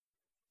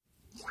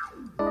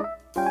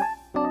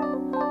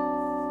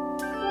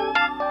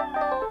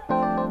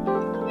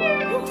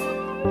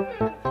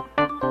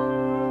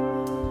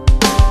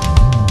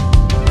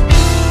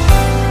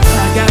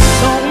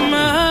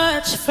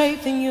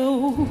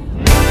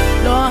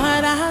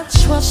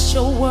because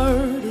your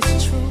word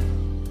is true.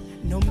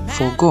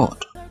 For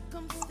God,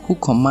 who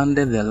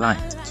commanded the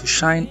light to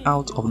shine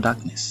out of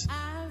darkness,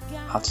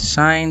 hath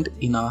shined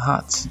in our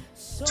hearts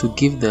to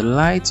give the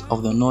light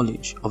of the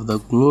knowledge of the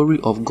glory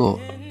of God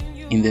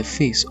in the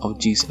face of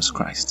Jesus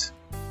Christ.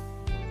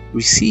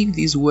 Receive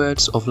these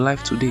words of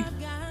life today,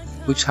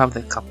 which have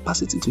the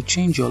capacity to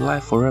change your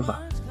life forever,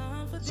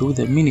 through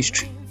the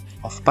ministry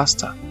of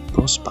Pastor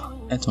Prosper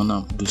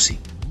Etonam Dusi.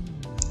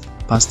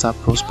 Pastor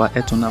Prosper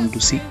Etonam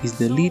Dusi is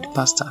the lead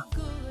pastor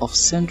of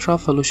Central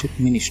Fellowship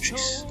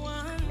Ministries,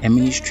 a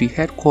ministry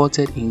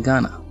headquartered in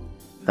Ghana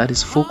that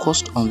is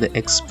focused on the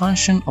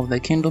expansion of the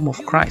kingdom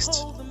of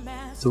Christ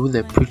through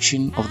the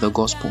preaching of the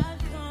gospel.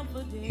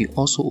 He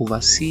also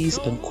oversees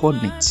and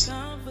coordinates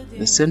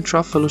the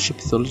Central Fellowship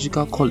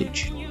Theological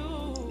College,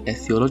 a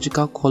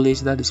theological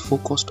college that is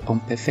focused on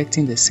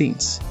perfecting the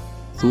saints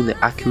through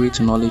the accurate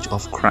knowledge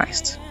of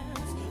Christ.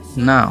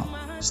 Now,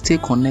 stay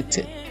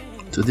connected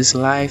to this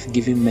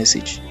life-giving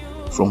message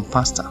from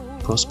Pastor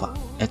Prosper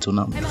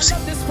Etonam Dusi.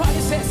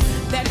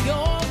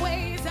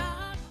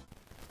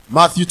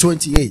 Matthew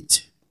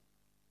 28.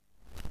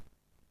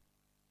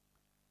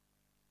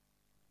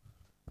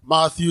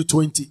 Matthew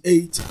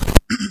 28,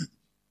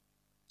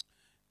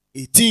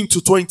 18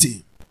 to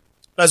 20.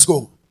 Let's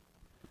go.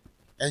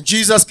 And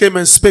Jesus came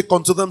and spake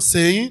unto them,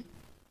 saying,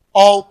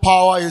 all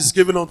power is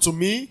given unto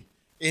me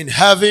in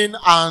heaven,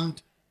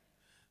 and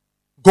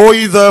go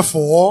ye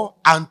therefore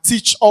and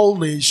teach all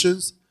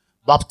nations,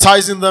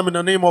 baptizing them in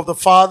the name of the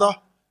Father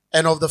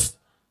and of the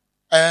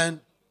and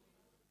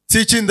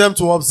teaching them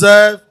to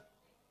observe.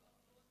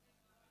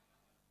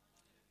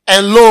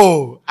 And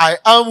lo, I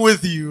am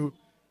with you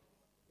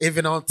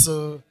even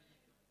unto,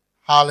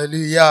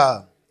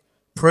 hallelujah.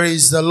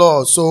 Praise the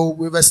Lord. So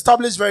we've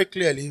established very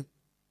clearly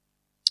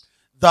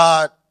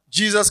that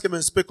Jesus came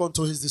and spoke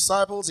unto his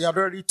disciples. He had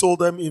already told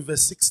them in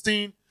verse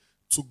 16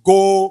 to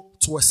go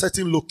to a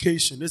certain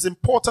location. It's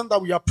important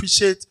that we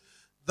appreciate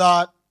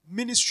that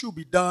ministry will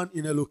be done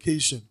in a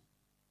location.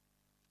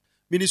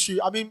 Ministry,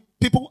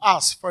 people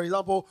ask, for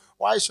example,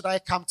 why should I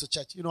come to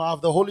church? I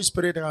have the Holy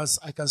Spirit and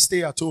I can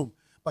stay at home.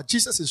 But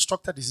Jesus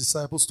instructed his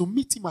disciples to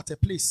meet him at a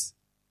place.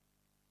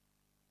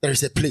 There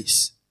is a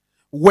place.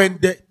 When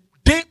the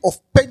day of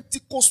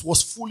Pentecost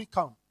was fully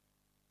come,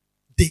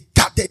 they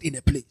gathered in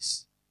a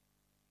place.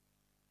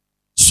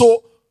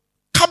 So,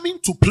 coming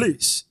to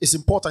place is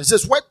important. It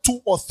says, where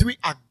 2 or 3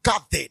 are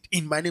gathered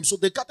in my name. So,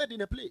 they gathered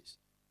in a place.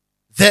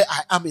 There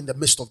I am in the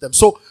midst of them.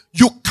 So,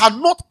 you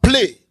cannot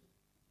play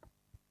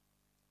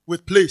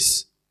with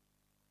place.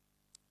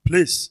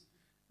 Place.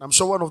 I'm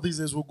sure one of these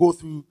days we'll go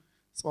through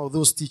some of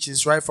those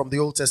teachings right from the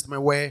Old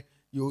Testament where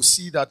you'll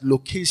see that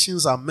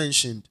locations are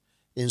mentioned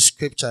in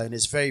scripture, and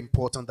it's very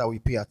important that we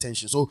pay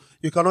attention. So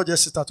you cannot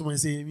just sit at home and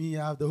say, me,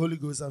 I have the Holy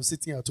Ghost, I'm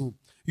sitting at home.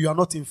 You are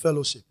not in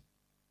fellowship.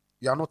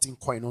 You are not in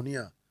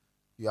koinonia.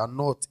 You are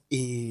not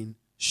in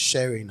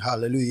sharing.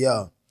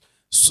 Hallelujah.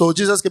 So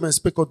Jesus came and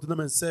spoke unto them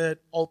and said,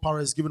 all power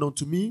is given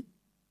unto me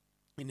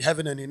in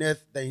heaven and in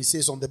earth. Then he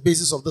says, on the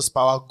basis of this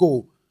power,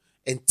 go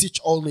and teach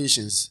all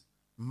nations.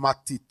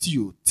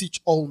 Matitio, teach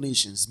all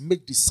nations.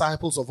 Make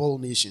disciples of all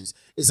nations.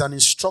 It's an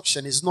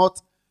instruction. It's not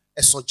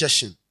a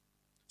suggestion.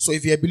 So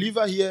if you're a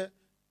believer here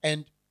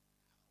and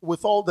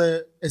with all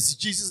the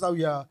exegesis that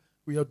we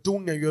are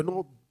doing and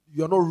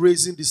you're not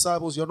raising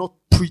disciples, you're not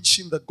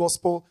preaching the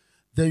gospel,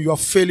 then you are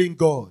failing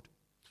God.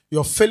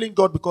 You're failing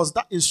God because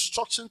that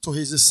instruction to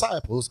his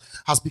disciples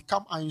has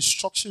become our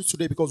instructions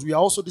today because we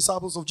are also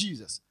disciples of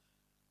Jesus.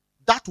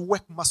 That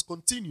work must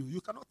continue. You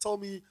cannot tell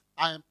me,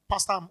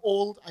 Pastor, I'm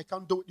old, I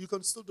can't do it. You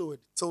can still do it.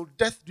 Till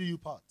death do you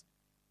part.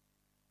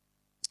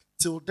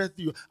 Till death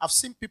do you. I've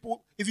seen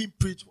people even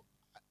preach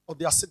on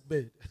their sick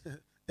bed.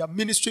 They are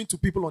ministering to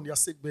people on their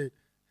sick bed.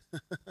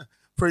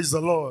 Praise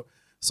the Lord.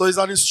 So it's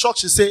an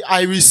instruction. Say,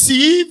 I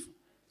receive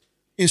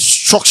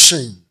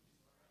instruction.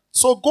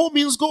 So go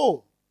means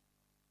go.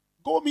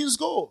 Go means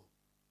go.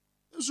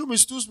 This room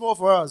is too small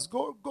for us.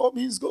 Go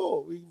means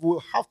go. We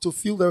will have to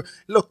feel the...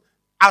 Look,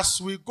 as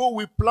we go,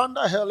 we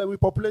plunder hell and we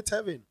populate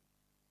heaven.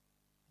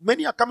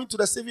 Many are coming to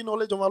the saving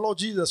knowledge of our Lord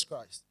Jesus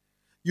Christ.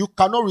 You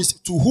cannot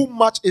receive. To whom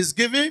much is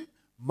given,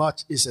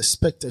 much is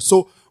expected.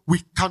 So we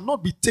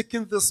cannot be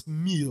taking these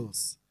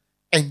meals,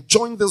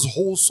 enjoying these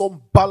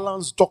wholesome,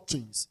 balanced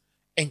doctrines,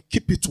 and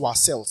keep it to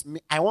ourselves.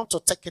 I want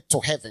to take it to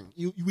heaven.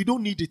 We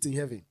don't need it in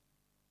heaven.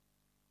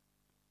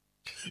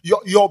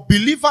 Your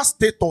believer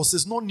status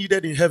is not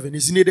needed in heaven.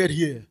 It's needed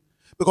here.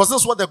 Because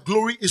that's what the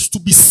glory is, to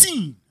be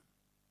seen.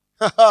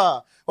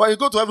 When you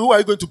go to heaven, who are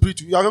you going to preach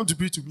to? You are going to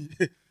preach to me.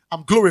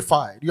 I'm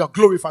glorified. You are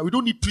glorified. We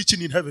don't need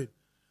preaching in heaven.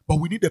 But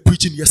we need the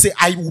preaching here. Say,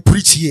 I will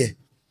preach here.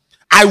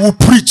 I will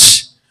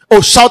preach.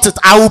 Oh, shout it.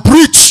 I will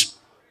preach.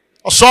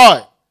 Oh,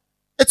 sorry.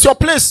 It's your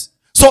place.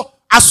 So,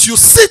 as you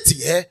sit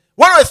here,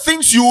 one of the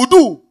things you will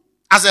do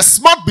as a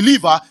smart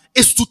believer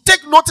is to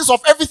take notice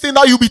of everything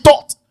that you'll be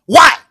taught.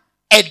 Why?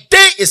 A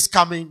day is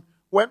coming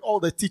when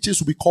all the teachings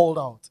will be called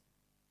out.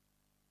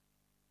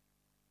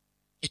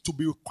 It will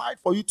be required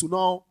for you to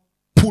now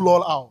pull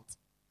all out.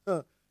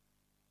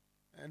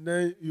 And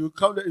then you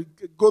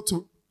go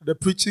to the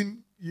preaching,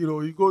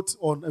 you go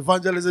on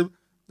evangelism,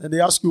 and they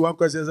ask you one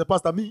question. Say,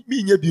 Pastor, me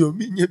nye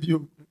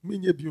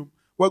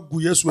what go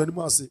yesu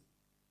anymore say?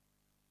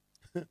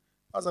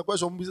 That's a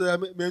question. Me say,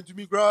 me to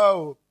me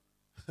grow.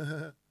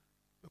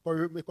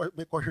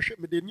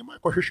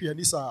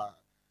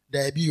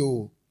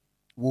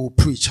 Will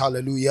preach.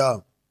 Hallelujah.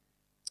 It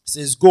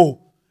says,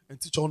 go and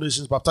teach all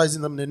nations,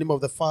 baptizing them in the name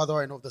of the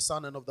Father and of the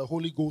Son and of the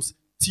Holy Ghost,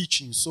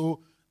 teaching.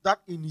 So that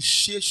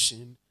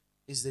initiation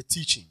is the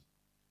teaching.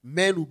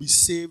 Men will be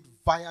saved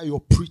via your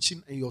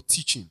preaching and your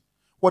teaching.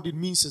 What it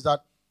means is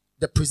that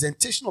the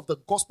presentation of the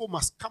gospel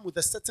must come with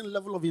a certain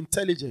level of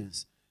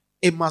intelligence.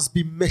 It must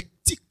be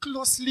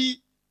meticulously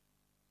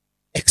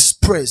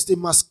expressed. It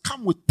must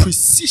come with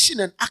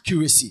precision and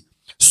accuracy.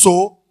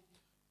 So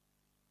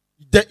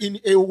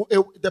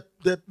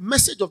the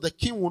message of the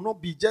king will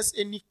not be just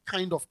any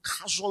kind of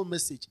casual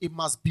message. It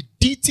must be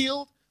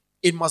detailed.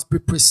 It must be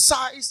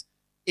precise.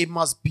 It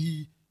must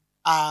be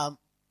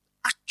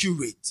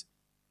accurate.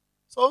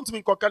 So to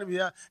me,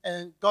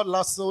 and God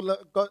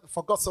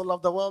for God so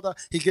loved the world that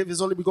He gave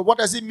His only begotten. What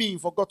does it mean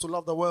for God to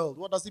love the world?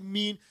 What does it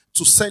mean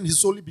to send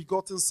His only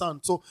begotten Son?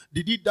 So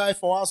did He die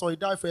for us, or He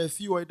died for a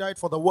few, or He died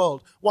for the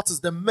world? What is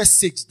the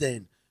message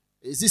then?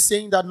 Is He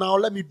saying that now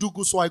let me do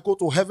good so I go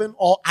to heaven,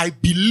 or I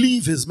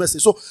believe His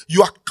message? So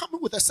you are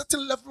coming with a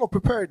certain level of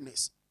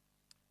preparedness.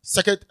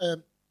 Second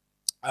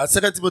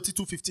Timothy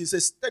 2:15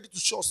 says, "Steady to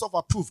show yourself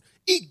approved,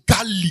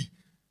 eagerly."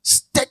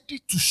 Steady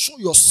to show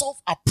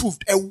yourself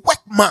approved, a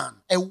workman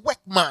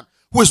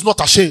who is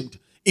not ashamed.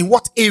 In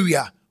what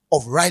area?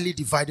 Of rightly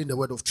dividing the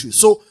word of truth.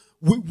 So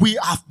we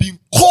have been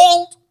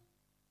called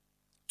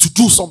to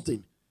do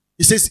something.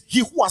 It says, He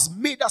who has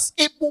made us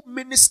able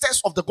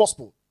ministers of the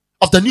gospel,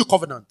 of the new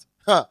covenant.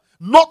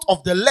 Not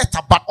of the letter,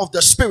 but of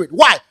the spirit.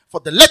 Why? For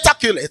the letter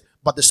killeth,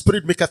 but the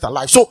spirit maketh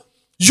alive. So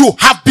you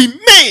have been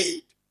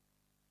made.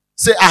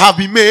 Say, I have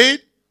been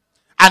made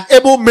an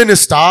able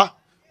minister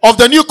of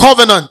the new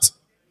covenant.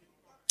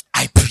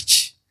 I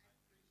preach.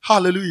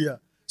 Hallelujah.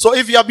 So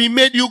if you have been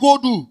made, you go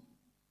do.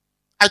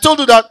 I told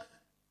you that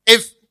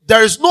if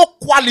there is no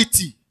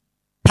quality,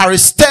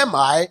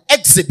 paristemi,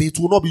 exhibit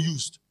will not be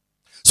used.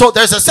 So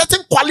there's a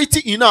certain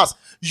quality in us.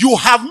 You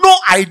have no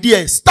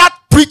idea. Start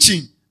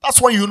preaching. That's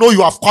when you know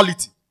you have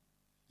quality.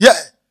 Yeah.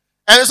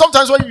 And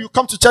sometimes when you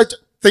come to church,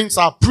 things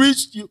are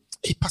preached.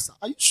 Hey, Pastor,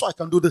 are you sure I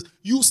can do this?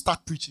 You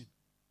start preaching.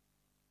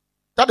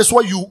 That is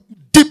why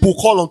deep will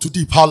call unto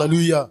deep.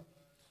 Hallelujah.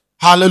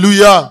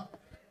 Hallelujah.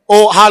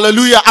 Oh,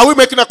 hallelujah. Are we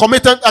making a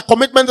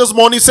commitment this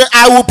morning? Say,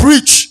 I will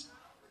preach.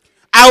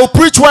 I will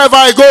preach wherever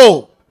I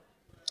go.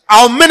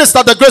 I will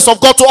minister the grace of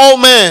God to all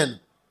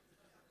men.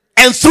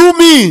 And through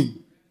me,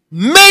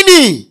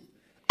 many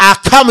are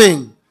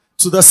coming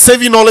to the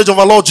saving knowledge of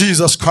our Lord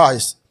Jesus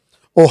Christ.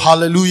 Oh,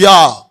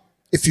 hallelujah.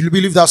 If you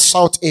believe that,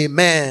 shout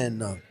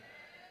amen.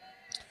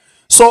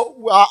 So,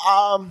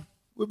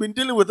 we've been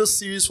dealing with this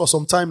series for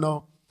some time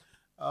now.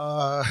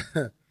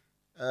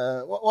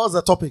 What was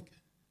the topic?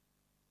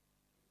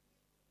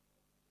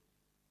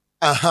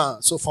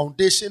 So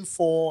foundations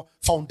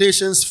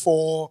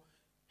for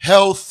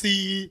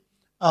healthy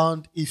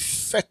and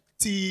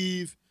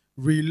effective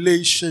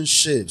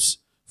relationships.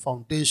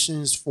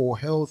 Foundations for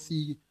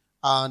healthy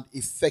and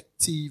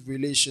effective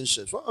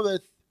relationships. One of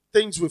the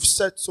things we've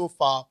said so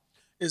far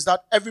is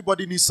that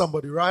everybody needs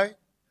somebody, right?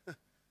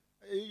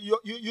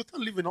 You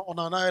can't live on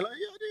an island.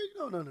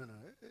 No.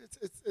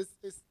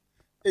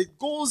 It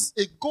goes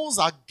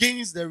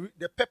against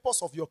the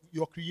purpose of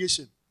your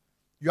creation.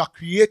 You are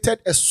created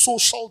a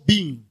social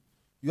being.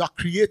 You are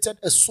created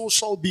a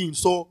social being.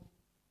 So,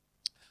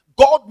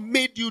 God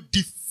made you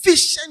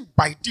deficient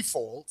by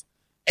default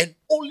and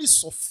only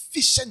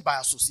sufficient by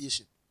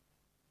association.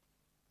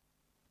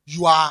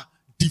 You are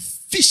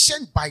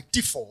deficient by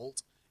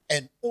default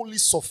and only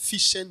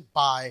sufficient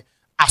by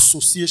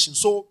association.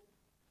 So,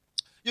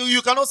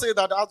 you cannot say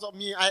that out of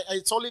me,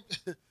 it's only...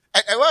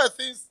 And one of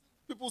the things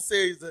people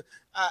say is,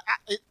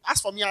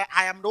 as for me,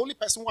 I am the only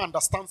person who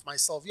understands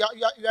myself. You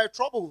are a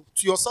trouble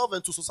to yourself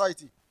and to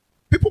society.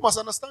 People must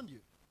understand you.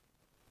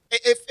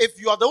 If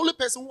you are the only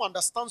person who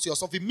understands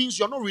yourself, it means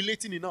you are not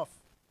relating enough.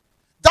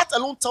 That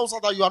alone tells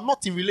us that you are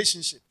not in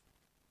relationship.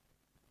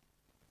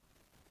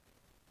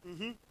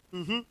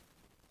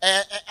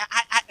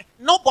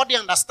 Nobody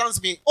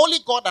understands me. Only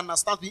God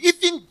understands me.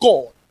 Even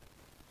God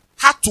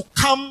had to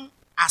come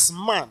as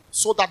man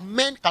so that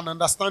men can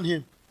understand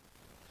him.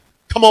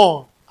 Come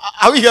on.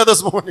 Are we here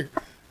this morning?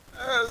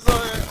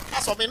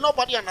 As for me,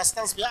 nobody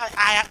understands me.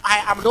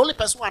 I am the only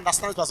person who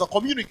understands me. So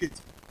communicate.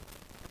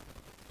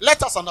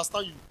 Let us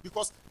understand you.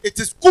 Because it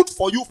is good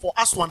for you, for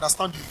us to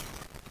understand you.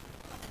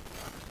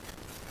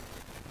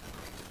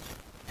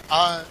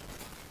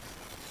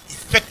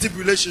 Effective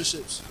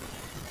relationships.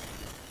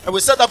 And we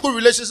said that good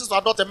relationships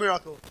are not a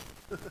miracle.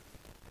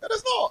 It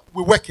is not.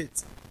 We work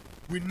it.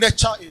 We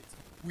nurture it.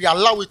 We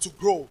allow it to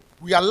grow.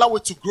 We allow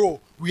it to grow.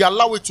 We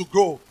allow it to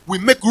grow. We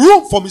make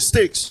room for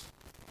mistakes.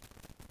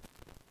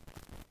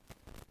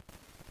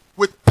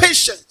 With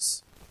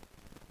patience.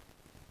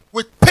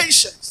 With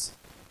patience.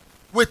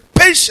 With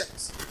patience.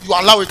 patience, you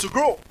allow it to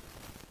grow.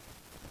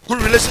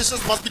 Good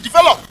relationships must be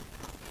developed.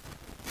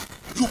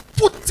 You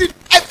put in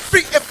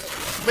every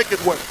effort to make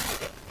it work.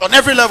 On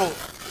every level.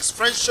 It's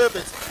friendship,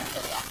 it's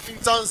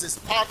acquaintance, it's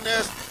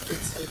partners,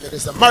 if it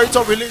is a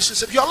marital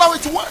relationship, you allow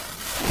it to work.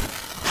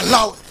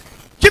 Allow it.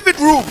 Give it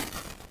room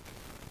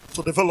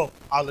to develop.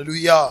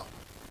 Hallelujah.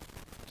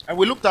 And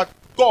we looked at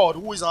God,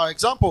 who is our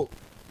example.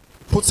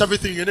 Puts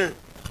everything in it.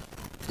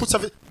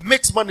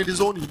 Makes man in his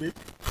own image.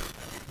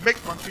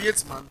 Makes man,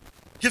 creates man.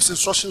 Gives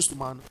instructions to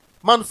man.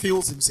 Man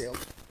feels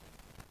himself.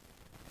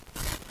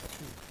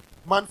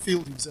 Man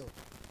filled himself.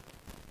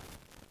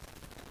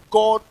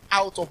 God,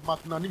 out of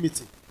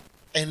magnanimity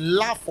and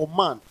love for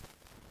man,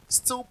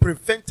 still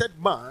prevented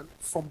man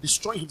from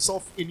destroying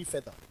himself any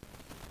further.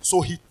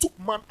 So he took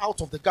man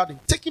out of the garden.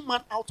 Taking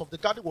man out of the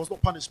garden was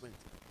not punishment.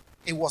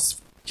 It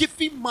was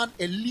giving man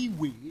a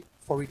leeway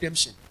for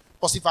redemption.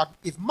 Because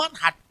if man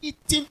had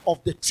eaten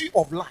of the tree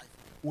of life,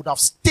 would have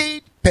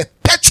stayed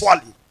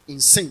perpetually in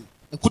sin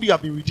and could he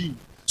have been redeemed.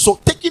 So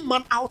taking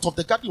man out of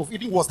the Garden of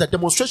Eden was the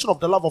demonstration of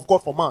the love of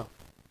God for man.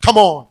 Come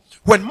on.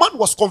 When man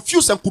was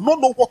confused and could not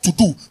know what to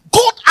do,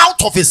 God,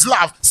 out of his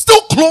love,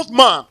 still clothed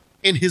man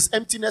in his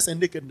emptiness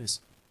and nakedness.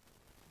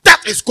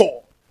 That is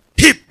God.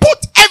 He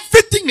put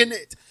everything in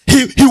it.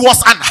 He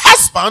was an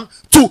husband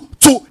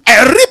to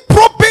a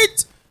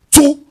reprobate,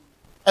 to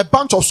a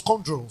bunch of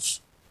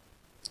scoundrels.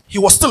 He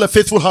was still a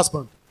faithful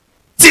husband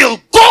till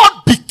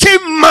God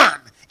became man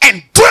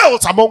and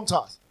dwelt among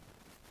us.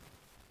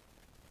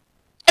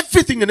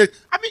 Everything in it.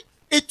 I mean,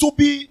 it will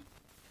be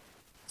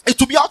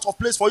out of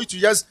place for you to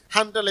just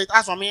handle it.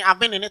 As for me, I've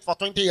been in it for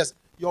 20 years.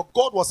 Your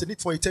God was in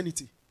it for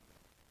eternity.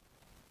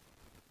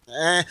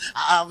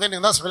 I've been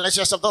in this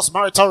relationship, this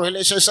marital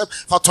relationship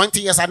for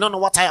 20 years. I don't know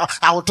what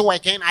I will do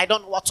again. I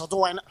don't know what to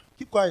do.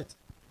 Keep quiet.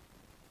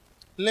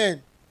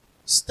 Learn.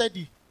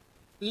 Study.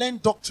 Learn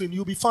doctrine.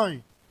 You'll be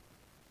fine.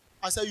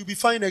 I said you'll be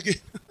fine again.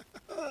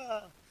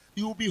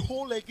 You'll be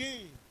whole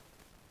again.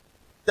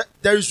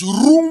 There is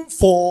room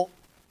for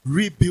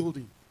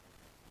rebuilding.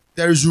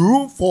 There is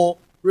room for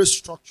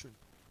restructuring.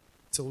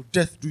 Till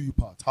death do you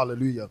part.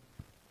 Hallelujah.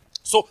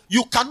 So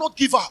you cannot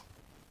give up.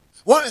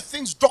 One of the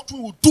things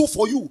doctrine will do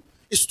for you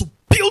is to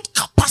build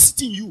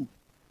capacity in you.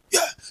 Yeah,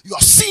 you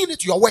are seeing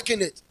it, you are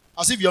working it.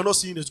 As if you are not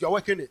seeing it, you are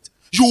working it.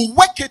 You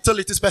work it till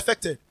it is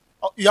perfected.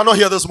 Oh, you are not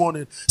here this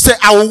morning. Say,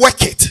 I will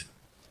work it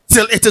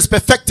till it is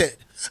perfected.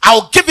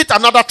 I'll give it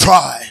another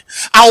try.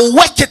 I'll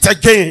work it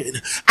again.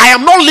 I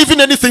am not leaving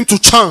anything to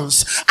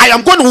chance. I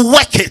am going to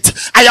work it.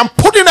 I am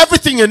putting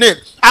everything in it.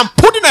 I'm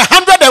putting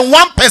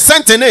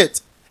 101% in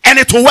it. And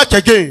it will work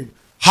again.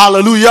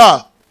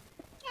 Hallelujah.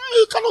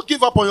 You cannot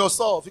give up on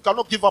yourself. You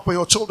cannot give up on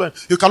your children.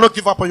 You cannot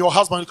give up on your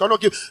husband.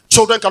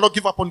 Children cannot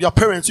give up on their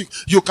parents.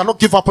 You cannot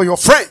give up on your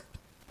friend.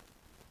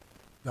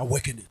 We are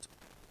working it.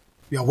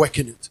 We are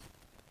working it.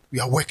 We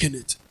are working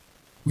it.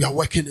 We are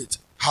working it.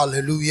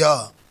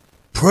 Hallelujah.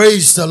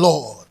 Praise the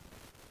Lord.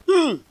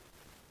 And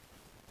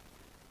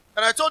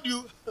I told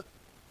you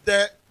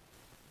the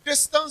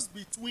distance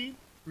between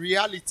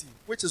reality,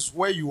 which is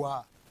where you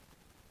are,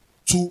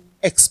 to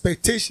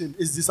expectation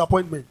is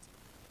disappointment.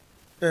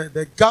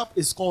 The gap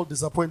is called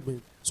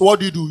disappointment. So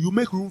what do? You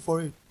make room for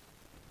it.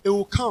 It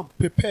will come.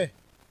 Prepare.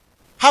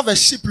 Have a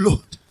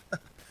shipload.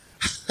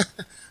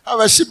 Have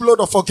a shipload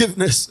of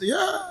forgiveness.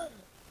 Yeah.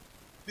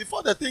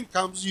 Before the thing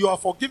comes, you are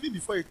forgiven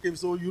before it came,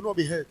 so you will not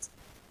be hurt.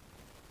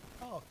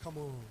 Oh, come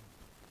on.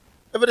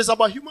 If it is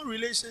about human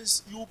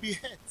relations, you will be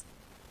hurt.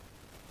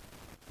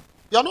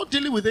 You are not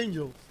dealing with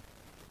angels.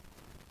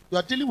 You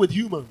are dealing with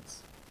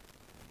humans.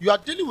 You are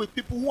dealing with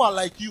people who are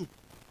like you.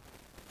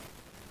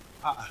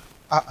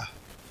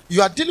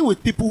 You are dealing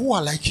with people who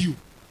are like you.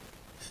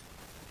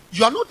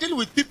 You are not dealing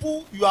with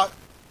people you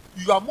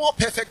are more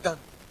perfect than.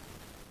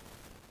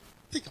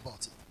 Think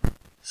about it.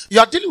 You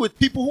are dealing with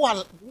people who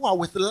are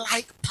with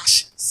like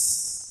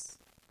passions.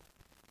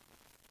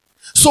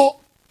 So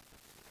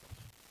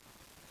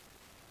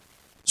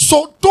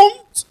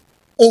don't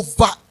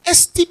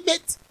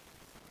overestimate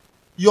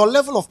your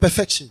level of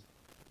perfection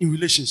in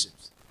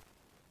relationships.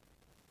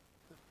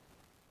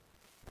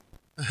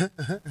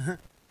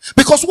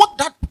 Because what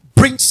that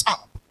brings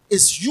up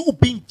is you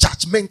being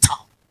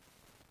judgmental,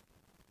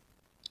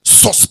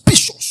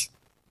 suspicious,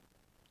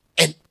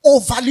 and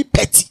overly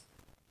petty.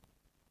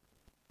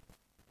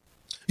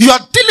 You are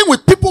dealing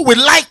with people with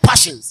like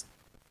passions.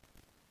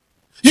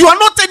 You are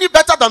not any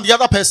better than the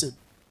other person.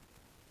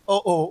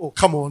 Oh,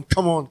 come on.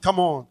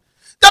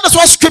 That is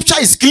why scripture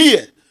is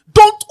clear.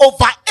 Don't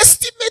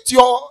overestimate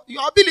your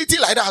ability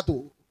like that,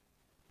 though.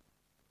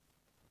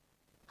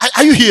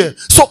 Are you here?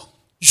 So,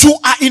 you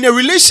are in a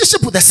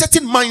relationship with a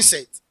certain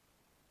mindset.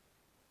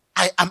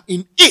 I am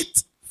in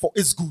it for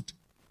its good.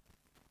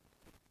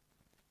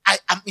 I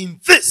am in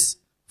this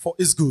for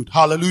its good.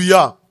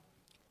 Hallelujah.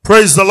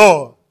 Praise the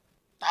Lord.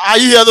 Are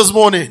you here this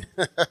morning?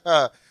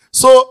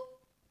 So,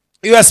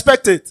 you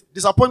expect it.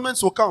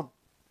 Disappointments will come.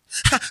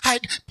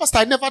 Pastor,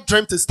 I never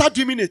dreamt it. Start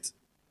dreaming it.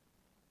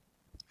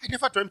 I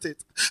never dreamt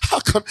it. How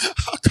can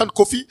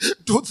Kofi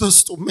do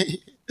this to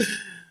me?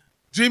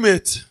 Dream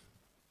it.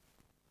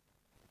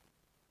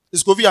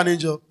 Is Kofi an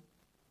angel?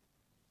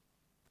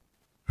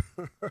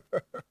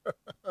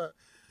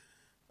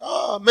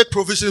 Make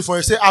provisions for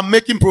you. Say, I'm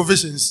making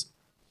provisions.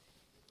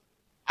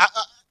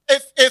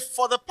 If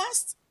for the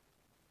past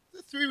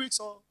 3 weeks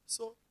or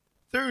so,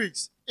 3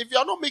 weeks, if you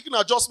are not making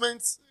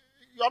adjustments,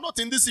 you are not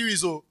in this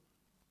series. Oh,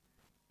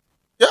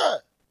 yeah.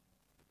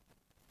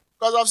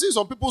 Because I've seen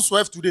some people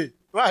swerve today.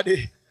 Where are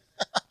they?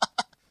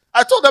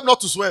 I told them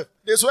not to swerve.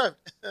 They swerved.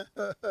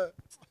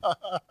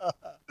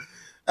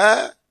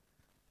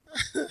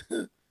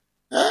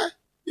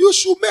 You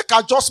should make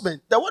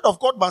adjustment. The word of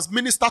God must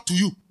minister to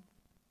you.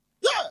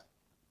 Yeah.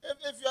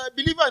 If you are a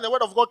believer and the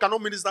word of God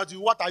cannot minister to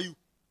you, what are you?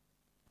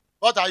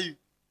 What are you?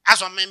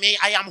 As for me,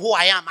 I am who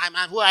I am. I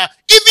am who I am.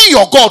 Even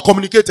your God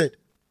communicated.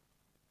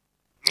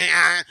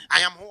 I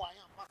am who I am.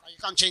 You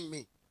can't change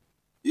me.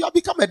 You have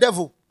become a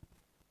devil.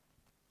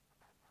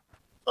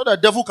 So the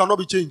devil cannot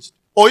be changed.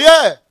 Oh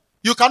yeah.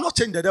 You cannot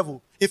change the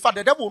devil. In fact,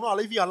 the devil will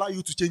not even allow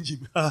you to change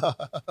him.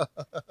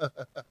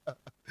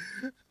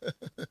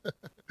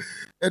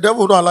 The devil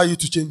will not allow you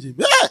to change him.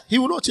 Yeah, he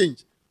will not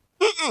change.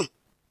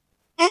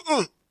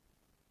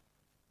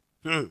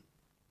 The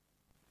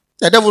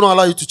devil will not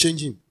allow you to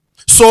change him.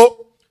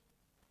 So,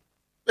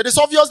 it is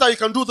obvious that you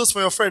can do this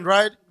for your friend,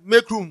 right?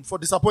 Make room for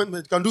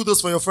disappointment. You can do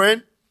this for your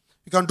friend.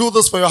 You can do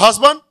this for your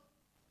husband.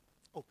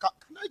 Oh, can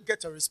I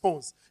get a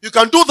response? You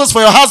can do this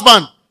for your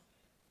husband.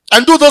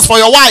 And do this for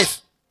your wife.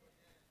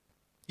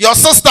 Your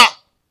sister.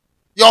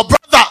 Your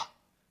brother.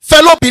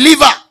 Fellow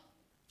believer.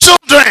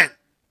 Children.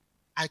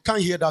 I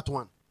can't hear that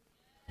one.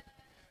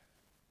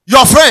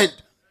 Your friend.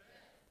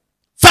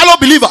 Fellow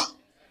believer.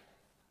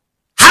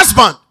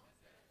 Husband.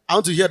 I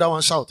want to hear that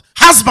one shout.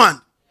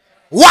 Husband.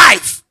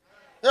 Wife.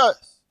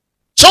 Yes.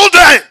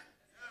 Children.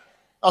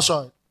 That's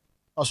right.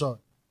 That's right.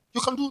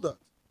 You can do that.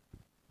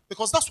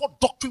 Because that's what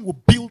doctrine will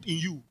build in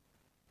you.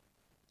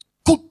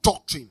 Good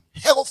doctrine.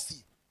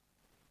 Healthy.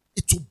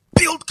 It will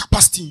build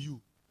capacity in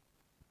you.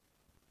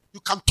 You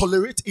can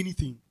tolerate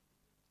anything.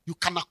 You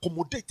can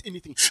accommodate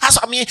anything. As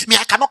for me,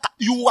 I cannot.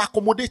 You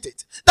accommodate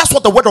it. That's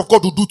what the word of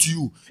God will do to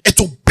you. It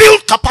will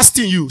build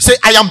capacity in you. Say,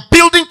 I am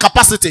building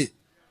capacity.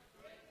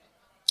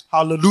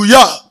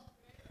 Hallelujah.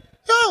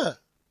 Yeah.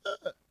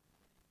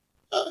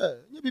 You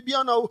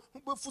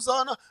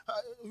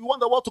want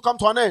the world to come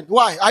to an end.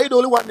 Why? Are you the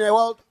only one in the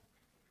world?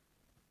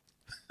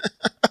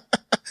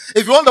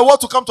 If you want the world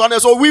to come to an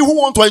end, so we who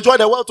want to enjoy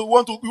the world, we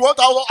want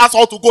us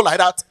all to go like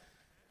that.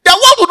 The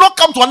world will not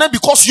come to an end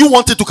because you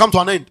want it to come to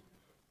an end.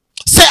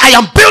 Say, I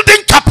am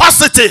building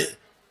capacity.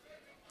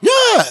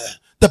 Yeah.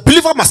 The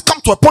believer must come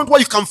to a point where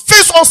you can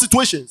face all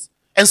situations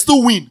and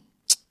still win.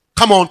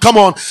 Come on, come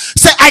on.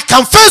 Say, I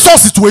can face all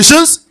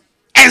situations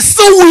and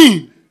still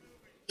win.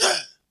 Yeah.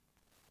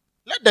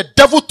 Let the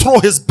devil throw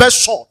his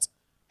best shot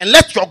and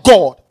let your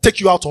God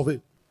take you out of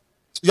it.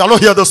 You are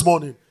not here this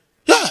morning.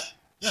 Yeah.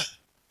 Yeah.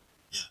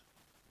 Yeah.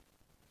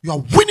 You are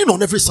winning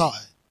on every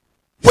side.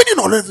 Winning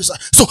on every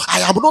side. So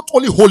I am not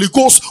only Holy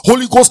Ghost,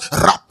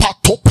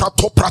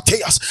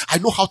 rapatoprateas. I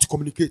know how to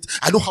communicate.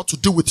 I know how to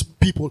deal with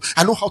people.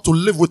 I know how to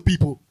live with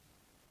people.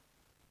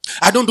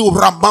 I don't do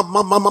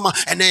mama,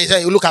 and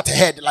then you look at the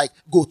head like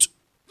goat.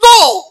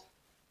 No!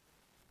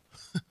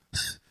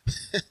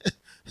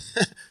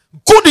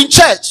 Good in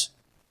church.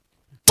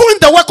 Doing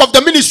the work of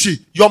the ministry.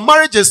 Your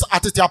marriage is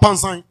at the Japan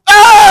sign.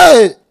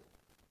 Hey!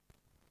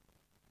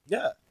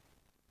 Yeah.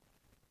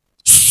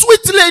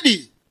 Sweet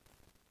lady.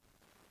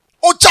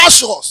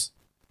 Ochashos.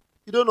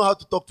 You don't know how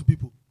to talk to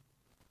people.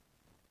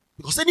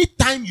 Because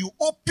anytime you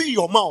open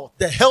your mouth,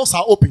 the hells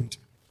are opened.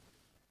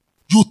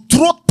 You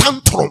throw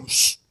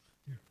tantrums.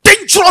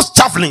 Dangerous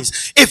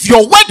javelins. If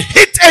your word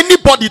hit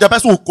anybody, the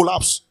person will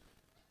collapse.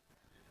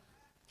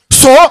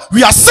 So,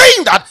 we are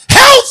saying that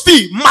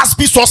healthy must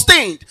be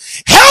sustained.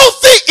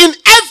 Healthy in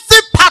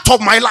every part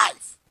of my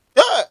life.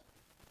 Yeah.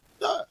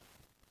 Yeah.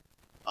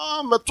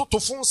 One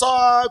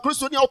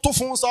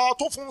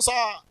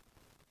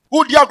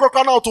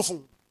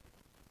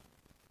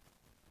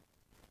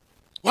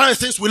of the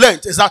things we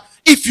learned is that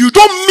if you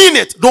don't mean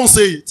it, don't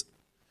say it.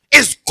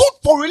 It's good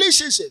for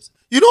relationships.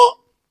 You know,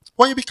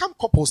 when you become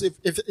couples,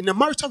 if in a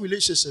marital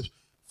relationship,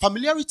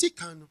 familiarity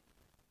can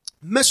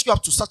mess you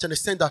up to such an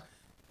extent that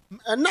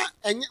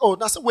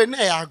that's when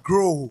I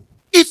grow.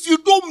 If you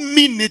don't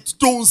mean it,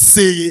 don't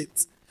say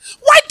it.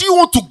 Why do you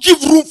want to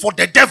give room for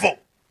the devil?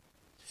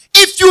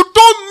 If you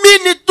don't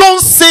mean it,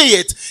 don't say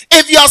it.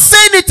 If you are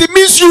saying it, it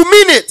means you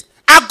mean it.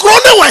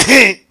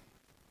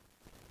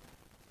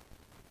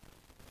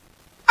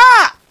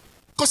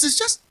 Because it's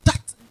just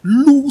that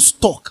loose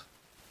talk.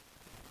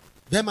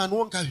 Them man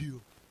won't carry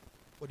you.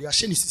 But they are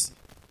shiny sissy.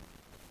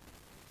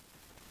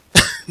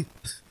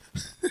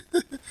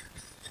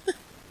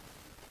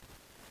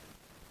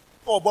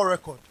 Oh, but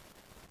record.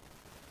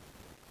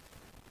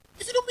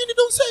 If you don't mean it,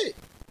 don't say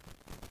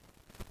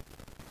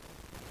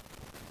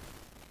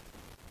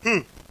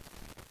it.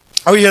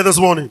 Are we here this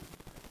morning?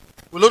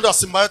 We looked at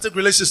symbiotic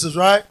relationships,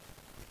 right?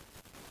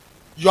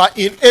 You are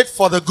in it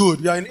for the good.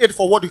 You are in it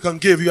for what you can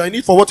give. You are in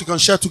it for what you can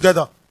share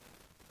together.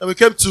 Then we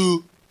came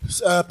to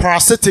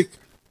parasitic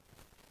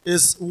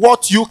is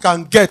what you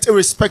can get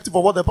irrespective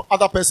of what the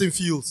other person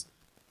feels.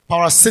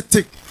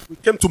 Parasitic. We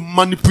came to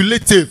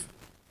manipulative.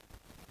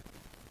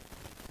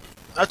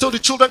 I told you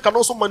children can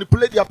also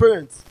manipulate their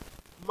parents.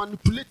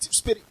 Manipulative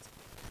spirit.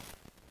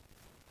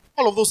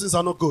 All of those things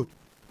are not good.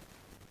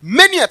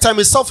 Many a time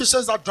it's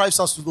selfishness that drives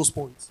us to those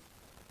points.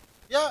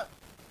 Yeah.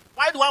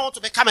 Why do I want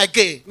to become a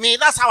gay? Me,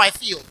 that's how I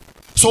feel.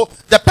 So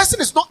the person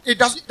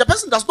the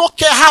person does not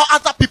care how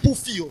other people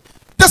feel.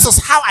 This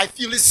is how I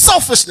feel. It's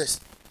selfishness.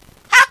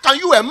 How can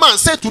you, a man,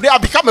 say today I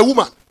become a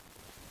woman?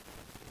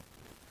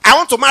 I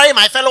want to marry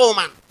my fellow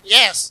woman.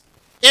 Yes.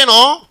 You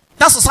know,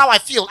 this is how I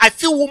feel. I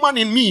feel woman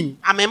in me.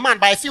 I'm a man,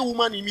 but I feel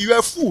woman in me. You're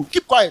a fool.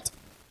 Keep quiet.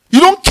 You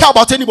don't care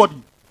about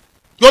anybody.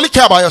 You only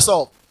care about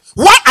yourself.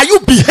 Why are you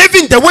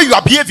behaving the way you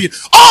are behaving?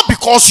 All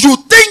because you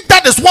think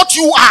that is what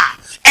you are.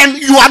 And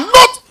you are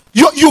not,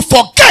 you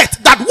forget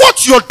that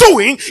what you're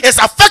doing is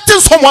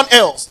affecting someone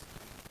else.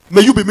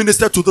 May you be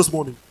ministered to this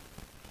morning.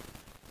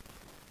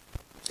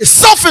 It's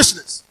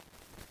selfishness.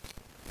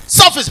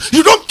 Selfish.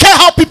 You don't care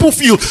how people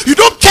feel. You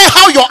don't care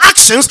how your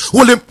actions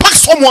will impact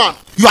someone.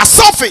 You are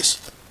selfish.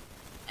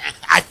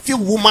 I feel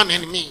woman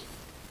in me.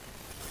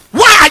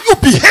 Why are you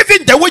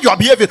behaving the way you are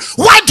behaving?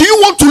 Why do you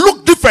want to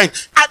look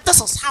different?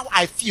 This is how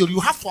I feel. You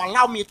have to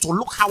allow me to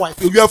look how I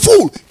feel. You're a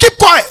fool. Keep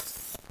quiet.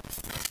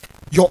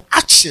 Your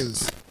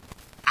actions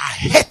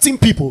are hurting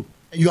people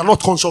and you are not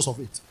conscious of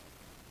it.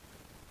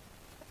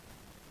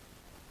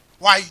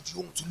 Why do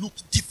you want to look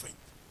different?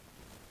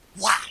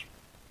 Why?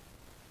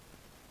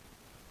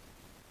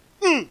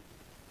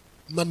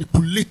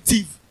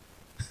 Manipulative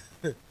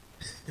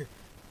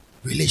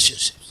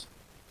relationships.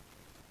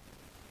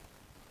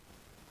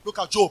 Look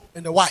at Job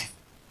and the wife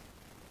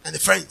and the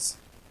friends.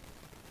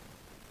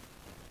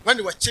 When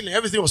they were chilling,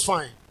 everything was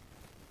fine.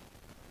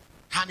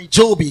 Honey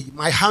Joby,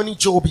 my honey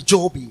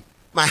Joby,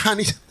 my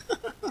honey,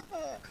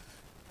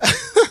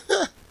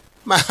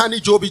 my honey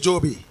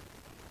Joby.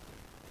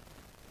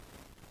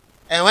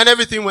 And when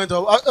everything went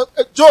up,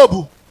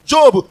 Job,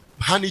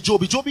 honey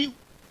Joby,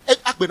 I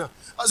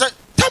was like,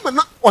 time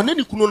na on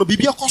any kuno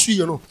bibi akosu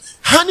you know.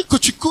 Honey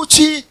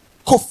kuchi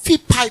coffee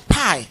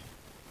pie.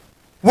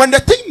 When the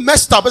thing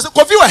messed up, I said,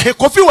 coffee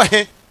were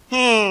here.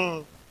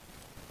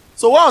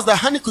 So what was the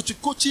honey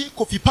kuchi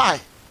coffee pie?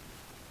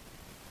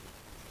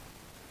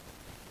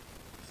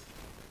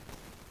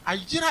 I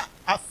did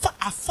a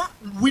fat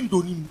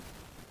window in.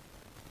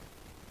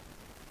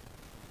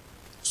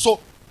 So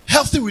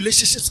healthy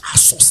relationships are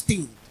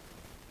sustained.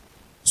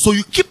 So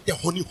you keep the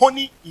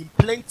honey in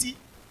plenty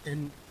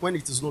and when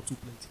it is not too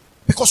plenty.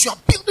 Because you are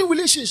building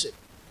relationship.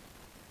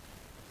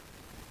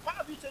 Why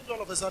have you changed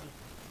all of a sudden?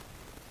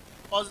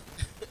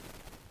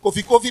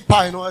 Coffee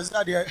pie, you know, is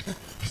that there?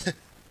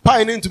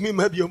 Pie name to me,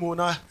 maybe a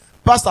mona.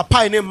 Pastor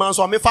pie name man,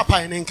 so I make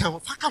pie name come.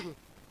 Fuck on.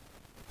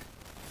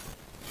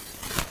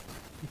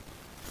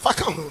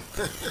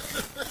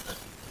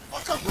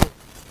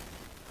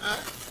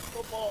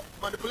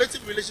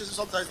 Manipulative relationships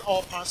sometimes,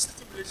 or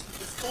parasitic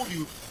relationships, I told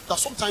you that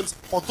sometimes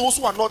for those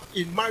who are not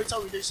in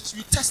marital relationships,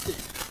 you test it.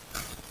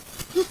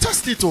 You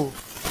test it, oh.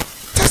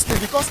 Test it,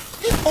 because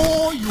if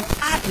all you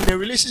are in a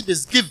relationship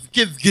is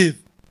give,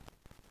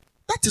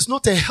 that is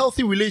not a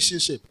healthy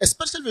relationship,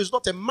 especially if it's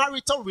not a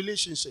marital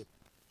relationship.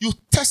 You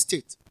test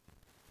it.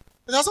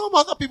 There's some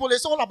other people,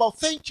 it's all about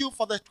thank you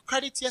for the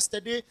credit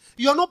yesterday.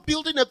 You're not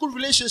building a good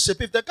relationship.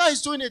 If the guy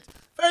is doing it,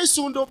 very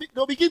soon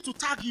they'll begin to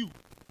tag you.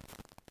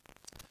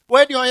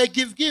 When you're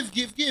give,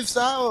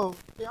 sir, oh,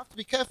 you have to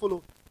be careful.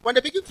 Oh. When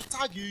they begin to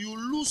tag you, you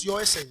lose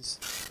your essence.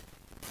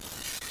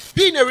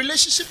 Be in a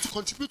relationship to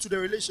contribute to the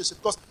relationship.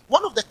 Because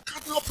one of the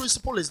cardinal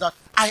principles is that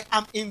I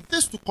am in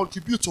this to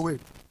contribute to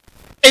it.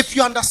 If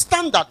you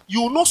understand that,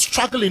 you will not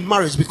struggle in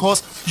marriage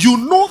because you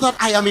know that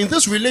I am in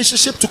this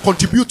relationship to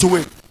contribute to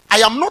it. I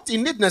am not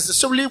in it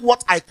necessarily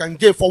what I can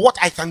give for what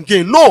I can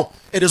gain. No,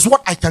 it is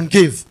what I can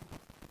give.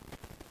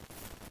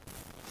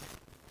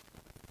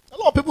 A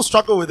lot of people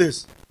struggle with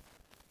this.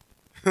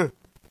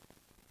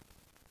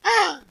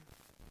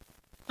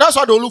 That's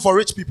why they look for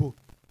rich people.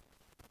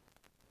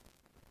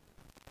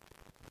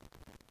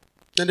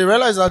 Then they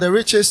realize that the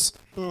riches,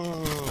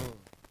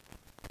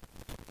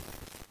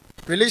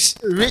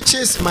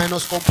 riches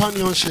minus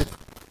companionship.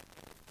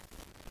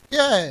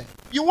 Yeah,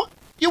 you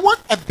want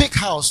a big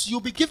house. You'll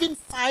be given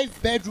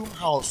 5-bedroom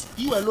house.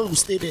 You alone will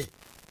stay there.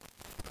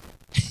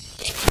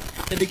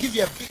 Then they give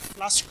you a big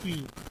flat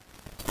screen.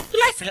 You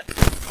like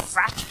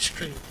flat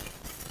screen?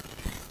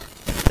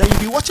 Then you'll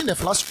be watching the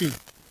flat screen.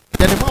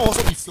 Then the man will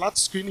also be flat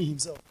screening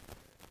himself.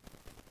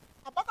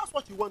 But that's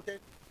what you wanted.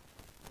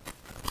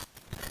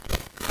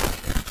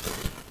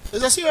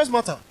 It's a serious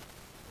matter.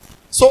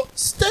 So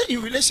stay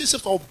in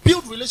relationships or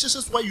build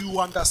relationships where you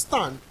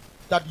understand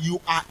that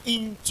you are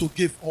in to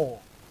give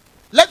all.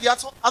 Let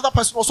the other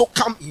person also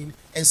come in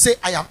and say,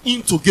 I am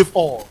in to give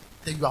all.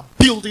 Then you are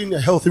building a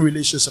healthy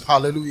relationship.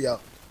 Hallelujah.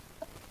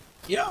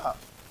 Yeah.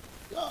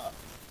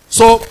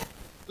 So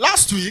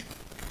last week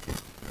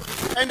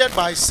ended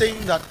by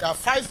saying that there are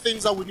 5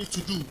 things that we need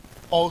to do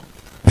or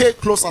pay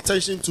close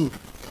attention to.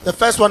 The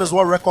first one is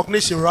what?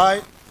 Recognition,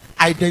 right?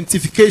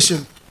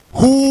 Identification.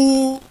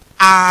 who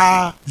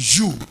are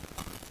you?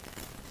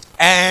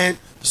 And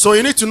so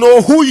you need to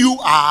know who you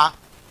are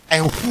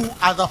and who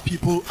other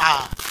people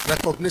are.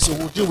 Recognition.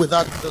 We'll deal with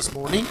that this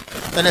morning.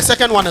 Then the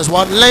second one is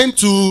what? Learn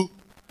to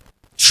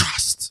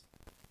trust.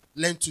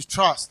 Learn to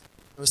trust.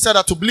 We said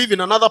that to believe in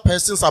another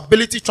person's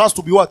ability, trust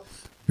to be what?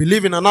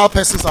 Believe in another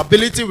person's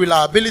ability,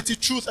 reliability,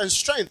 truth, and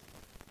strength.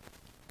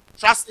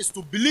 Trust is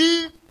to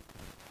believe.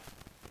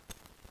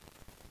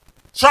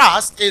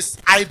 Trust is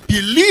I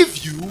believe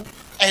you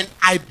and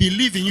I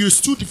believe in you. It's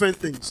two different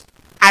things.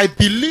 I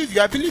believe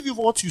you. I believe you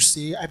what you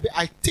say.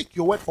 I take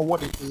your word for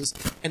what it is.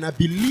 And I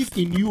believe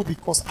in you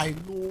because I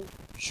know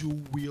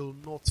you will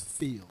not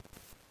fail.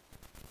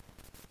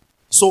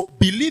 So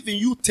believing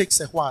you takes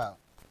a while.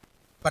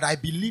 But I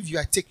believe you.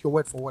 I take your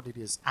word for what it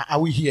is. Are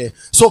we here?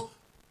 So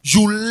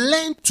you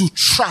learn to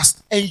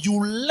trust. And you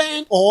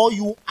learn or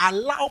you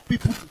allow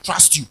people to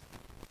trust you.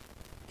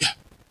 Yeah.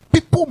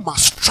 People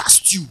must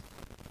trust you.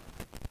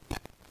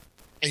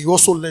 And you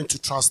also learn to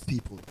trust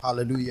people.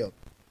 Hallelujah.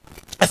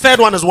 A third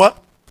one is what?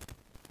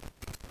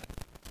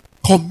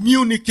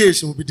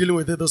 Communication. We'll be dealing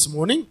with it this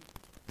morning.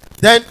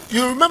 Then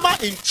you remember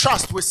in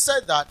trust, we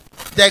said that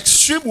the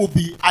extreme will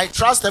be I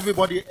trust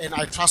everybody and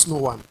I trust no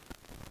one.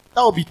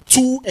 That will be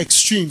two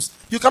extremes.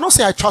 You cannot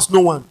say I trust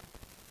no one.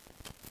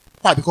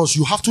 Why? Because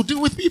you have to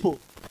deal with people.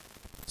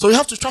 So you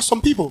have to trust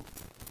some people.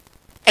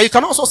 And you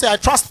can also say I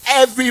trust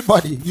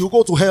everybody. You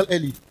go to hell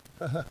early.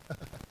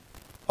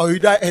 Or you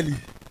die early.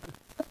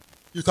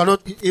 You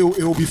cannot, it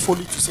will be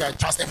folly to say I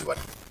trust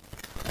everybody.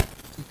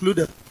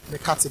 Including the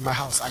cats in my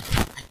house. I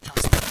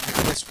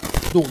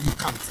trust. No, you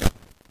can't.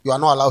 You are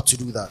not allowed to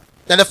do that.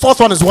 Then the fourth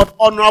one is what?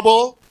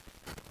 Honorable.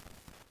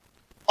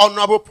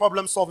 Honorable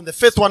problem solving. The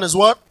fifth one is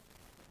what?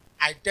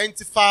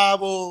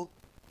 Identifiable,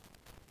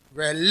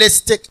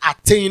 realistic,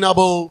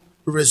 attainable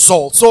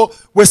results. So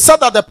we said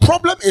that the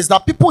problem is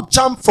that people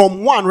jump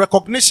from one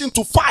recognition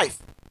to 5.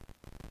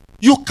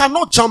 You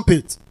cannot jump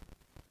it.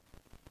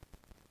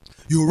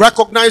 You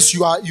recognize,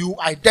 you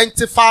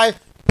identify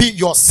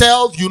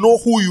yourself, you know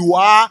who you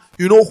are,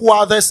 you know who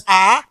others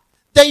are.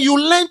 Then you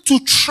learn to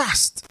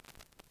trust.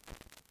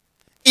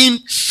 In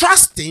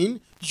trusting,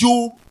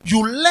 you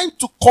learn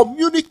to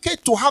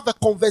communicate, to have a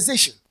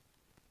conversation.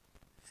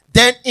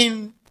 Then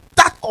in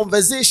that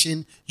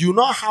conversation, you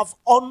now have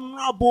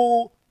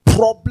honorable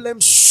problem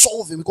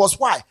solving. Because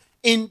why?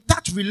 In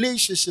that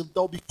relationship,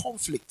 there will be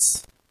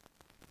conflicts.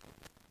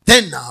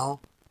 Then now,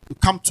 you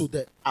come to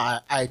the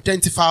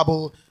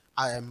identifiable,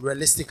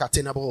 realistic,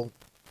 attainable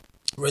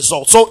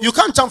result. So you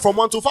can't jump from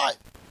 1 to 5.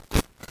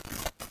 You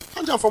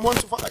can't jump from 1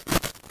 to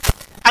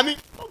 5. I mean,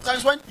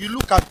 sometimes when you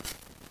look at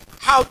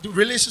how the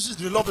relationships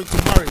develop into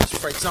marriage,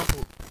 for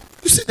example,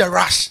 you see the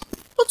rush.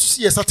 Don't you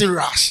see a certain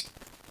rush?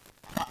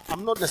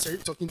 I'm not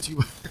necessarily talking to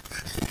you.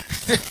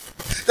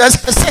 There's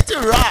a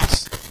certain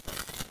rush.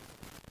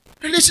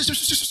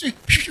 Relationships.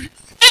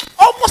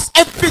 Almost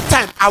every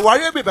time, I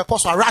worry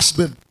because I rush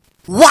them.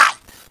 Why?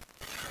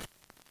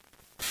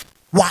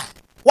 Why?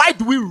 Why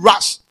do we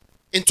rush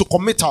into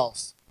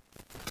committals?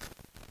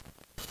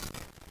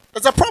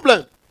 There's a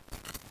problem.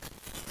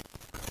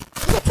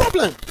 There's a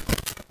problem.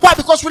 Why?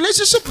 Because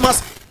relationship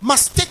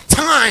must take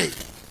time.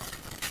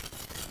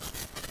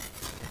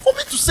 For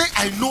me to say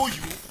I know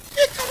you,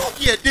 it cannot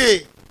be a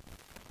day.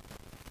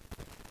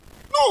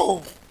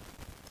 No.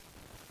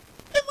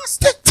 It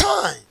must take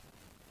time.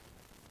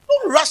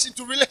 Don't rush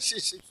into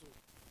relationships.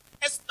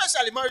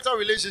 Especially marital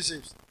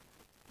relationships.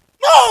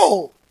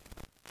 No.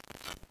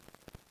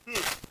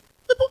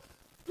 People,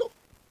 look,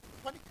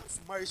 when it comes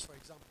to marriage, for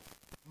example,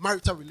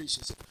 marital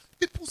relationships,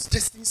 people's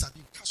destinies have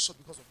been cut short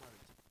because of marriage.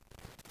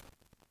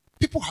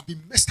 People have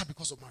been messed up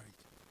because of marriage.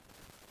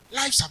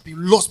 Lives have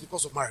been lost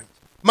because of marriage.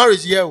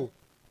 Marriage, yeah.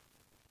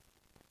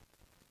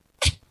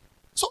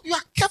 So you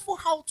are careful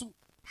how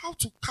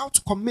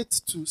to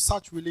commit to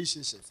such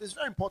relationships. It's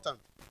very important.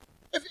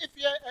 If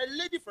you're a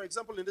lady, for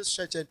example, in this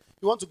church and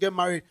you want to get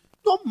married,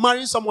 don't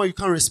marry someone you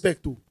can't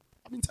respect to.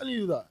 I've been telling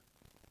you that.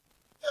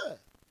 Yeah.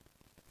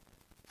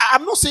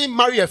 I'm not saying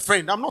marry a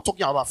friend. I'm not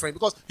talking about a friend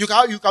because you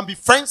can be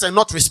friends and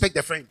not respect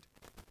the friend.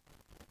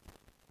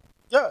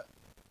 Yeah.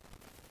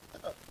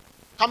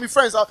 Can be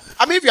friends.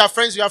 I mean, if you are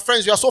friends, you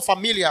are so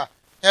familiar.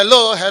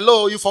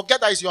 Hello, you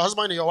forget that it's your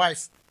husband and your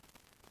wife.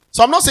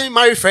 So I'm not saying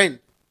marry friend.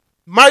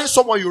 Marry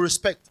someone you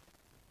respect.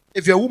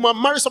 If you're a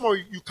woman, marry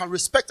someone you can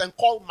respect and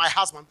call my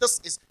husband. This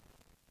is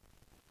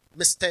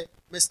Mr.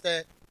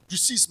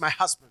 This is my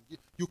husband.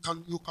 You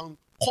can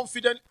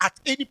confident at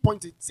any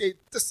point say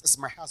this is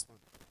my husband.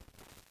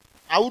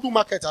 I will do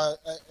market.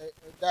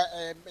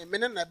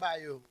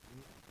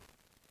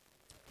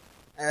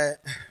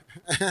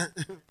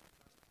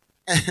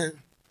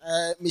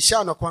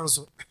 Michelle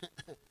Nokwanso.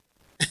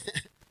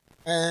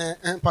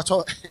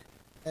 Patrol.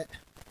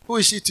 Who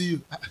is she to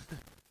you?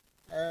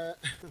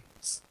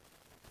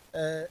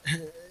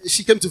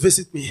 She came to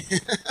visit me.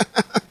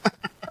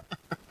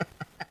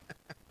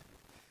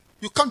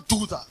 You can't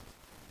do that.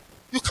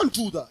 You can't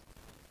do that.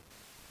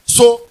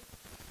 So,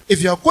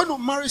 if you are going to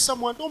marry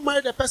someone, don't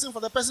marry the person for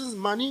the person's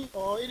money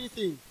or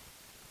anything.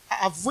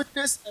 I've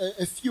witnessed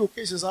a few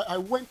occasions. I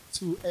went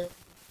to,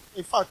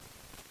 in fact,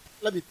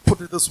 let me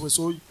put it this way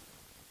so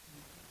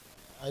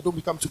I don't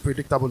become too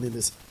predictable in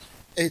this.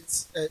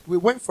 We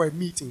went for a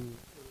meeting.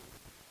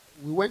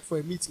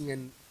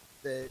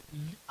 And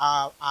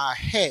our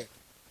head,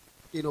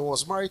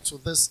 was married to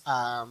this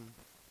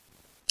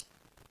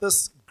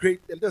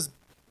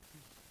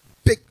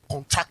big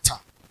contractor.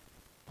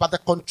 But the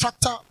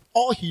contractor,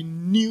 all he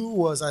knew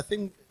was, I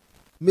think,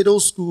 middle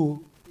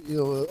school.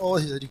 All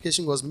his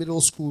education was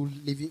middle school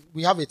living.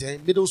 We have it,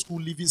 middle school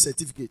living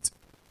certificate.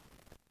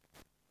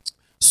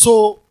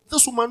 So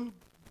this woman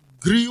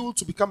grew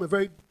to become a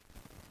very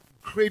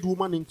great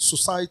woman in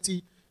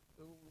society.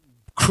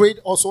 Great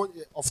also,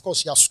 of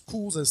course, she has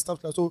schools and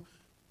stuff like that. So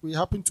we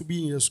happened to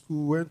be in a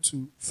school, went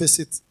to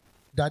visit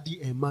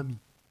daddy and mommy.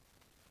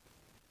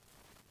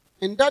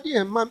 And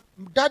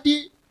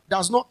daddy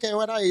does not care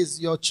whether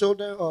it's your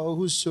children or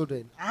whose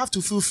children. I have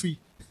to feel free.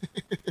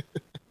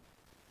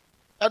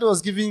 Daddy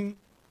was giving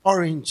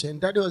orange, and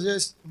daddy was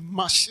just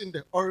mashing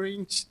the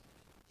orange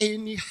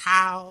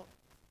anyhow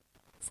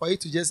for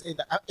it to just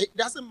enter. It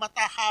doesn't matter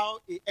how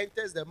it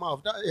enters the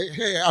mouth.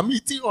 Hey, I'm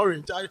eating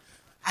orange.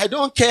 I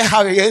don't care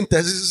how it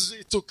enters.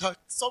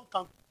 Some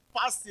can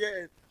pass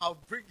here and I'll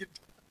bring it.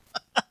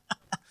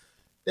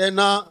 Then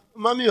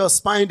mommy was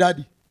spying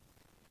daddy.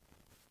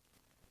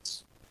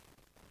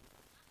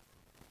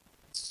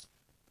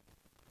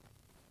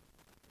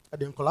 I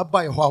didn't call up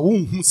by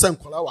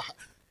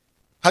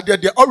had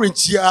the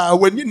orange here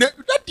when you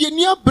that the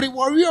near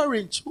brewery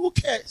orange. Who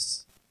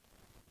cares?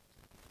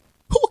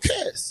 Who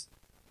cares?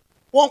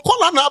 One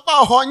call an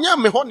abba honya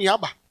me honey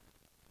abba.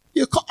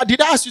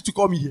 Did I ask you to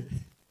come here?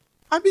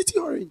 I'm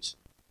eating orange.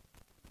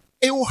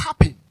 It will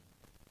happen.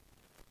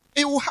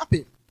 It will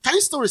happen. Can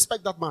you still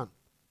respect that man?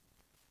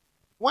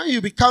 When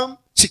you become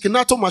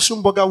Chikinato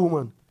mushroom burger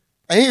woman,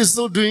 and he is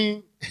still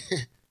doing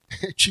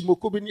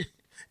Chimokobi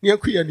near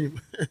Kuyanim.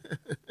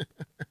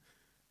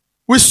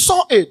 We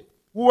saw it.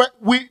 We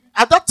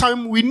at that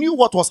time we knew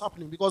what was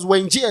happening because we're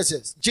in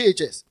JSS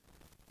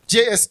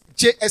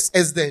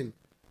then.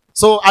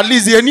 So at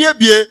least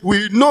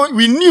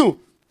we knew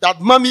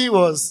that mommy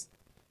was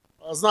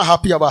not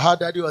happy about how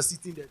daddy was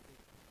sitting there.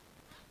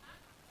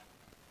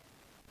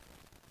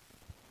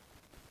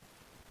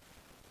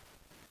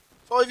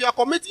 So if you are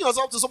committing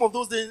yourself to some of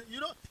those things,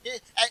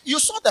 you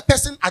saw the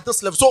person at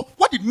this level. So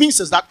what it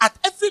means is that at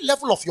every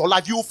level of your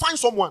life, you will find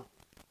someone.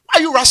 Why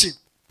are you rushing?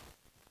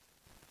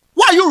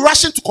 Why are you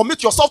rushing to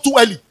commit yourself too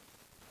early?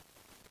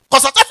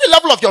 Because at every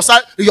level of your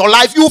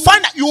life, you will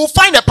find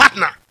a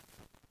partner.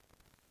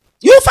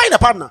 You will find a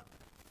partner.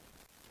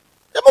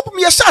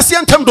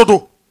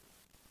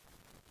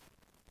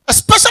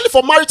 Especially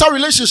for marital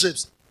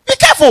relationships. Be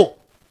careful.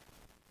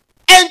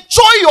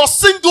 Enjoy your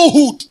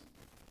singlehood.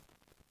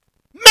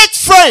 Make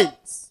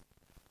friends.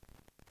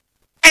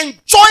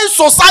 Enjoy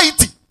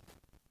society.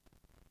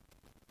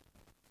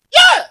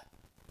 Yeah.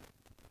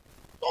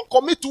 Don't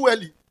commit too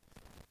early.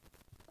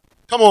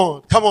 Come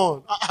on.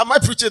 Am I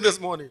preaching this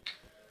morning?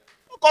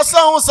 Because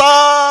some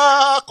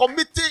are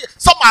committed,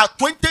 some are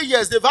 20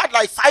 years, they've had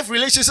like 5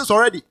 relationships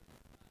already.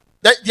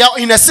 They are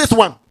in a 6th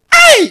one.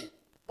 Hey!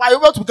 Why are you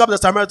about to become the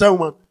Samaritan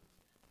woman?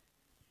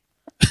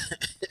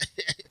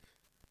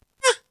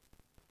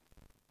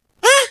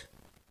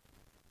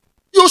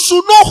 You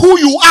should know who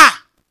you are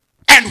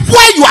and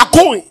where you are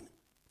going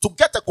to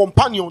get a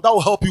companion that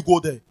will help you go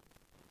there.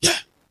 Yeah.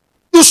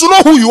 You should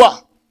know who you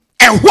are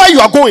and where you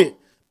are going.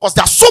 Because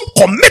there are some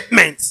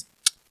commitments.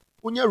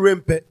 When you're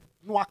rempe,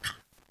 no aka.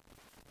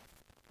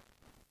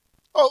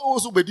 Oh,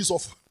 also be this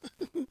off.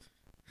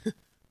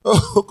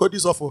 Oh, God,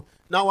 this off.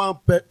 Now I'm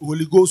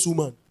Holy Ghost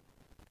woman.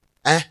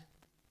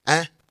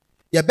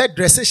 Your bed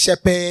dresses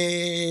shepe.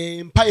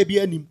 Mpaye bi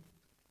anim.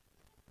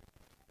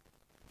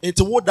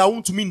 Into what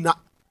down to me na.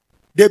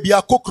 There be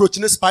a cockroach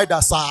in a spider.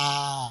 It's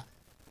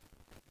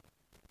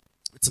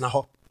not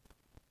hot.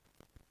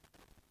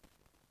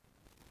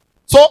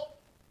 So,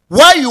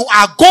 where you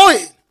are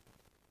going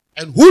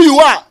and who you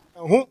are,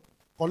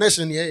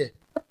 connection here.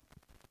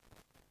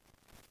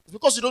 It's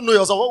because you don't know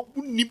yourself.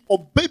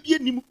 Or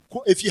baby,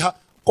 if you have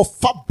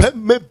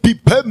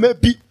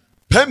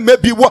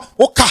maybe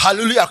what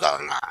hallelujah.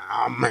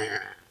 Amen.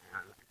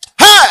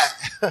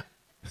 Hey!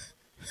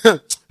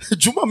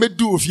 Juma me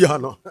do if you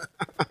know.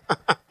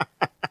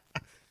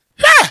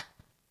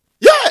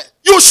 Yeah.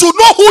 You should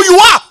know who you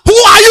are. Who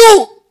are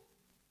you?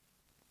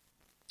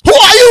 Who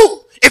are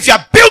you? If you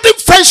are building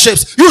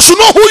friendships, you should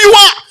know who you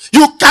are.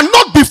 You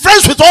cannot be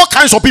friends with all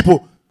kinds of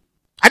people.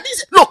 And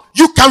this, look,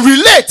 you can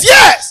relate,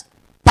 yes,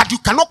 but you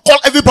cannot call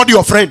everybody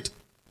your friend.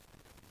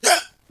 Yeah.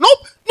 No,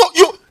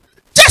 you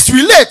just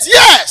relate,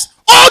 yes.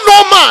 Oh,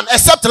 no man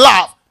except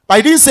love. But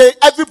I didn't say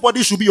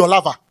everybody should be your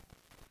lover.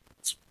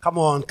 Come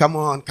on.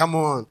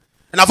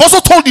 And I've also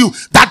told you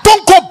that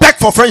don't go beg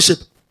for friendship.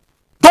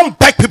 Don't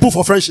beg people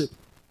for friendship.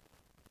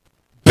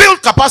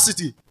 Build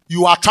capacity.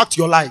 You attract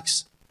your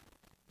likes.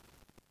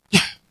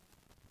 Yeah.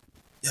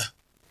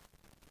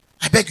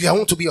 I beg you, I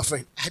want to be your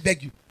friend. I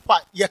beg you.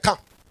 But you can't.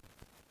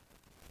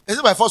 Is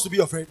it by force to be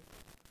your friend?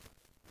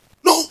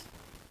 No.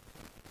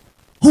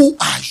 Who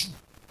are you?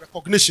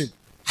 Recognition,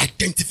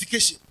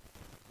 identification.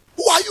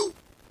 Who are you?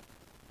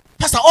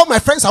 Pastor, all my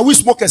friends are weed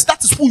smokers.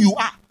 That is who you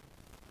are.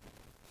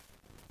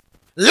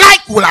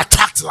 Like will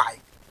attract like.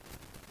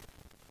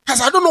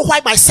 Because I don't know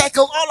why my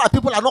circle, all our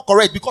people are not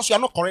correct, because you are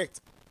not correct.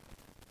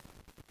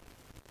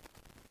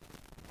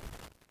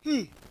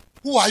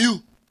 Who are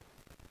you?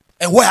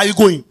 And where are you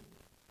going?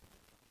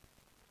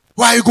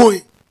 Where are you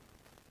going?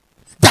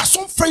 There are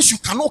some friends you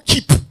cannot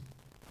keep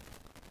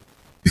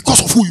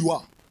because of who you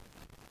are.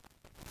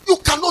 You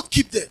cannot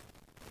keep them.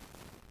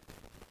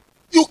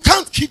 You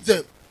can't keep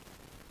them.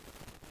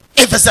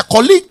 If it's a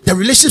colleague, the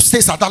relationship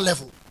stays at that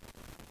level.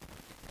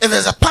 If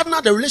it's a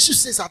partner, the relationship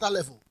stays at that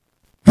level.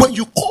 When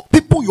you call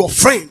people your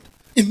friend,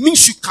 it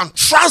means you can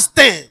trust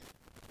them.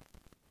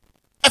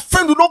 A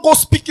friend will not go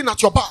speaking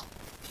at your back.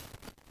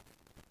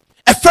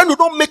 A friend will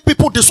not make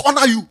people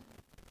dishonor you.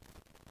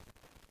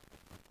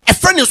 A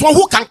friend is one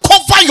who can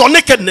cover your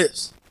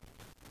nakedness.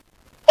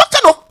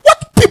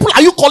 What people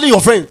are you calling your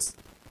friends?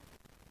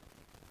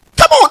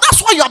 Come on,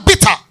 that's why you are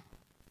bitter.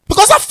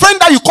 Because that friend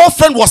that you call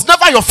friend was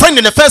never your friend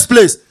in the first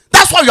place.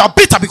 That's why you are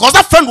bitter, because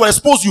that friend will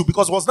expose you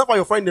because it was never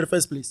your friend in the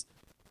first place.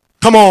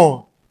 Come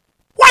on.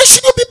 Why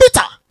should you be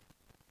bitter?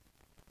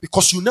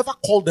 Because you never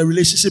called the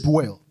relationship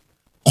well.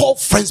 Call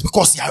friends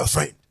because they are your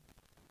friend.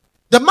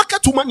 The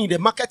market woman in the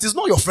market is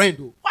not your friend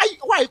though.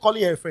 Why are you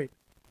calling her a friend?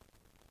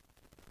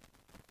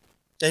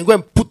 Then you go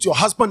and put your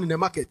husband in the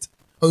market.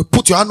 Or you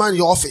put your husband in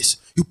your office.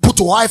 You put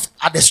your wife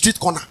at the street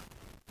corner.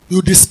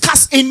 You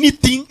discuss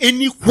anything,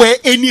 anywhere,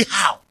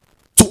 anyhow.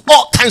 To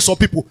all kinds of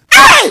people.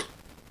 Hey!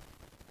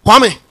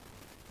 Kwame.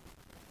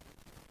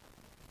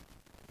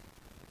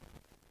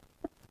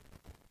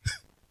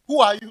 Who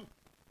are you?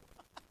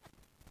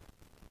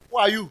 Who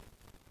are you?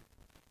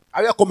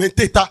 Are you a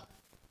commentator?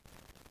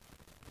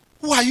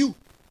 Who are you?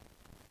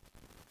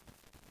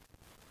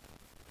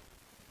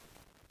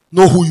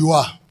 Know who you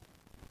are.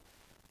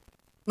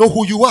 Know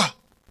who you are.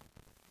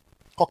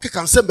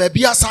 Can say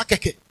baby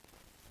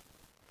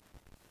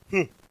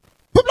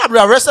People have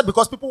been arrested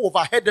because people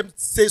overheard them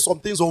say some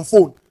things on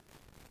phone.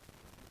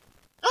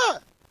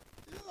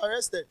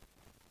 Arrested.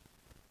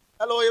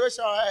 Hello, you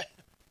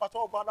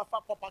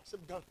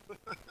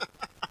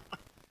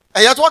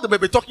and yet what they may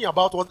be talking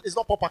about is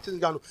not pop action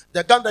gun.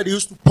 The gun that they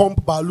used to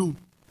pump balloon.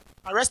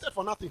 Arrested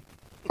for nothing.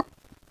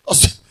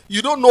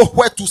 You don't know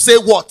where to say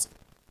what.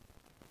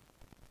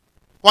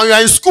 When you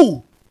are in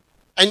school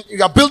and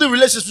you are building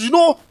relationships, you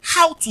know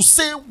how to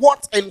say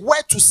what and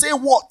where to say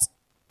what.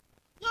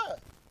 Yeah.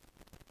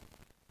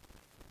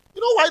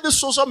 You know why this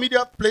social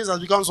media place has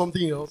become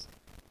something else?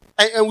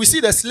 And we see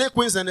the slay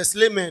queens and the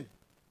slay men.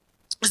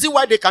 You see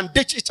why they can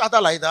ditch each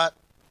other like that?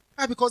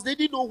 Because they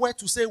didn't know where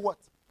to say what.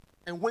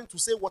 And when to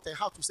say what and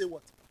how to say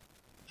what.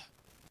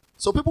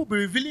 So people be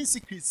revealing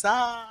secrets.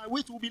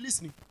 Wait, will be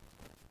listening.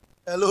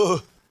 Hello.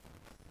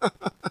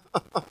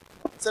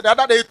 So the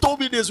other day they told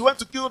me this, went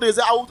to kill this.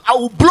 I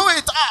will blow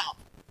it up.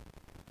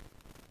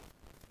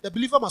 The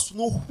believer must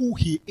know who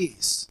he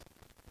is.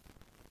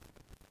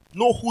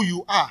 Know who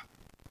you are.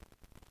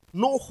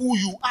 Know who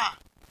you are.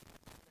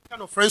 What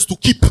kind of friends to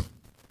keep.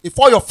 If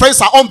all your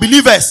friends are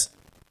unbelievers,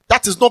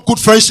 that is not good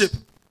friendship.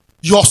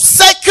 Your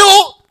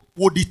circle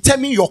will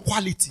determine your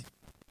quality.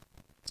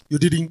 You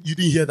didn't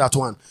hear that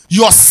one.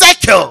 Your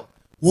circle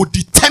will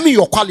determine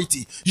your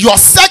quality. Your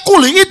circle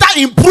will either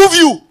improve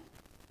you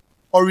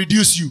or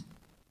reduce you.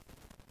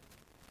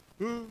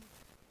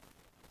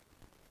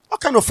 What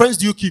kind of friends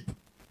do you keep?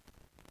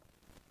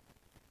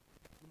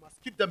 You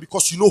must keep them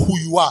because you know who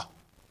you are.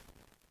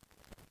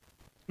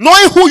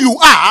 Knowing who you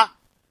are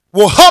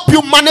will help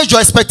you manage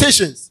your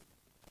expectations.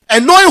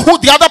 And knowing who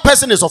the other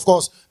person is, of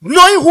course,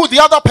 knowing who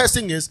the other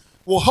person is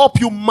will help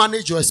you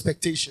manage your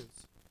expectations.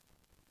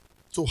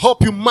 To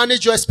help you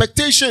manage your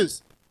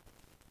expectations.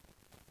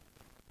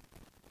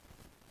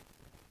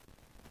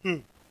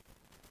 Because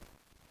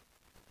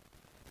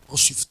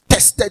you've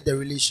tested the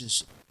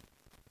relationship.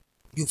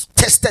 You've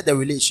tested the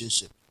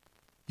relationship.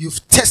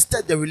 You've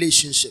tested the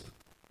relationship.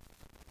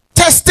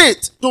 Test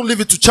it. Don't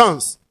leave it to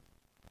chance.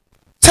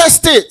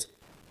 Test it.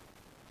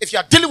 If you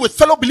are dealing with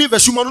fellow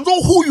believers, you must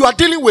know who you are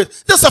dealing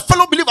with. This is a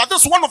fellow believer.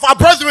 This is one of our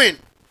brethren.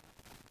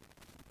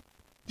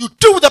 You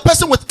deal with the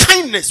person with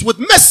kindness, with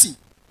mercy.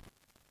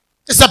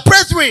 It's a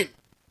brethren.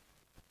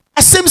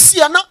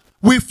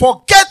 We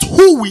forget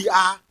who we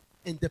are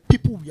and the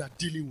people we are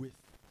dealing with.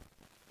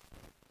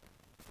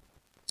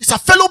 It's a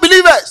fellow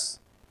believers.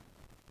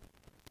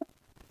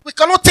 We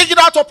cannot take it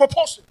out of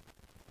proportion.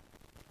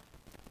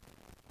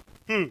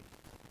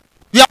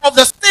 We are of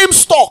the same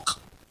stock.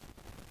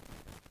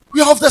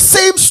 We are of the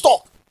same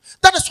stock.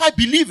 That is why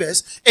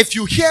believers, if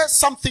you hear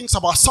some things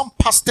about some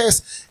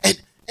pastors and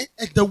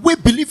the way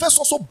believers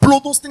also blow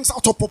those things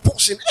out of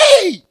proportion,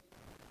 hey,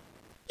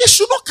 it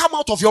should not come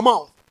out of your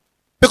mouth.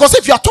 Because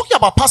if you are talking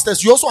about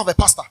pastors, you also have a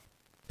pastor.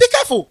 Be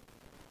careful.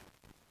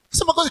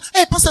 Somebody goes,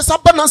 hey, Pastor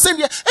Sabana saying,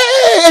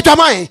 hey,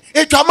 Jamai.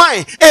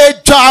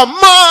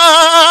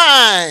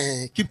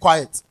 Keep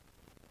quiet.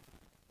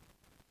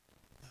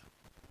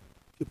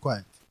 Keep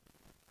quiet.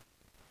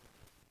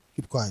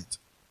 Keep quiet.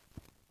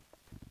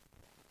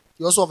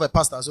 You also have a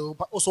pastor. So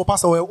also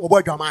pastor will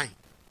avoid your mind.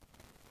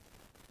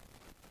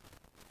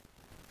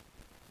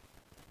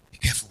 Be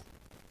careful.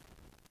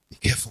 Be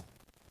careful.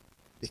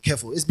 Be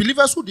careful. It's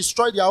believers who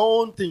destroy their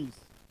own things.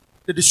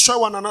 They destroy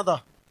one another.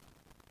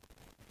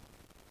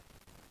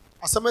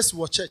 Assembly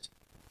for church.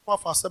 What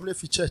for assembly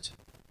for church?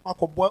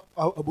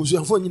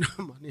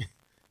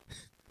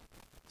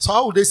 So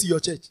how would they see your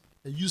church?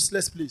 A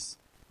useless place.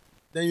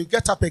 Then you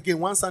get up again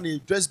one Sunday,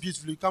 dress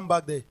beautifully, you come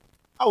back there.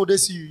 How would they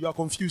see you? You are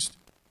confused.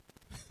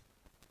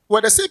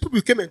 Well, the same people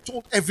you came and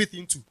told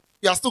everything to,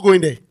 you are still going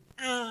there.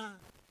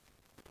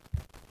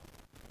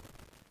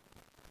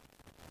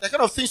 The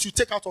kind of things you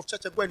take out of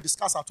church and go and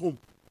discuss at home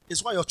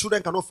is why your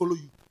children cannot follow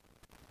you.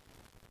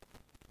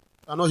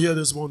 They are not here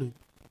this morning.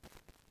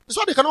 It's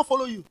why they cannot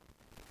follow you.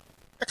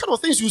 The kind of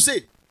things you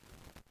say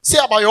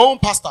about your own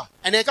pastor,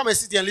 and then come and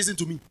sit here and listen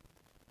to me.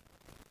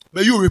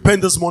 May you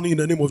repent this morning in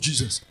the name of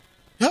Jesus.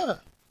 Yeah.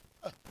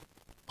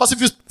 Because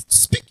if you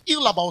speak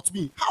ill about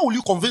me, how will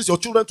you convince your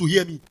children to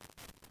hear me?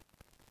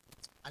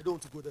 I don't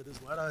want to go there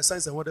this morning. I have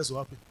signs and wonders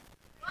will happen.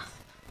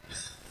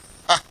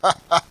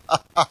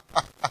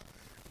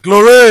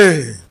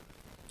 Glory.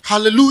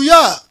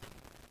 Hallelujah.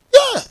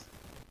 Yeah.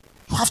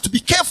 You have to be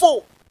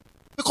careful.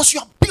 Because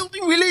you are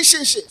building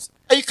relationships.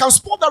 And you can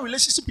spoil that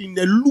relationship in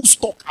a loose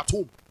talk at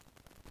home.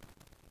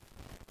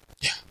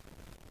 Yeah.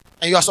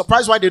 And you are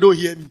surprised why they don't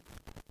hear me.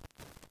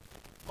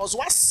 Because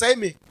what say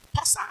me?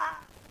 Pastor.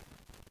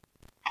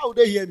 How would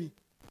they hear me?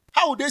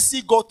 How would they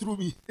see God through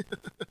me?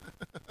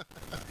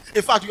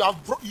 In fact, you have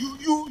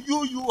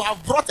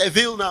brought a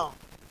veil now.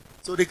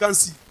 So they can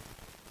see.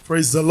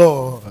 Praise the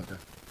Lord.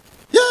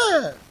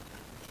 Yeah.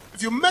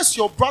 If you mess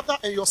your brother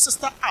and your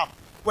sister up,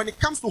 when it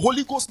comes to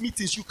Holy Ghost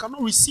meetings, you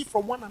cannot receive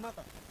from one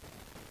another.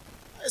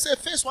 I say,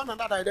 face one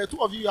another. The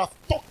two of you have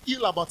talked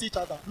ill about each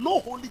other. No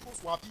Holy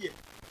Ghost will appear.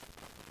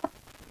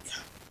 Yeah.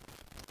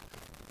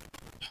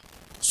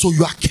 So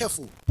you are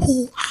careful.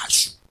 Who are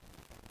you?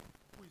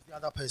 Who is the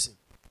other person?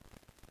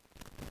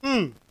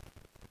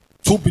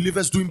 Two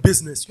believers doing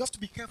business. You have to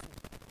be careful.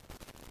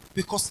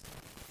 Because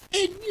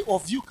any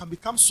of you can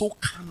become so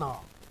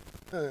carnal.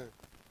 So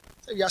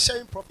you are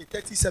sharing profit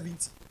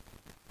 30-70.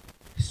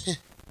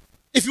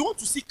 If you want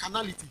to see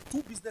carnality,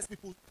 two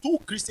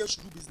Christians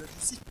should do business.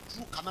 You see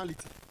true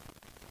carnality.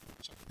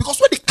 Because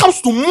when it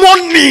comes to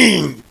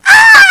money,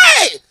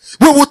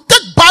 we will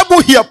take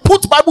Bible here,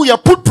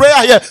 put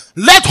prayer here.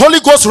 Let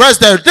Holy Ghost rest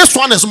there. This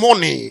one is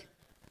money.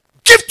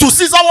 Give to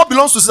Caesar what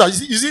belongs to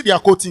Caesar. You see their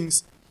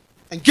quotings.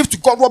 And give to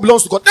God what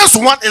belongs to God. This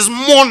one is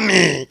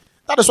money.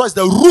 That is why it's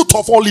the root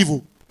of all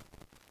evil.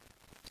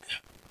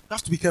 You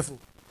have to be careful.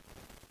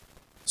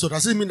 So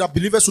does it mean that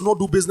believers will not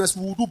do business?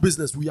 We will do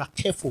business. We are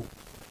careful.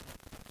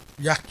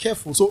 We are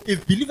careful. So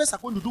if believers are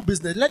going to do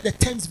business, let the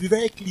terms be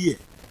very clear.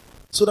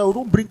 So that we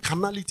don't bring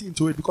carnality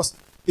into it. Because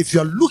if you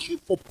are looking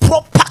for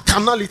proper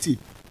carnality,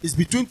 it's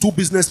between two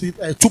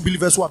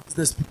believers who are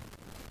business people.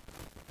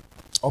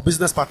 Or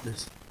business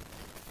partners.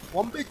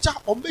 One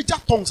major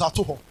tongues are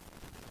to her.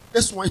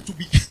 That's why to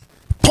be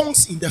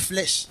tongues in the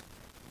flesh.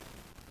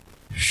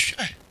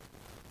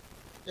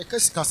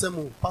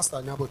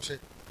 Pastor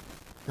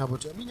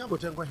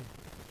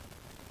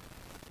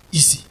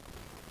easy.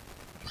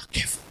 You are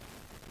careful.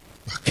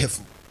 You are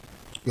careful.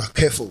 You are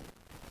careful.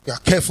 You are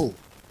careful.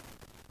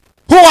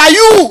 Who are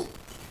you?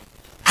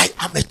 I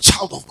am a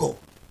child of God.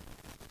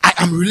 I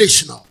am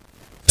relational.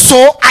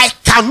 So I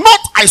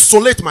cannot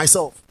isolate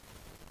myself.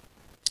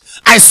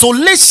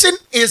 Isolation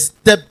is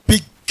the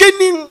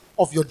beginning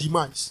of your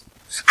demise.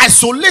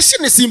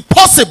 Isolation is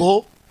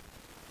impossible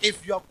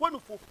if you are going to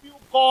fulfill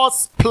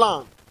God's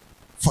plan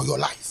for your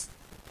life.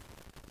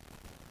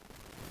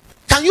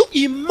 Can you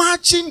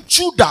imagine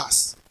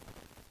Judas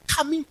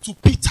coming to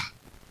Peter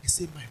and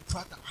say, my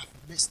brother,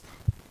 I've messed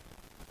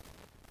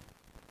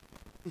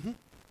up?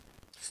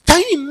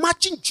 Can you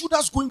imagine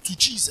Judas going to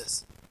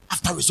Jesus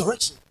after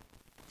resurrection?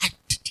 I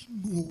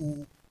didn't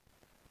know.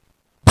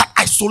 But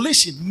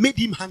isolation made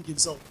him hang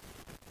himself.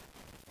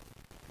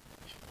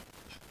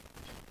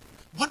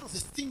 One of the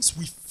things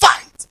we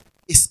fight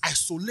is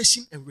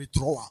isolation and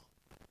withdrawal.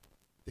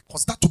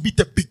 Because that will be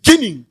the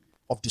beginning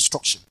of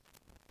destruction.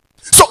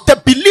 So the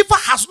believer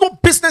has no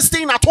business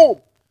staying at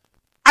home.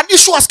 An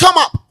issue has come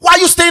up. Why are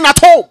you staying at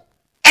home?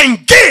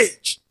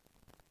 Engage.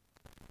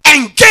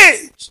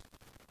 Engage.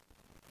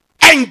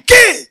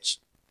 Engage.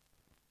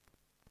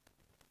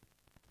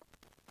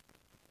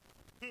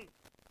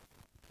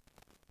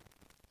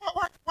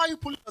 Why are you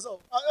pulling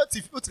yourself? The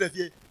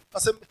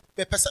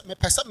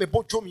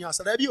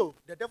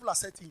devil has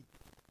set in.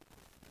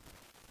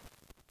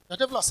 The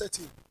devil has set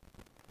in.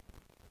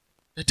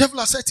 The devil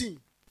has set in.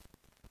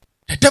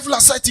 The devil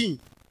has set in.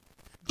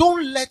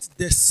 Don't let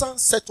the sun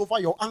set over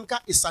your anger.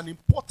 It's an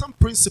important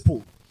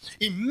principle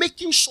in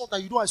making sure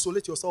that you don't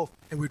isolate yourself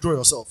and withdraw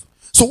yourself.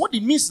 So what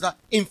it means is that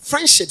in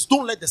friendships,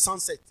 don't let the sun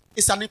set.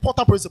 It's an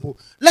important principle.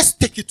 Let's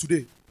take it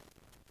today.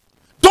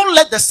 Don't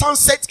let the sun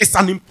set. It's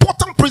an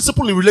important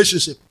principle in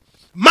relationship.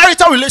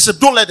 Marital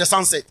relationship, don't let the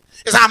sun set.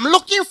 It's I'm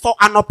looking for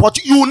an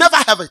opportunity. You will never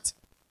have it.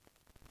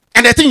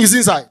 And the thing is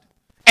inside.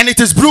 And it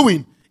is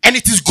brewing. and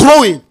it is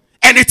growing,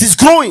 and it is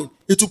growing,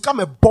 it will become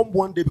a bomb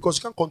one day because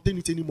you can't contain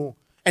it anymore.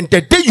 And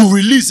the day you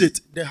release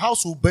it, the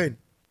house will burn.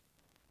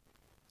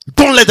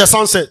 Don't let the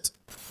sun set.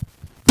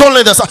 Don't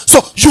let the sun. So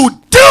you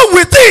deal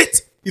with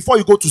it before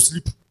you go to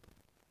sleep.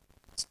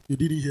 You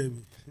didn't hear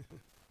me.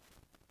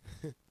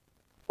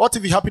 What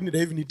if it happened in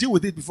the evening? Deal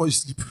with it before you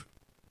sleep.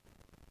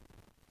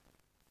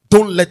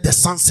 Don't let the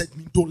sunset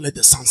mean don't let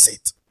the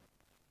sunset.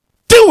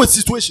 Deal with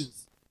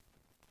situations.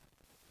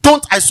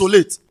 Don't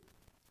isolate.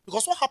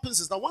 Because what happens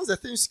is that once the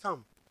things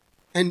come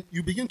and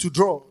you begin to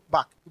draw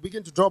back,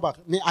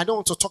 Me, I don't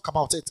want to talk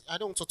about it.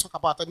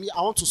 Me,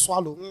 I want to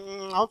swallow.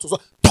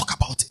 Talk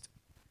about it.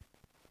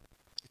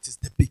 It is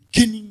the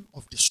beginning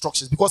of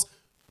destruction. Because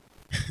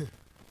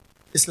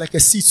it's like a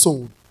seed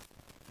sown.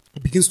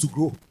 It begins to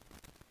grow.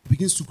 It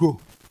begins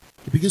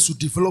to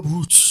develop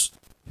roots.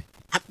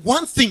 And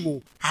one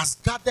thing has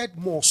gathered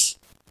moss,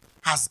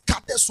 has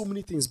gathered so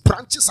many things.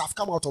 Branches have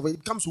come out of it.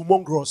 It becomes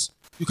humongous.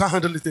 You can't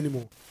handle it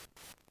anymore.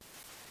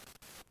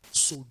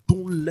 So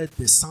don't let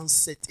the sun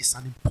set. It's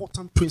an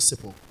important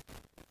principle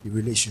in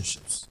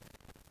relationships.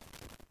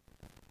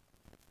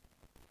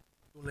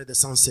 Don't let the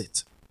sun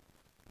set.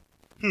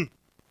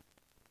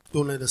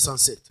 Don't let the sun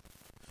set.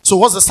 So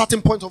what's the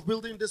starting point of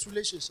building this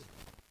relationship?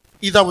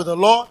 Either with the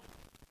Lord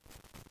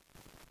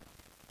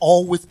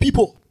or with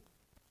people.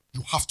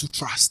 You have to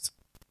trust.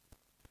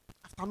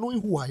 After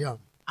knowing who I am,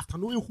 after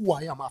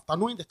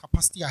knowing the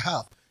capacity I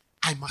have,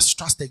 I must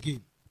trust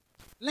again.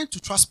 Learn to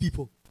trust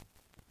people.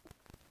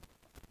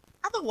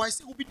 Otherwise,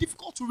 it will be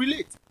difficult to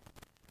relate.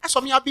 As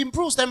for me, I've been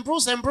bruised. I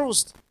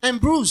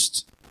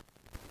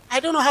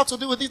don't know how to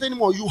deal with it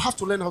anymore. You have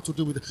to learn how to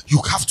deal with it.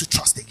 You have to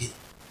trust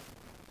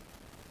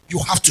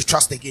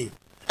again.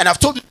 And I've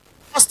told you,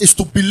 trust is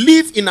to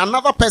believe in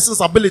another person's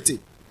ability.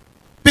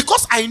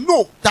 Because I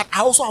know that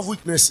I also have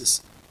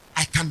weaknesses,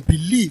 I can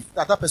believe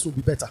that person will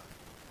be better.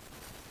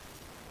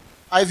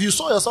 If you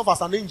saw yourself as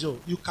an angel,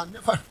 you can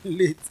never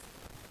relate.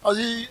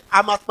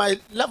 I'm at my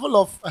level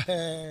of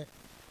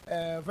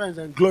friends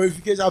and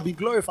glorification. I've been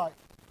glorified.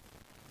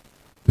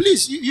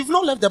 Please, you've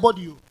not left the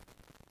body.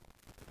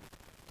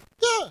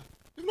 Yeah,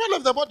 you've not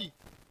left the body.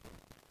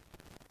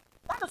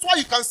 That is why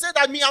you can say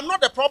that I'm not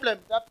the problem.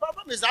 The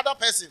problem is the other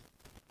person.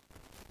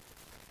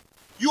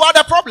 You are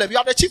the problem. You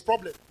are the chief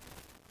problem.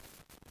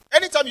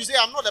 Anytime you say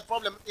I'm not the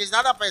problem, it's the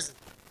other person.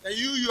 Then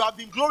you have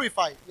been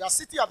glorified. You are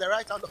sitting at the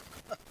right hand of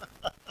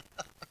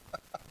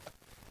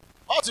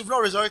Heart you've not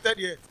resurrected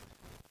yet.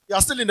 You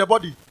are still in the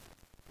body.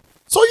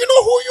 So you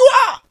know who you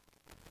are.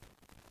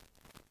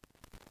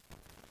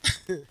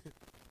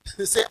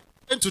 Say,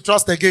 learn to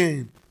trust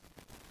again.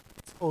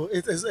 Oh,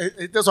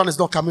 this one is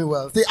not coming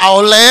well. Say,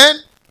 I'll learn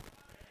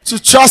to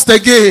trust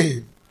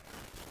again.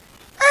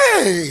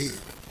 Hey.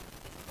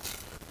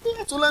 You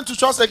have to learn to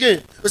trust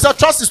again. We said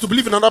trust is to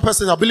believe in another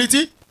person's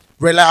ability,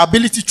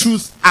 reliability,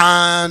 truth,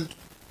 and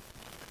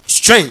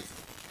strength.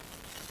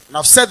 And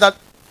I've said that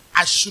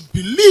I should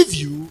believe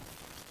you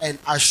and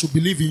I should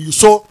believe in you.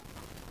 So,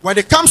 when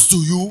it comes to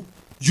you,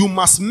 you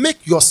must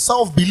make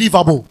yourself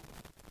believable.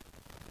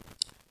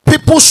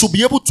 People should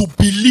be able to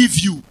believe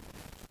you.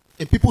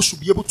 And people should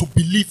be able to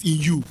believe in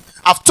you.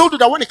 I've told you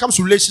that when it comes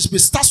to relationship, it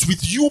starts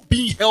with you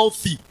being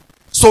healthy.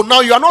 So now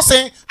you are not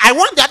saying, I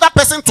want the other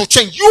person to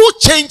change. You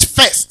change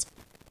first.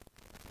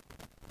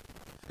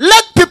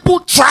 Let people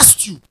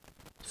trust you.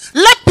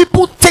 Let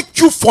people take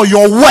you for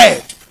your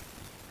word.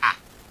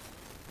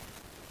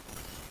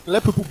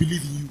 Let people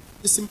believe in you.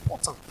 It's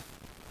important.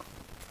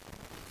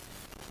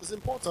 It's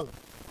important.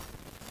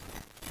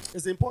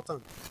 It's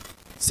important.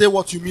 Say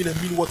what you mean and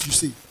mean what you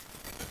say.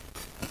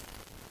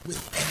 With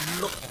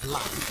a lot of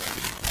love.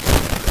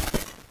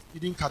 You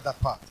didn't cut that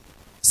part.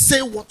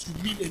 Say what you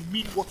mean and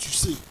mean what you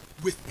say.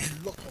 With a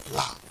lot of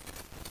love.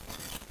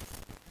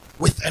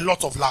 With a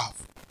lot of love.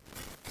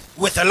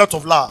 With a lot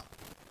of love.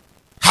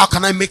 How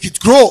can I make it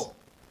grow?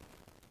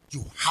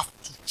 You have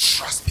to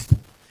trust people.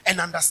 And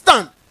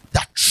understand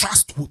that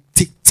trust will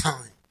take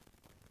time.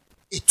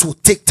 It will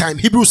take time.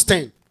 Hebrews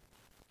 10.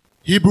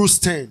 Hebrews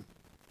 10.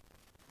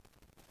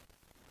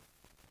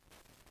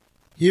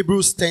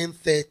 Hebrews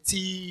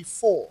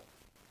 10:34.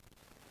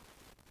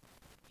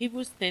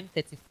 Hebrews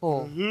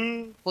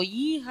 10:34. For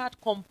ye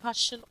had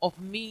compassion of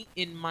me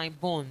in my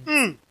bonds,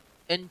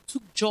 and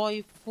took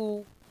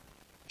joyfully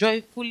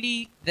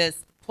the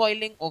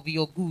spoiling of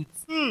your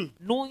goods,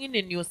 knowing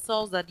in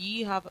yourselves that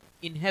ye have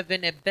in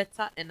heaven a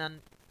better and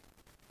an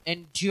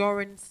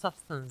enduring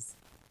substance.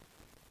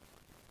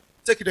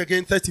 Take it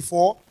again,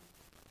 34.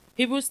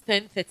 Hebrews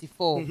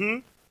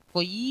 10:34.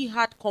 For ye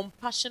had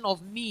compassion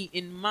of me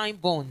in my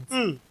bonds,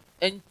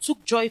 and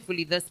took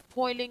joyfully the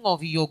spoiling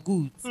of your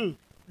goods,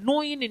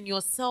 knowing in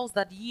yourselves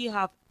that ye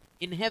have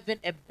in heaven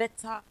a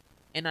better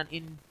and an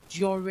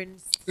enduring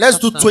substance. Let's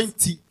do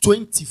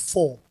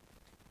 24.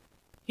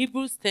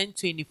 Hebrews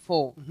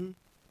 10:24.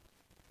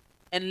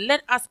 And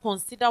let us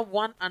consider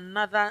one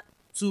another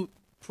to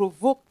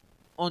provoke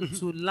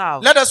unto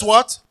love. Let us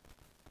what?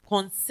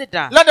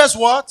 Consider. Let us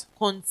what?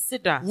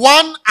 Consider.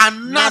 One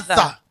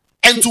another.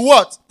 And to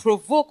what?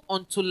 Provoke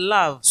unto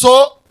love.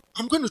 So,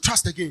 I'm going to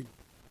trust again.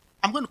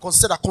 I'm going to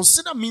consider.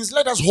 Consider means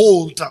let us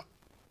hold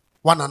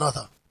one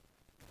another.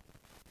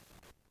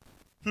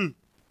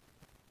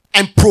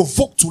 And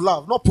provoke to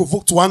love, not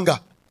provoke to anger.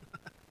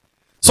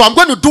 So I'm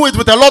going to do it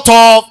with a lot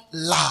of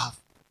love.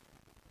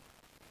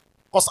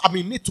 Because I'm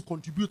in need to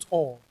contribute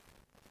all.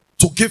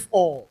 To give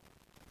all.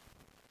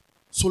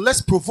 So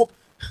let's provoke.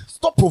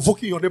 Stop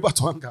provoking your neighbor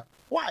to anger.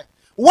 Why?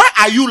 Why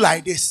are you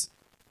like this?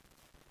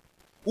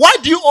 Why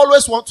do you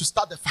always want to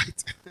start the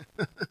fight?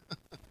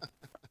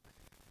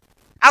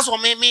 As for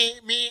me,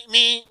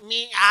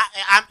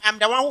 I'm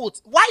the one who.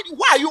 Why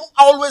are you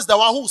always the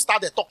one who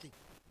started talking?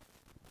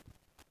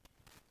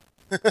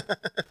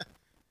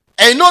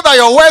 And you know that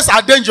your words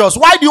are dangerous.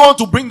 Why do you want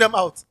to bring them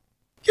out?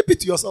 Keep it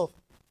to yourself.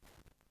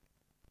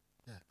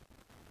 Yeah.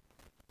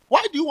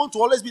 Why do you want to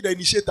always be the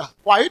initiator?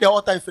 Why are you the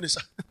all-time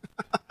finisher?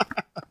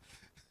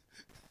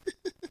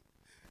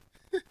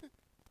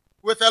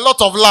 With a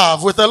lot of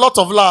love, with a lot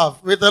of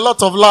love, with a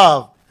lot of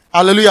love.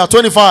 Hallelujah.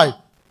 25.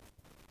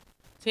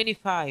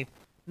 25.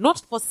 Not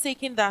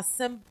forsaking the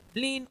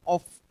assembling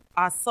of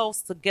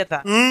ourselves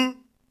together,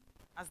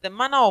 as the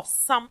manner of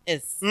some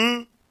is,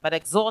 but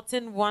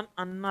exhorting one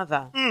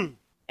another,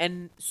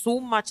 and so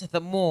much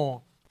the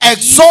more.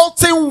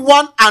 Exalting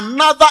one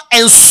another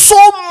and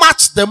so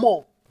much the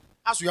more.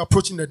 As we are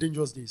approaching the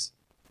dangerous days.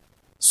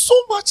 So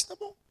much the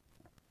more.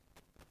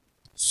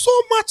 So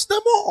much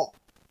the more.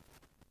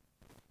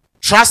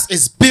 Trust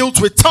is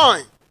built with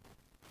time.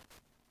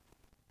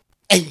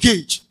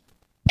 Engage.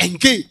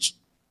 Engage.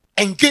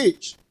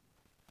 Engage.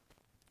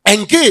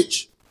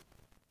 Engage.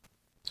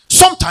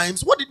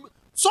 Sometimes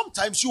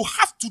you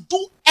have to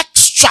do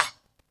extra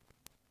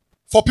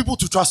for people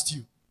to trust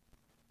you.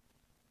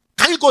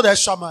 Can you go the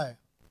extra mile?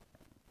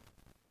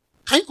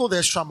 Can you go the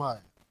extra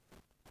mile?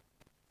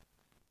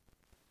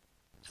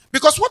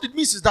 Because what it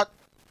means is that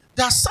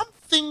there are some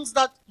things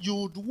that you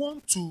would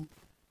want to,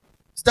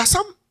 there are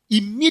some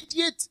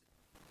immediate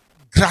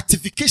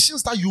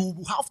gratifications that you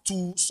have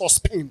to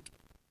suspend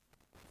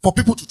for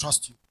people to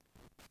trust you.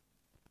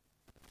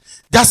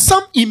 There's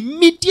some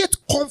immediate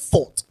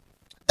comfort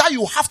that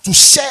you have to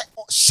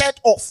shed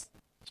off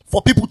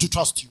for people to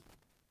trust you.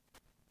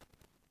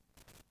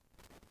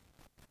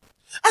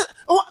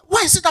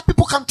 Why is it that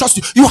people can't trust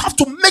you? You have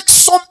to make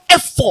some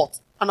effort,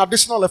 an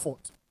additional effort,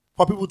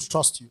 for people to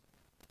trust you.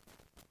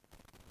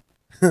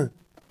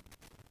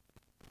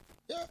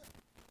 Yeah.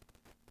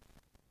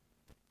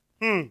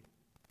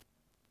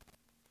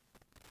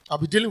 I'll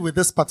be dealing with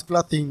this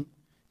particular thing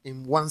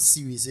in one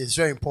series. It's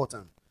very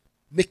important.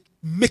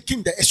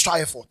 Making the extra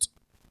effort.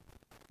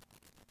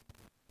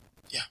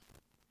 Yeah.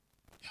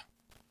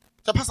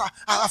 The pastor,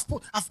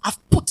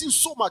 I've put in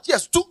so much.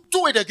 Yes, do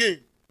it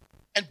again.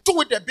 And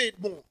do it a bit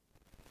more.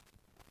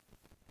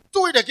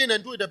 Do it again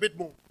and do it a bit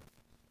more.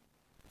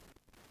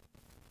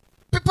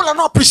 People are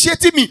not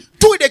appreciating me.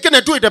 Do it again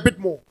and do it a bit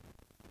more.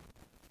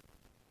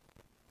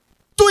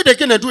 Do it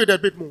again and do it a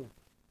bit more.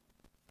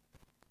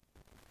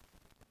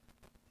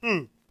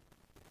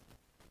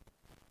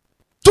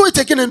 Do it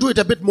again and do it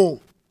a bit more.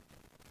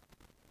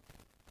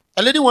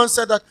 A lady once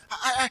said that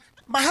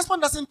my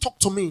husband doesn't talk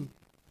to me.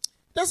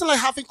 Doesn't like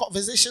having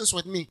conversations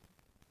with me.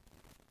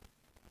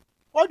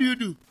 What do you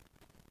do?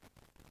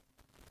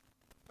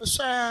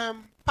 So,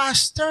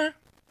 Pastor,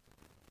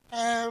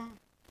 when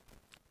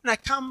I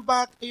come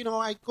back,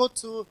 I go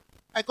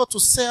to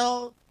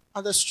sell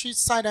at the street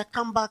side. I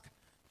come back,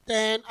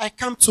 then I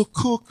come to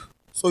cook.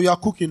 So you are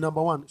cooking,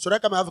 number one. Should I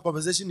come and have a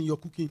conversation in your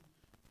cooking?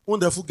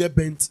 Won't the food get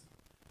bent?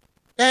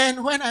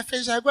 And when I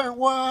finish, I go and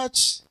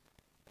watch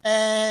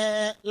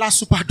La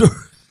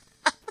Superdora.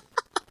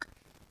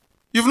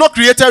 You've not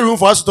created room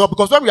for us to talk,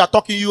 because when we are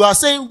talking, you are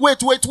saying,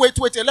 wait,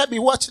 and let me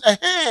watch.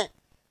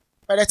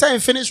 By the time you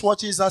finish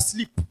watching, he's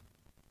asleep.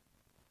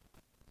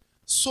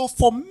 So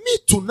for me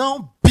to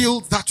now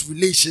build that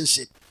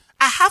relationship,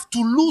 I have to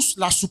lose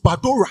La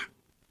Superdora.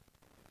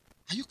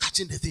 Are you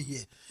catching the thing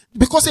here?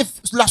 Because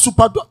if La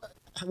Superdora,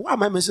 why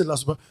am I mentioning La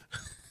Superdora?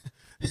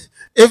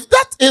 If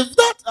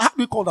that, how do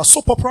we call that,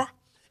 soap opera?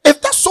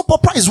 If that soap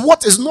opera is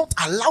what is not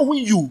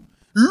allowing you,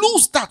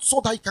 lose that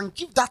so that you can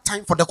give that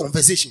time for the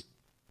conversation.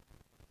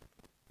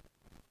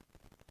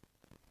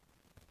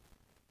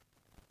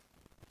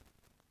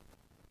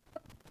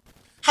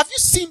 Have you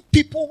seen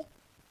people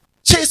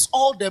chase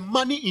all the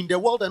money in the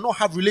world and not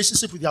have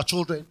relationship with their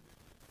children?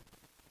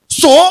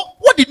 So,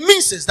 what it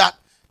means is that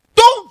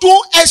don't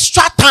do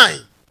extra time.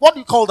 What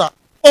do you call that?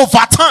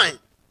 Overtime.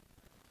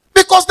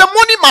 Because the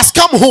money must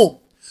come home.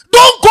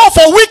 Don't go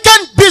for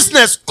weekend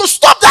business.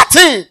 Stop that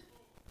thing.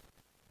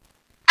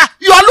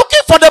 You are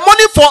looking for the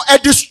money for a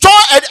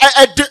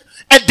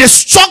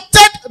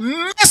destructed,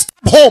 messed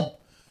up home.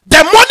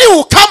 The money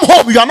will come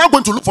home. You are not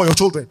going to look for your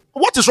children.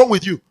 What is wrong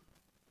with you?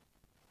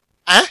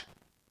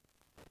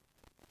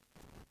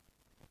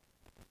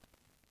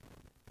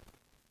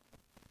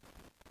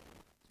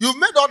 You've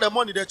made all the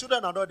money. The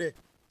children are not there.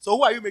 So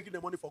who are you making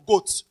the money for?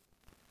 Goats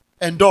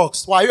and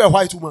dogs. Why are you a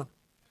white woman?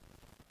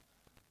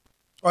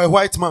 Or a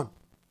white man?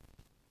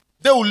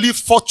 They will leave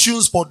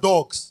fortunes for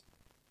dogs.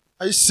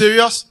 Are you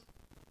serious?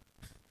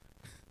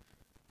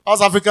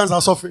 Us Africans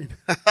are suffering.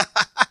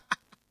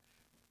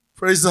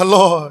 Praise the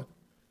Lord.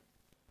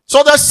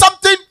 So there's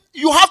something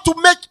you have to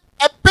make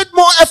a bit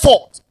more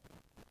effort.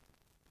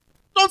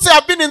 Don't say,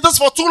 I've been in this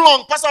for too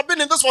long. Pastor, I've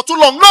been in this for too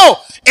long. No.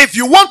 If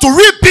you want to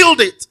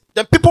rebuild it,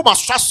 then people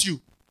must trust you.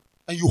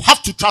 And you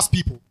have to trust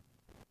people.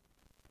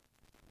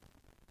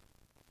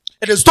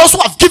 It is those who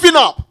have given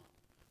up,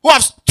 who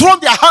have thrown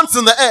their hands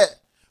in the air,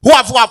 who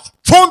have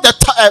thrown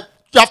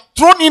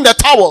in the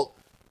towel.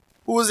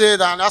 Who say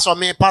that? That's what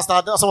me, Pastor.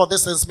 That's what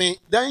this is me.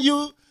 Then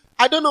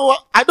I don't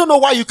know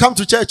why you come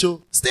to church.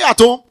 Oh. Stay at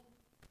home.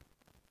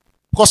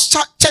 Because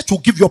church will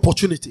give you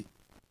opportunity.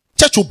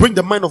 Church will bring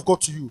the mind of God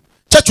to you.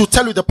 Church will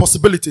tell you the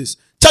possibilities.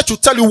 Church will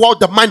tell you what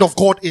the mind of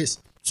God is.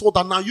 So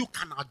that now you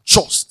can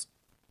adjust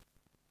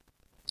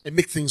and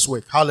make things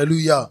work.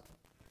 Hallelujah.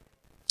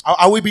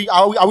 Are we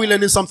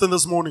learning something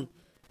this morning?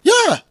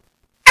 Yeah.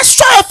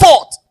 Extra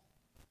effort.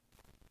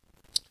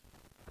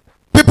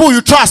 People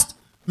you trust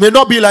may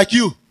not be like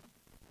you.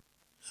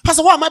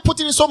 Pastor, why am I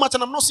putting in so much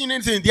and I'm not seeing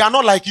anything? They are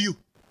not like you.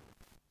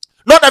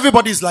 Not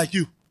everybody is like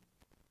you.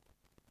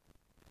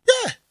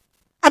 Yeah.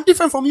 I'm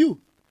different from you.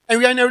 And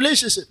we are in a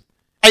relationship.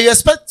 And you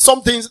expect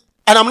some things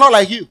and I'm not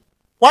like you.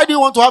 Why do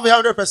you want to have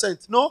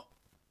 100%? No.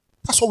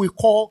 That's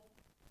what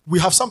we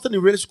have something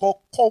in relationship called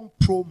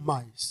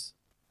compromise.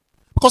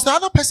 Because the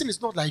other person is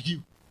not like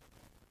you.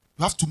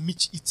 You have to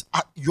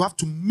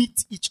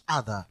meet each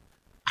other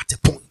at a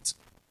point.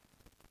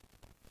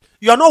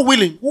 You are not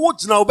willing.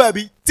 What now,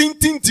 baby? Ting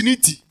ting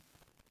tiniti.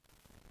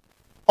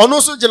 Or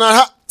also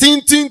general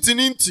ting ting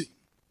tiniti.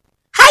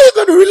 How are you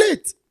going to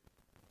relate?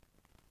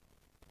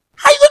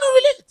 How are you going to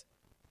relate?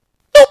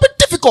 It will be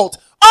difficult.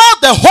 In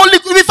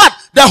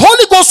fact, the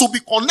Holy Ghost will be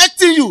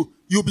connecting you.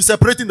 You'll be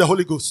separating the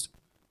Holy Ghost.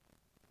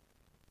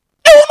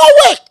 It will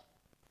not work.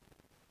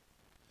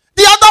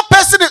 The other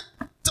person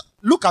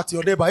look at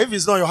your neighbor. If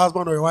it's not your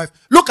husband or your wife,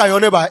 look at your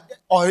neighbor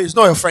or it's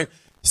not your friend.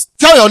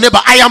 Tell your neighbor,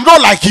 I am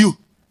not like you.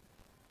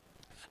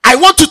 I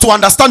want you to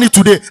understand it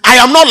today. I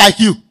am not like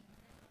you.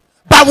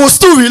 But we'll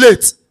still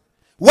relate.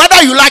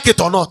 Whether you like it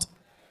or not.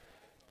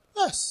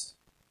 Yes.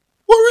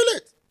 We'll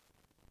relate.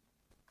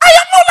 I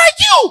am not like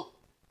you.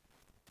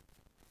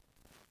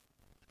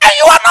 And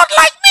you are not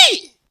like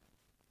me.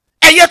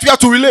 And yet we have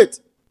to relate.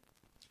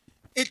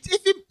 It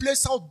even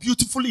plays out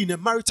beautifully in a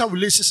marital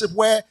relationship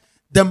where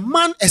the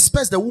man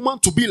expects the woman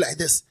to be like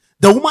this.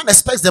 The woman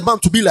expects the man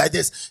to be like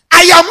this.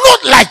 I am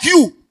not like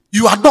you.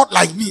 You are not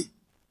like me.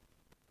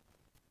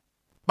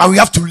 But we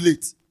have to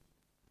relate.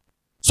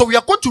 So we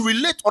are going to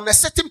relate on a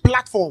certain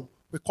platform.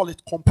 We call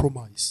it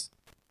compromise.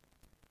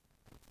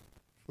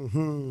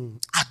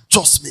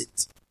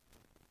 Adjustment.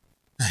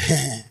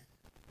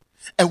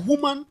 A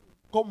woman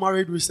got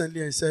married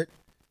recently and said,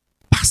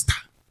 Pastor,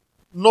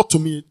 not to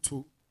me,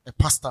 to a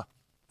pastor.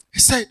 He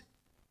said,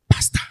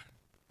 Pastor,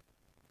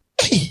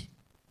 hey,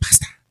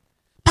 Pastor,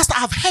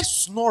 I've heard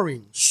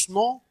snoring,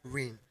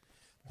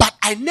 but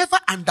I never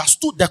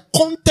understood the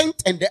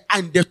content and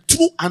the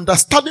true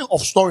understanding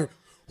of snoring.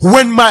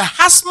 When my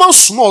husband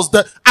snores,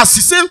 as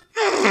he said,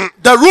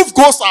 the roof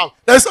goes out.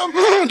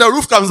 The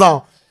roof comes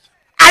down.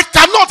 I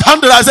cannot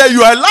handle it. I said,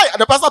 you are a liar.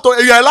 The pastor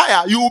told you are a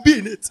liar. You will be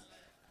in it.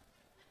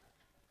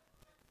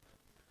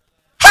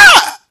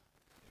 Ha!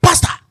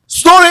 Pastor,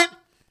 snoring.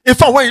 In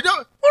fact, when you do,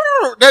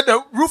 then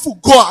the roof will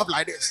go up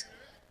like this.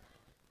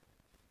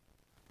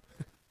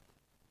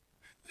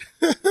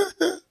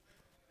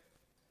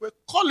 We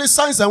call it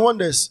signs and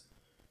wonders.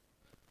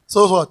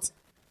 So what?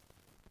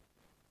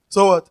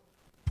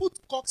 Put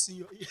cocks in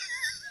your ear.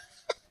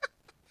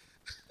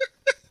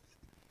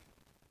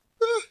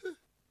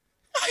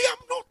 I am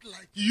not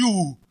like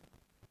you.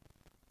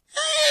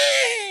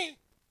 Hey,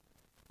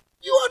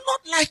 you are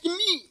not like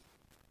me.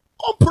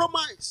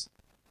 Compromise.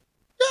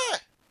 Yeah.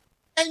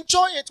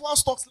 Enjoy it while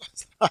stocks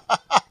last.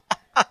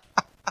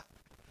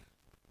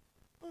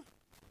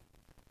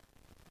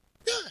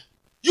 Yeah.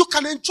 You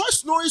can enjoy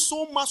snoring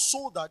so much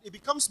so that it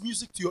becomes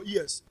music to your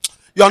ears.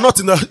 You are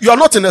not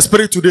in the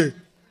spirit today.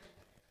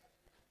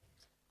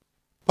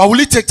 But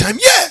will it take time?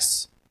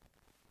 Yes.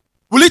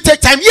 Will it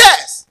take time?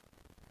 Yes.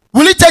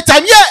 Will it take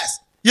time? Yes.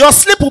 Your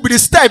sleep will be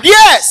disturbed.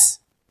 Yes.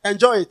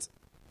 Enjoy it.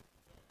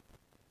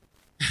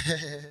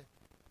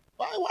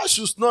 Why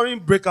should snoring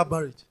break up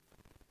marriage?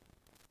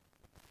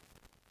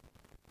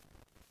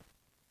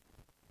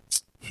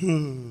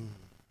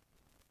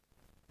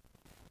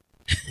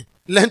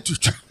 Learn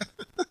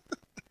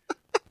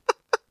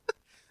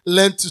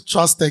to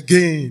trust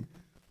again.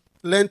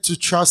 Learn to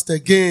trust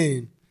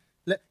again.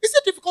 Is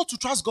it difficult to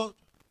trust God?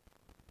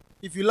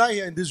 If you lie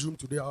here in this room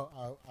today,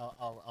 I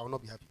will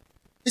not be happy.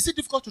 Is it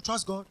difficult to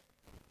trust God?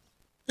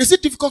 Is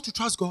it difficult to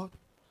trust God?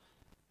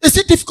 Is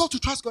it difficult to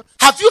trust God?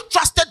 Have you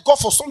trusted God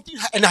for something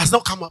and it has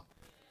not come up?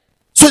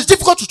 So it's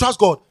difficult to trust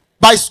God.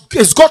 But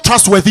is God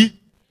trustworthy?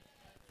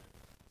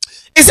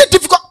 Is it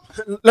difficult?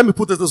 Let me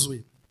put it this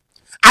way.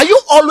 Are you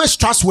always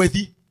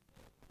trustworthy?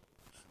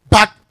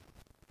 But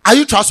are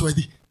you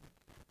trustworthy?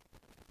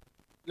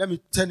 Let me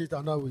turn it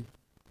another way.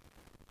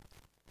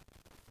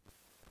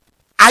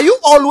 Are you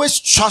always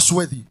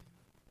trustworthy?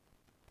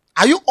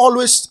 Are you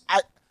always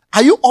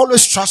Are you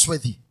always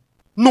trustworthy?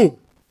 No.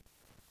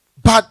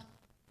 But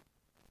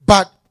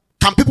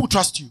can people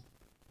trust you?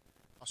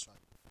 That's right.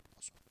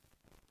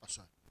 That's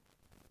right.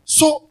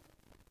 So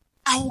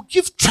I will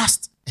give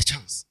trust a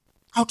chance.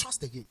 I'll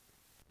trust again.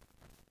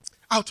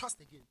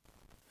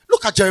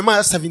 Look at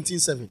Jeremiah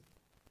 17:7.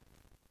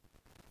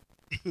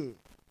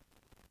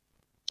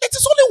 It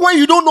is only when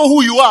you don't know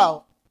who you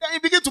are that you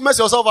begin to mess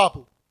yourself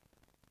up.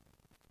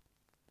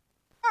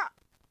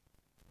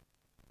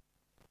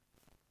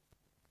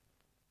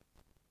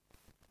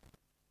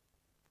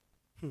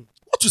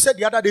 What you said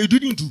the other day you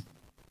didn't do.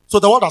 So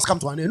the world has come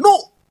to an end.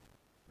 No.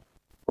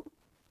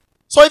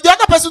 So if the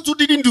other person too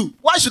didn't do,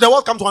 why should the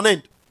world come to an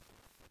end?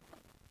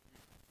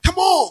 Come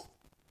on.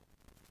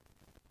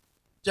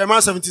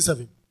 Jeremiah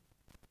 17:7.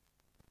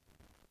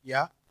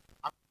 Yeah.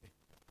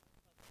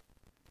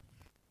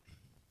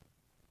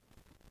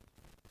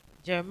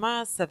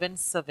 Jeremiah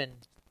 7:7.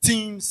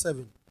 Team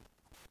 7.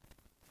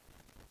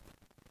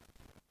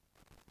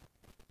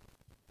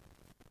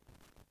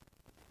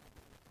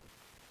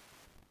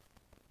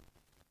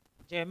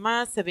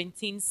 Jeremiah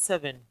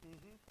 17:7.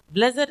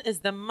 Blessed is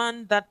the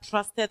man that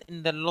trusted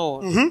in the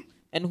Lord,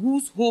 and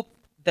whose hope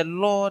the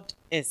Lord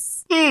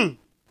is.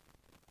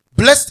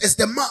 Blessed is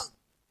the man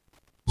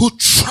who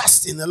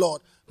trusts in the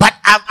Lord. But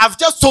I've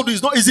just told you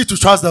it's not easy to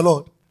trust the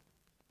Lord.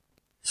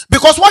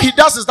 Because what he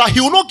does is that he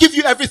will not give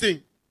you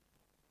everything.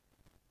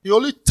 He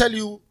only tell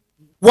you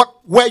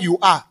where you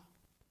are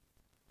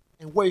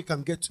and where you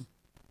can get to.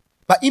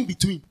 But in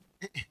between,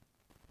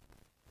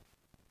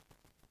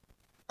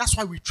 that's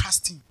why we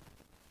trust him.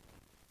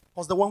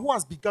 Because the one who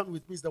has begun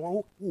with me is the one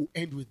who will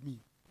end with me.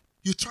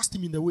 You trust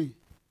him in the way.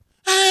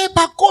 Hey,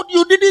 but God,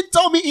 you didn't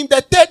tell me in the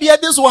 3rd year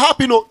this will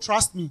happen. No,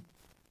 trust me.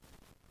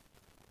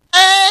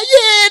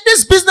 Yeah,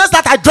 this business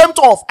that I dreamt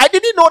of, I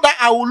didn't know that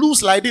I will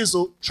lose like this.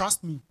 So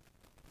trust me.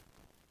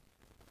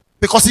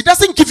 Because he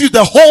doesn't give you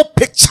the whole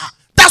picture.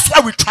 That's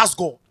why we trust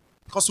God.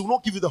 Because he will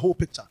not give you the whole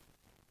picture.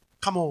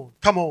 Come on.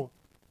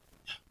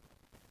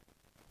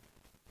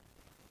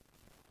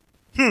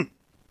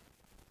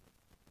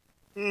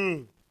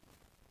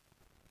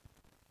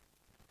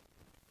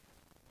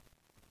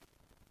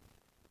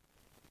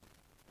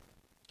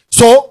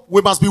 So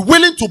we must be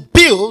willing to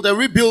build and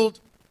rebuild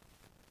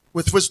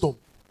with wisdom.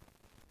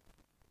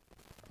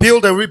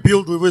 Build and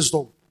rebuild with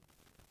wisdom.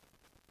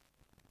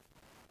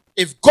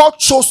 If God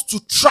chose to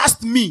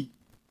trust me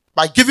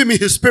by giving me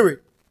his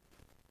spirit,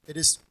 it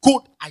is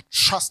good I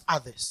trust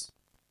others.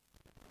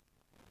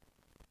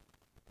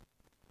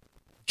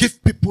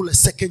 Give people a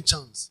second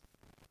chance.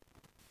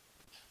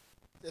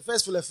 The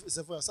first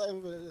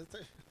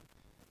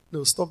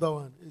no, stop that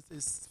one.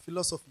 It's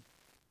philosophy.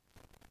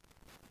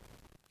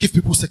 Give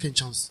people second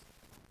chance.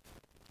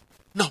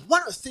 Now,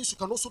 one of the things you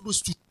can also do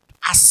is to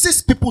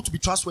assist people to be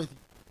trustworthy.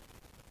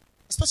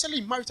 Especially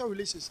in marital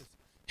relationships.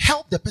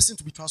 Help the person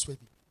to be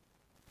trustworthy.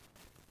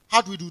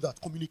 How do we do that?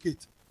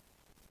 Communicate.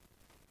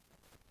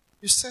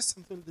 You said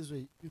something this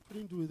way. You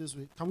couldn't do it this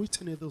way. Can we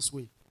turn it this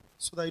way?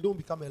 So that you don't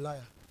become a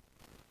liar.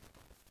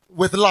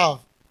 With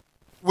love.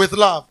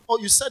 Oh,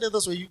 you said it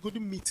this way. You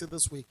couldn't meet it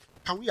this way.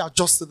 Can we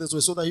adjust it this way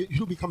so that you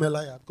don't become a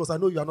liar? Because I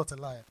know you are not a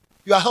liar.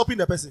 You are helping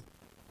the person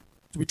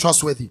to be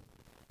trustworthy.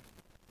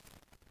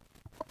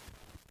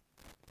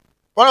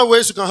 One of the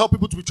ways you can help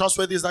people to be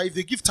trustworthy is that if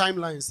they give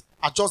timelines,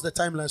 adjust the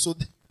timeline. So,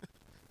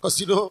 because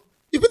you've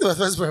been the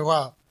first for a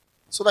while,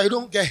 so that you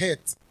don't get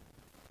hurt.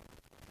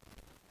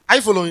 Are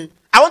you following?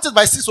 I want it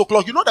by 6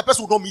 o'clock. You know the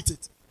person will not meet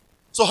it.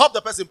 So help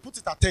the person, put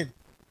it at 10.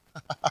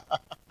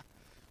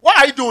 What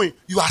are you doing?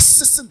 You are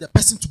assisting the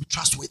person to be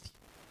trustworthy.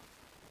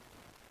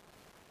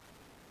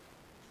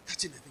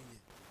 Catching the thing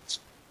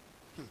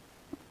here.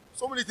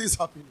 So many things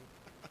happening.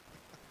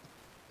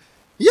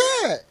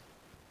 Yeah.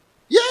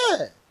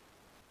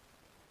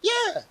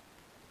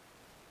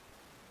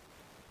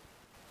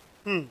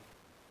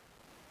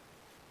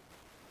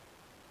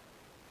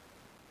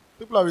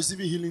 People are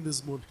receiving healing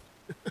this morning.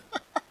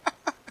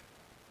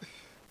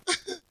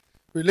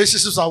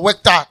 Relationships are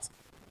worked out.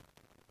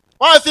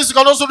 One of the things you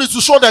can also do is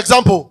to show the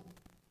example.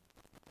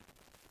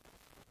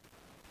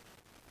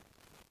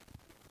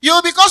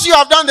 Because you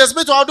have done this,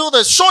 me too, I'll do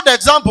this. Show the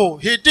example.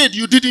 He did,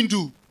 you didn't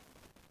do.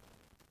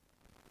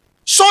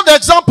 Show the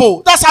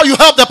example. That's how you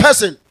help the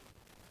person.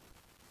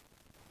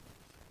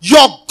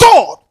 Your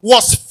God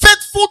was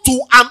faithful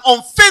to an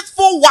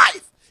unfaithful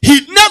wife.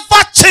 He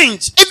never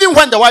changed, even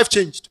when the wife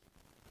changed.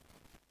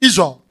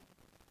 Israel.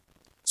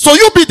 So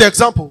you be the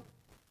example.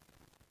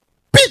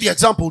 Be the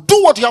example.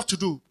 Do what you have to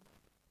do.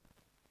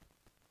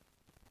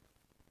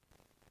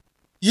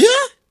 Yeah?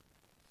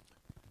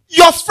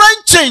 Your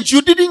friend changed.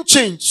 You didn't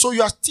change. So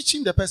you are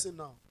teaching the person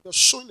now. You're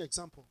showing the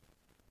example.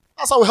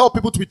 That's how we help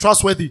people to be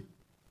trustworthy.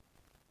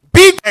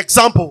 Big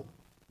example.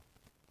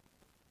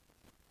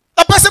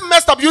 The person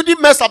messed up. You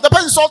didn't mess up. The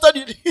person insulted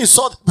you. You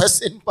insult the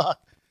person back.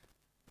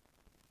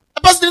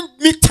 The person didn't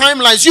meet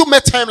timelines. You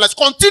met timelines.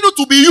 Continue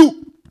to be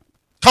you.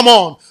 Come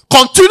on.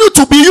 Continue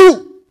to be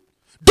you.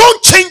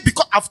 Don't change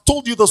because I've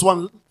told you this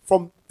one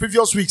from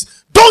previous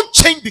weeks. Don't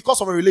change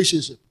because of a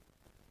relationship.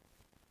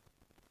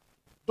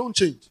 Don't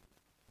change.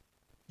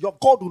 Your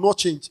God will not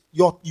change.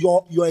 Your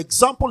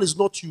example is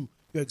not you.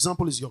 Your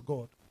example is your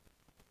God.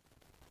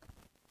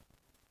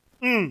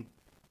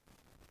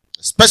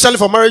 Especially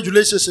for marriage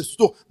relationships.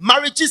 So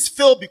marriages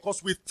fail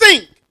because we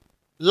think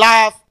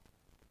love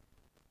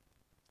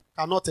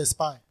cannot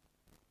expire.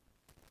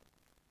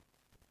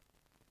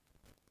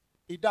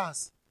 It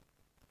does.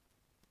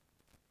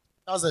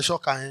 That's the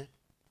shocker, eh?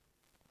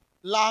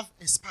 Love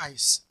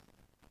expires.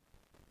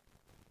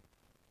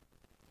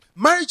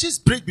 Marriages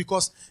break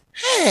because,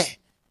 hey,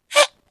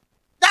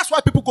 that's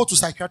why people go to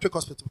psychiatric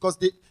hospital, because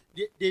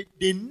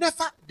they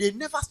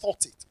never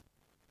thought it.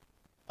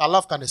 That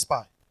love can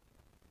expire.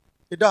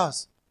 It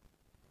does.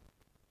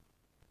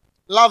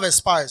 Love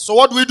expires. So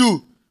what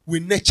do? We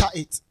nurture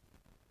it.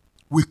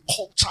 We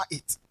culture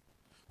it.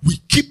 We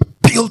keep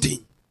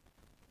building.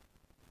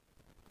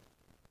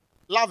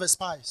 Love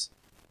expires.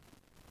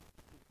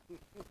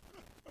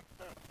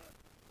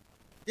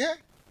 Yeah.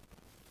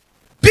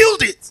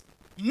 Build it.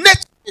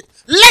 Nurture it.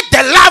 Let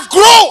the love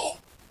grow.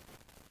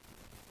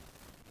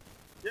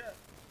 Yeah.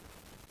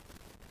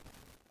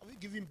 Have you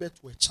given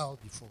birth to a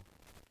child before?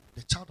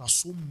 The child has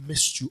so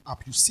messed you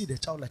up. You see the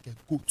child like a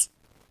goat.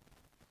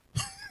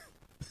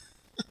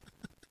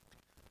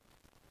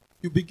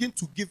 You begin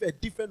to give a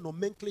different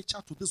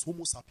nomenclature to this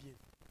Homo sapien.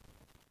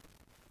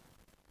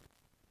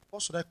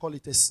 What should I call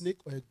it? A snake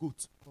or a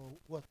goat? Or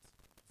what?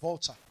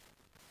 Vulture.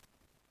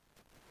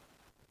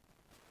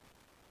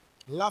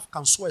 Love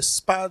can so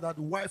expire that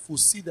the wife will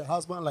see the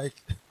husband like...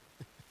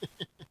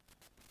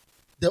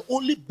 The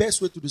only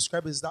best way to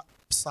describe it is that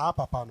Sa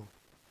Papa no.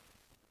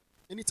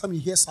 Anytime you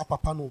hear Sa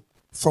Papa no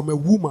from a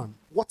woman,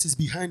 what is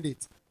behind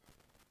it?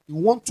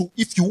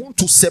 If you want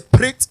to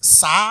separate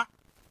Sa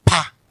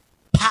Pa,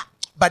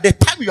 by the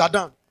time you are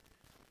done.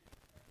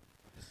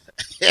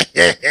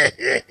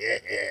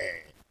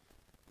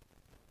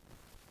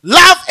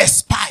 Love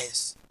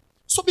expires.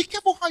 So be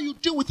careful how you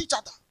deal with each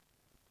other.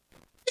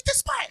 It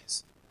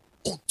expires.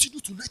 Continue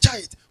to nurture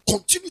it.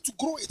 Continue to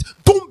grow it.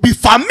 Don't be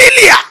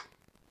familiar.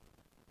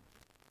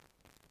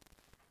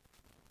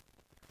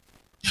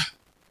 Yeah.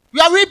 We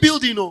are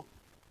rebuilding, oh.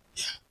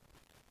 Yeah.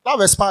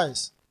 Love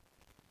expires.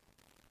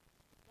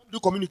 Let me do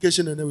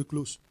communication and then we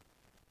close.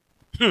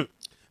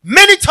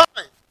 Many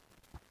times,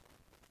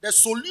 the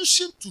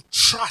solution to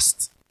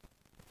trust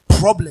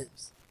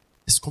problems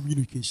is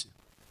communication.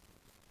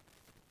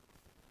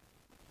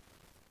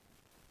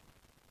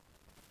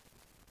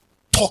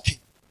 Talking.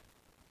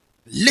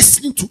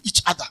 Listening to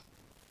each other.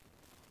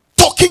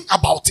 Talking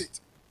about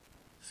it.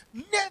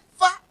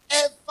 Never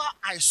ever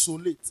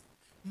isolate.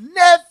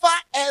 Never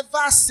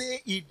ever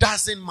say it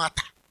doesn't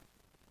matter.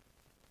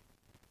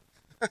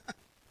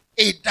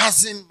 It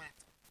doesn't matter.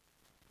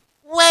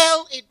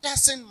 Well, it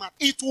doesn't matter.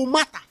 It will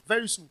matter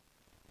very soon.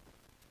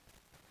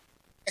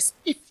 As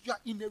if you are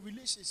in a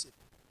relationship,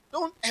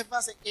 don't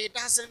ever say it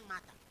doesn't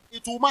matter.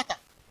 It will matter.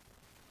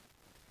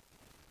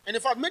 And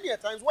in fact, many a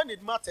times when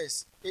it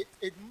matters, it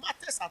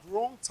matters at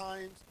wrong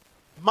times,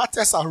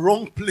 matters at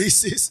wrong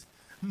places.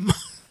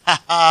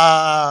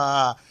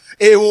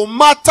 It will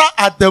matter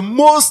at the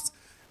most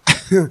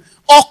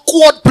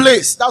awkward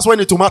place. That's when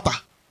it will matter.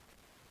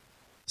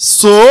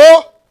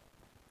 So,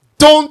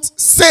 don't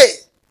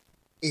say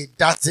it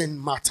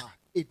doesn't matter.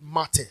 It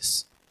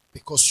matters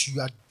because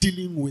you are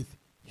dealing with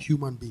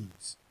human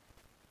beings.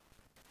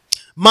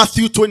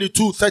 Matthew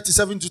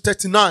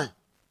 22:37-39.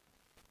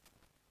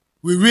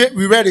 We read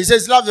it. It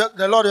says, love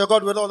the Lord your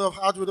God with all your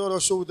heart, with all your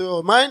soul, with all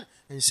your mind.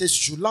 And it says,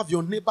 you should love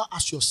your neighbor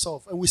as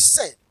yourself. And we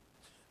said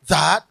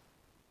that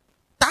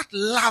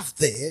love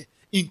there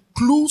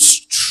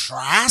includes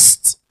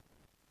trust,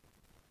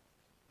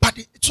 but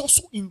it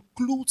also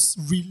includes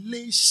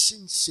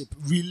relationship,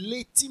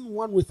 relating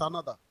one with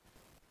another.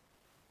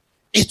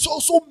 It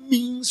also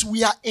means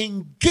we are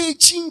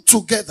engaging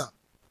together.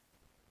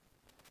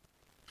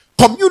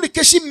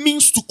 Communication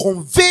means to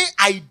convey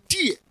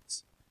ideas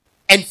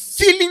and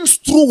feelings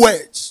through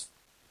words.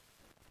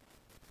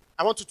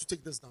 I want you to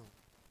take this down.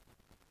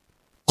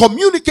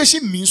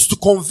 Communication means to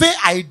convey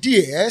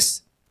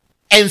ideas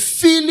and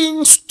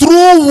feelings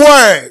through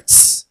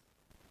words.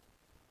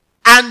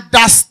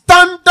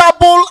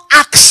 Understandable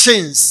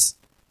actions.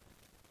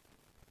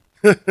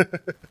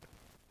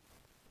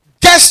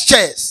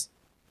 Gestures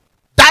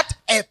that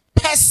a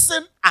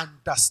person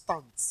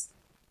understands.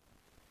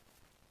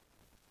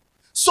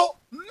 So,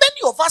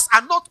 many of us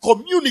are not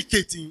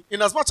communicating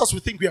in as much as we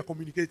think we are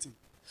communicating.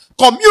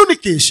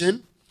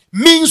 Communication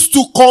means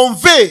to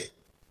convey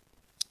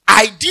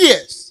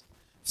ideas,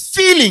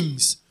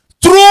 feelings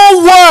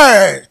through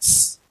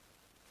words.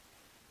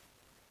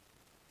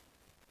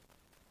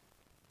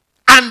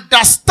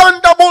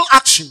 Understandable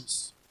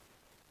actions,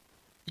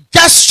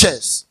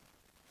 gestures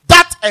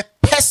that a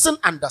person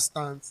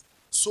understands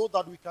so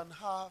that we can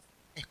have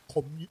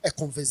a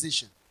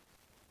conversation.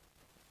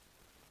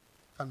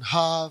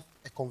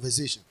 A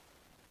conversation.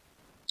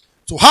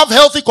 To have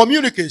healthy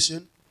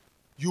communication,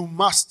 you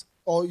must,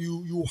 or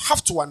you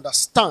have to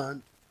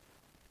understand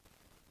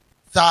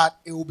that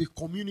it will be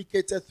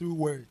communicated through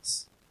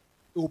words.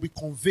 It will be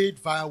conveyed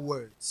via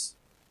words.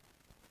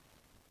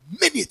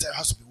 Many times it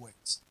has to be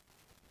words.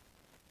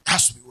 It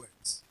has to be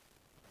words.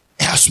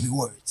 It has to be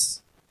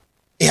words.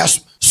 It has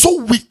to,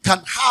 so we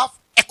can have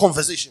a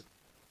conversation.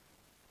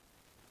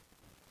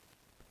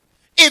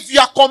 If you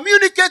are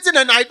communicating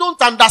and I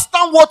don't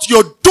understand what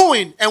you're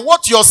doing and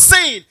what you're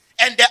saying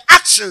and the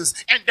actions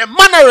and the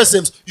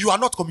mannerisms, you are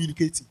not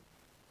communicating.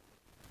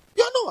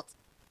 You are not.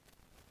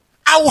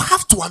 I will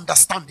have to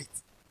understand it.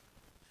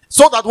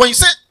 So that when you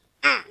say,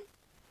 I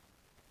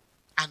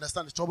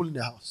understand the trouble in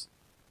the house,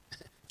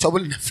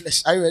 trouble in the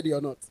flesh, are you ready or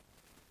not?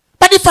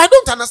 But if I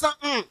don't understand,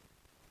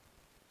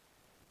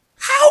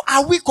 how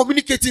are we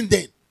communicating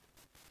then?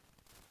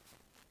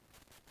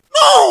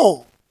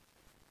 No.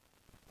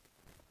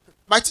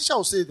 My teacher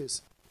will say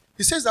this.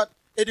 He says that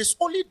it is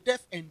only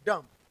deaf and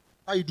dumb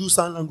that you do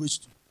sign language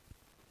to.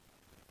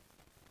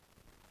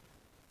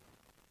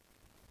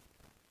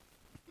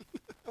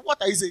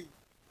 What are you saying?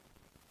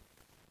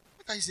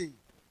 What are you saying?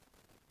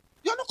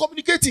 You are not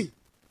communicating.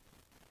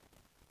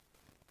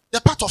 The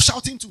part of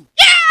shouting too.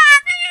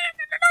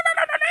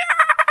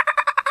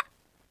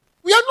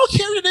 We are not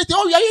hearing it.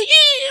 Oh, we are hearing.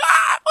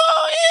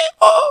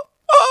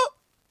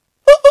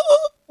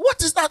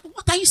 What is that?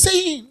 What are you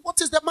saying?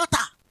 What is the matter?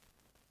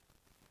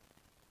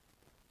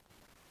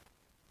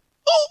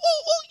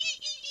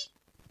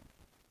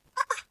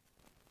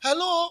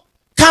 Hello?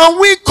 Can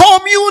we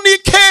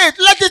communicate?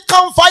 Let it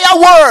come via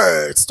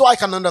words so I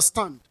can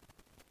understand.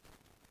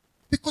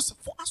 Because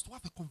for us to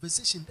have a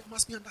conversation, there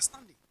must be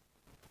understanding.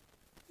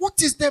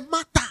 What is the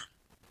matter?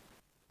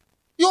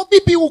 Your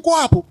BP will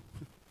go up.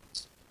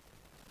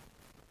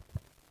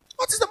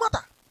 What is the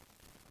matter?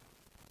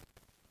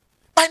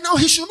 By now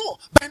he should know.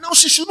 By now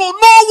she should know.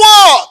 Know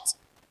what?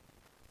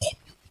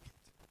 Communicate.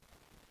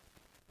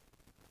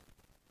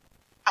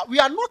 We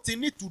are not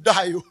in it to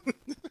die.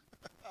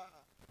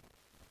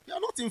 We are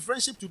not in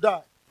friendship to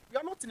die. We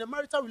are not in a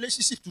marital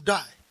relationship to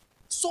die.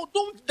 So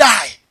don't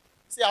die.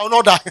 Say, I will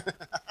not die.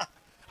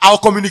 I will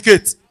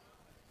communicate.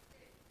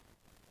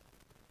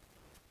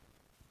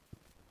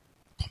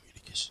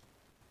 Communication.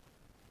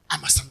 I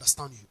must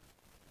understand you.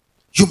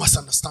 You must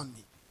understand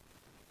me.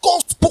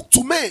 God spoke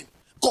to men.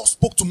 God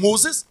spoke to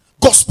Moses.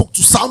 God spoke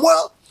to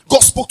Samuel.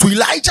 God spoke to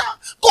Elijah.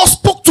 God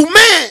spoke to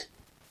men.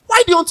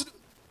 Why do you want to do?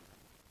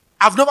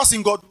 I've never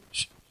seen God.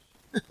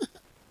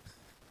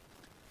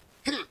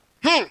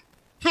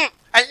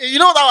 You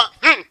know that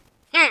one?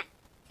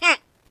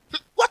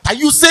 What are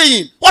you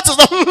saying? What is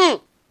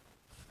the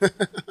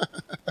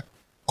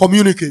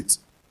Communicate.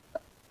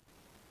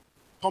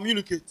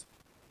 Communicate.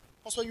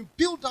 Because when you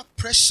build that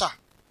pressure,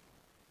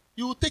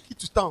 you will take it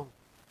to town.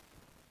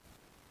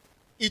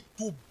 It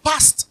will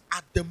burst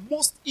at the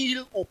most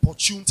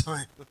ill-opportune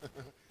time.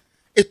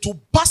 It will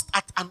burst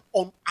at an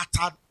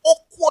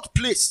awkward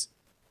place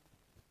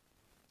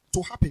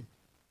to happen.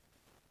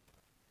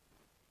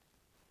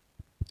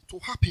 To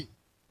happen.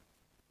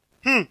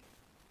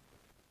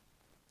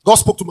 God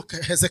spoke to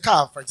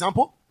Hezekiah, for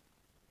example.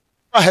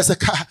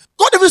 Hezekiah.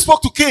 God even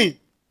spoke to Cain.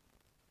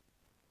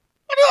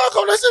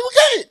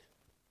 Cain.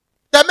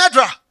 The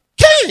murderer.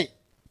 Cain.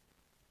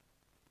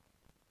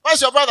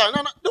 Where's your brother?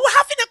 No. They were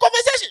having a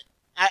conversation.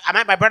 Am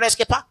I my brother's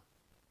keeper?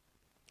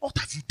 What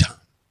have you done?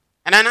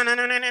 No.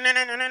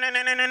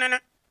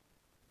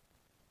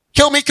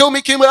 Kill me.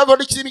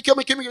 Everybody kill me.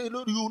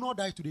 You will not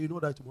die today. You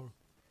will not die tomorrow.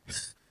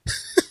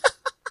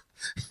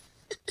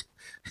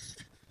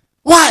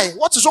 Why?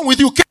 What is wrong with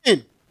you,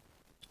 Cain?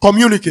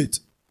 Communicate.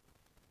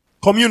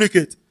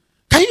 Communicate.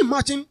 Can you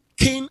imagine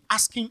Cain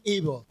asking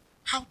Abel,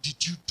 how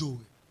did you do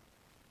it?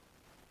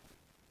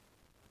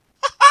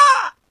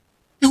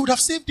 He would have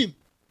saved him.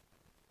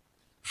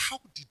 How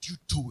did you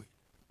do it?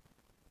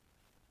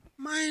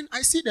 Mine,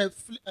 I see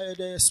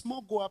the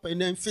smoke go up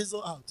and then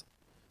fizzle out.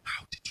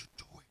 How did you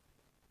do it?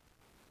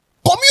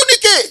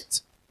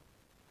 Communicate.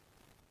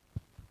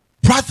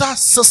 Brother,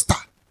 sister,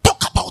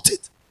 talk about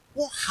it.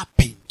 What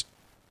happened?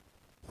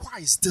 Why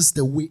is this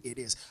the way it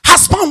is?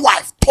 Husband,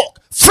 wife,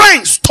 talk.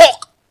 Friends,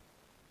 talk.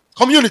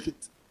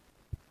 Communicate.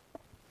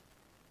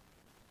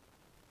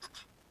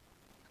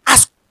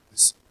 Ask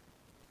questions.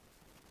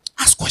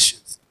 Ask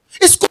questions.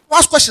 It's good to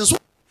ask questions.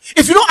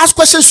 If you don't ask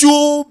questions,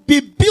 you'll be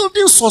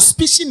building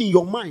suspicion in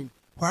your mind,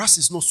 whereas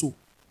it's not so.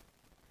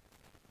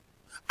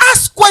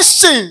 Ask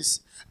questions.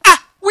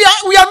 We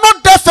are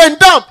not deaf and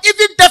dumb.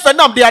 Even deaf and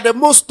dumb, they are the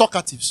most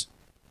talkatives.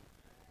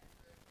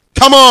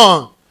 Come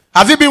on.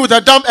 Have you been with a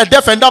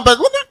deaf and dumb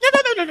person?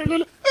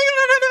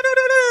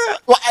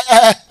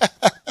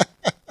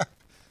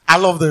 I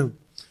love them.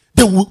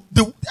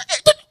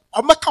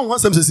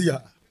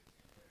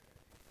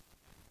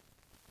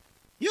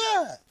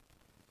 Yeah.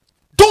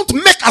 Don't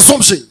make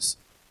assumptions.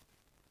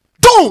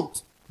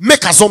 Don't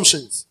make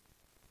assumptions.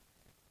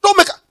 Don't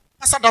make.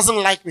 Pastor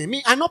doesn't like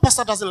me. I know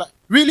Pastor doesn't like.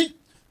 Really?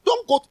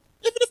 Don't go.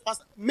 Even if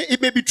Pastor,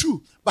 it may be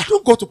true, but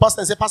don't go to Pastor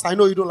and say, Pastor, I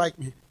know you don't like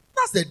me.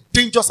 That's the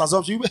dangerous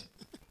assumption.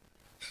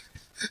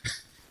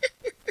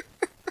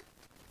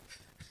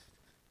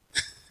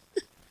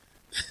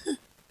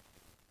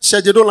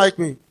 Said they don't like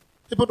me.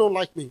 People don't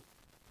like me.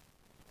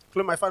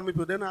 Claim my family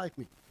people, they don't like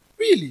me.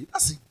 Really?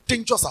 That's a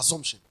dangerous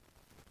assumption.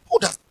 Who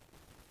does?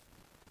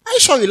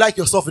 sure you like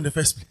yourself in the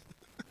first place?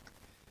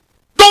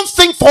 Don't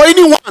think for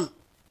anyone.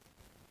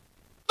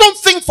 Don't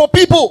think for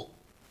people.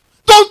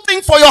 Don't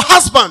think for your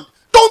husband.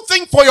 Don't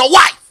think for your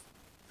wife.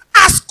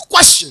 Ask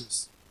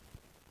questions.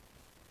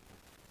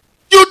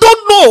 You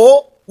don't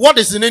know what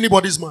is in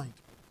anybody's mind.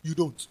 You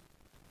don't.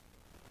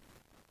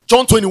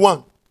 John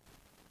 21,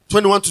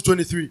 21 to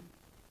 23.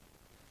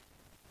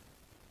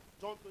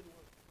 John 21.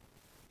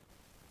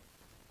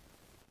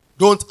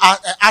 Don't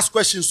ask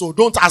questions, so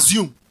don't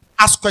assume.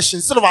 Ask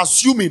questions. Instead of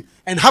assuming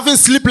and having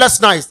sleepless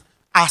nights,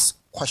 ask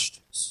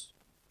questions.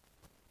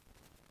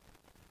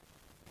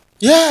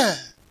 Yeah.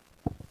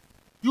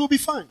 You will be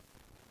fine.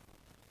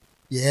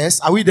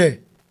 Yes. Are we there?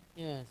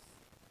 Yes.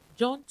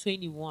 John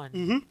 21,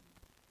 Mm-hmm.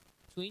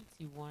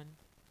 21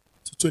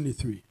 To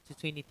 23. to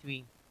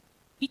 23.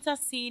 Peter,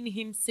 seeing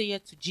him,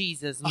 saith to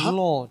Jesus, Uh-huh.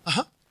 Lord,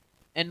 Uh-huh.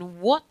 and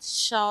what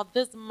shall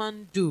this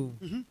man do?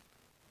 Mhm.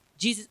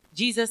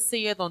 Jesus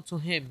saith unto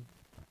him,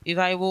 If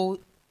I will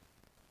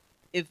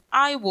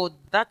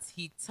that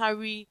he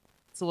tarry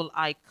till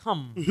I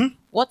come, Mhm.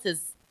 what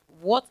is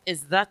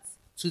that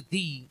to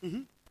thee?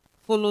 Mhm.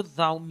 Follow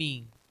thou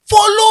me.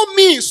 Follow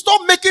me.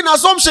 Stop making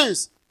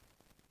assumptions.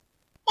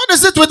 What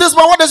is it with this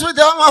man? What is with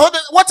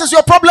the what is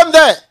your problem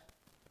there?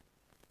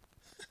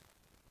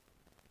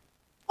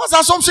 What's the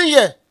assumption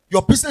here?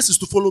 Your business is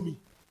to follow me.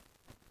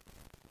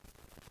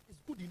 It's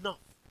good enough.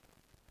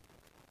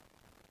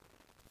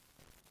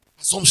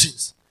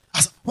 Assumptions.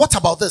 What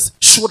about this?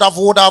 Should have,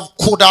 would have,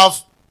 could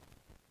have.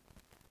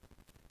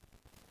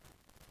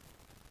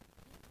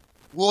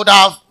 Would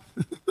have.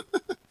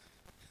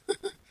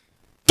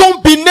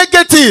 Don't be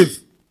negative.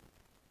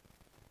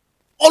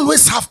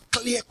 Always have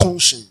clear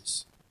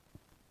conscience.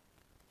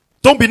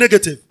 Don't be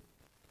negative.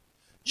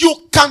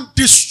 You can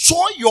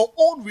destroy your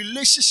own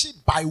relationship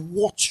by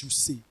what you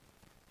say.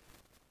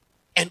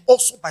 And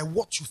also by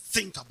what you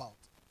think about.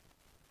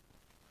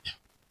 Yeah.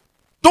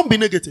 Don't be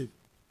negative.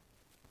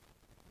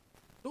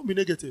 Don't be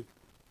negative.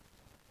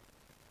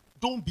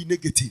 Don't be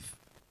negative.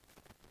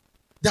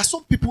 There are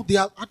some people,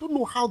 I don't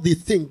know how they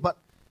think, but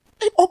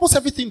almost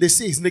everything they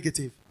say is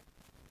negative.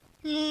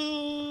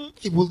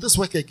 Will this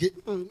work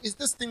again? Is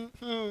this thing,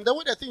 the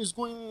way the thing is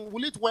going,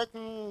 will it work?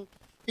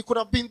 It could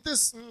have been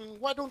this.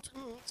 Why don't...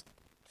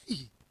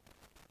 Hey.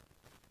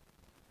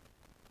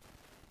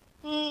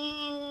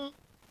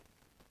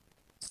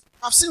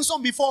 I've seen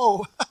some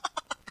before.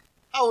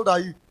 How old are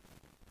you?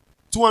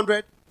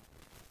 200?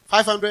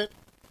 500?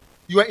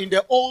 You were in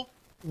the old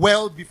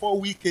world before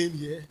we came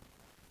here.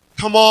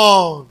 Come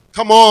on.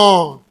 Come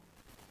on.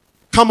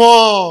 Come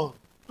on.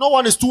 No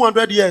one is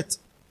 200 yet.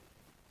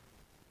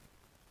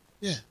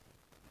 Yeah.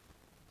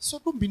 So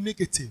don't be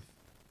negative.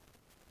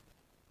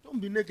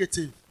 Don't be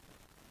negative.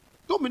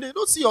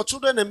 Don't see your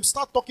children and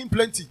start talking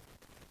plenty.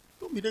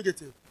 Don't be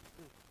negative.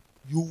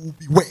 You will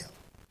be well.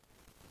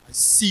 I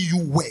see you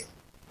well.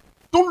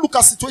 Don't look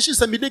at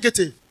situations and be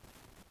negative.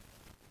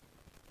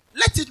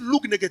 Let it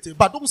look negative,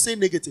 but don't say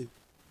negative.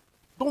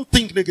 Don't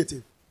think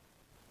negative.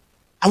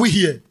 Are we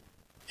here?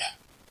 Yeah.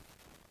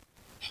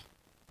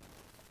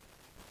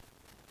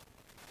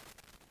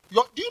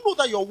 Do you know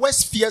that your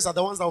worst fears are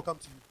the ones that will come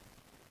to you?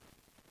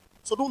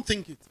 So don't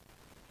think it.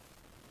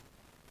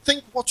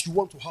 Think what you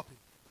want to happen.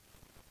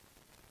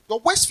 Your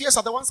worst fears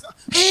are the ones that,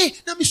 hey,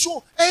 let me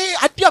show. Hey,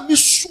 I dare me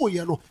show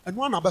you know. And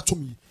one about to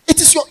me. It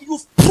is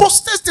you've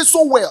processed it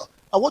so well.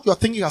 And what you are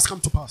thinking has come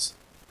to pass.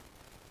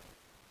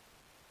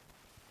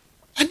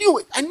 I knew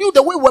it. I knew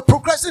the way we're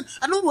progressing.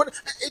 I knew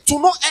it will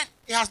not end.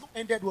 It has not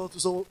ended well.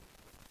 So,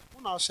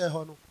 I'll share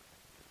her. No.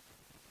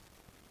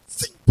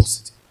 Think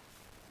positive.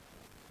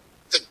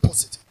 Think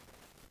positive.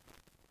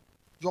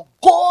 Your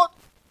God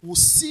will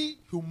see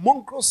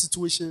humongous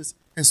situations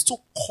and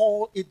still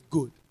call it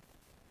good.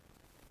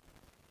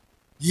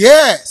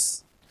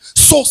 Yes.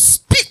 So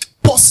speak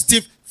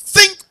positive.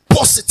 Think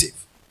positive.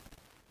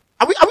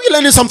 Are we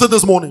learning something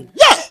this morning?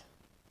 Yeah.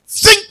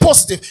 Think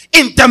positive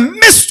in the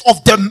midst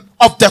of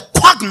the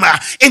quagmire,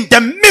 in the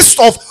midst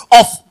of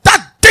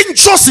that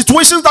dangerous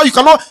situation that you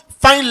cannot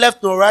find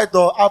left or right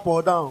or up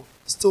or down.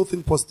 Still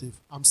think positive.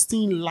 I'm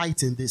seeing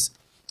light in this.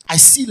 I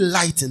see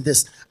light in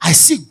this. I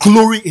see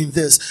glory in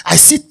this. I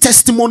see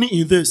testimony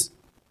in this.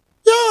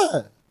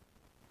 Yeah.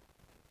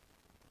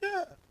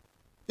 Yeah.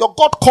 Your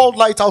God called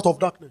light out of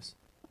darkness.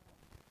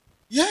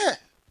 Yeah.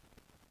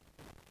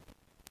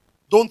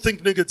 Don't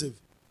think negative.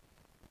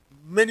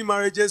 Many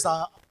marriages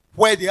are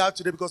where they are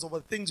today because of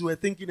the things we were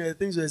thinking and the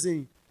things we were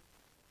saying.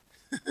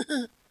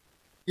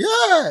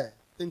 Yeah.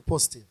 Think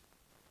positive.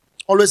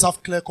 Always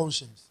have clear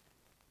conscience.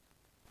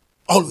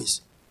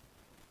 Always.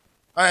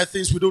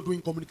 Things we don't do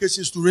in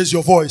communications to raise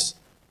your voice.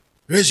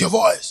 Raise your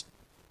voice.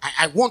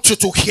 I want you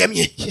to hear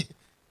me.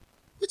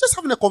 We're just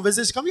having a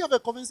conversation. Can we have a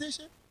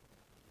conversation?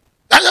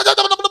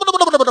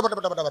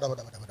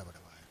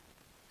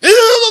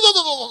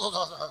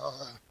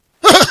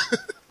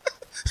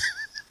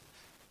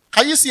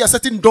 Can you see a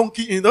certain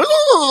donkey in the...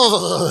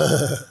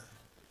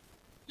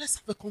 Let's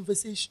have a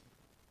conversation.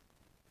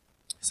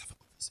 Let's have a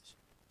conversation.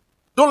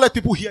 Don't let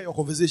people hear your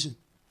conversation.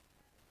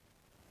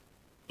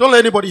 Don't let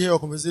anybody hear your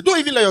conversation. Don't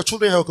even let your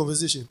children hear your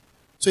conversation.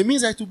 So it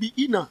means that to be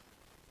inner.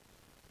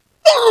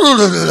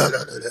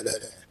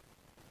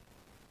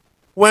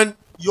 When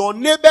your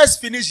neighbors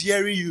finish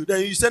hearing you,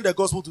 then you send the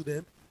gospel to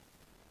them.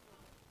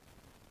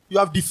 You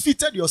have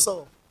defeated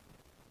yourself.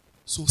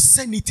 So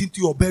send it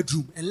into your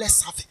bedroom and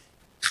let's have a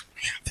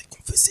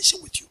conversation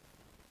with you.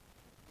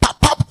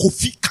 Papa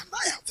Kofi, can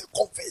I have a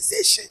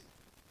conversation?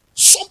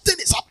 Something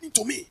is happening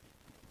to me.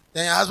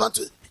 Then your husband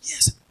to,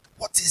 yes,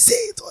 what is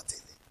it? What is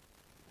it?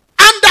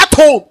 And at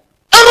home.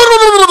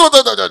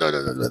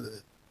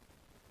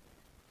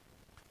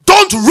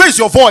 Don't raise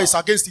your voice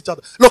against each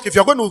other. Look, if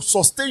you're going to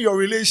sustain your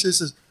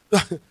relationships,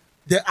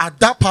 there are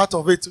that part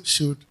of it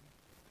should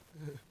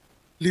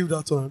leave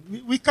that one.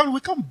 We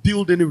can't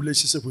build any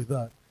relationship with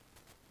that.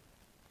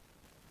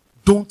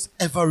 Don't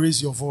ever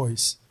raise your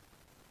voice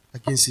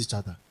against each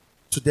other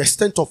to the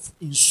extent of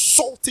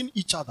insulting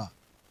each other.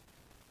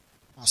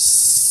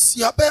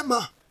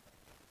 Asiabema,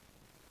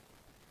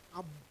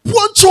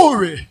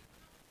 abuanchore,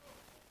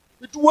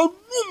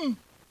 itwanum,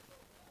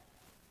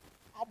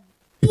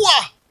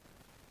 abua.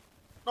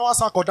 Na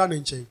wasa koda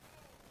nenche.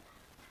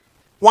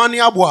 Wani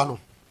abua no.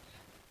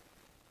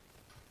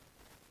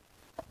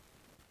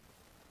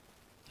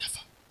 Never.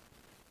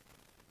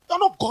 You're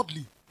not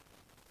godly.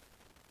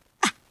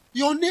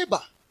 Your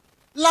neighbor.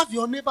 Love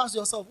your neighbor as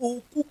yourself.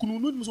 Oh, kukunu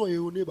no nimso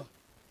your neighbor.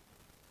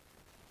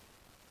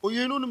 Oh,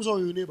 you know nimso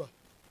your neighbor.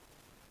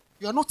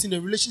 You are not in a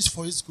relationship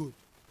for his good.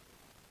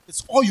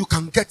 It's all you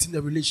can get in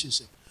a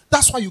relationship.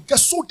 That's why you get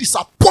so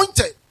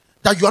disappointed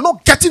that you are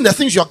not getting the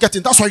things you are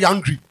getting. That's why you're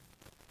angry.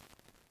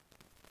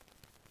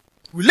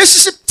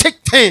 Relationship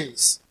take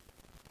turns.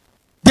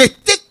 They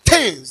take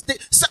turns.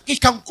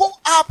 It can go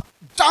up,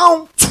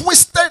 down,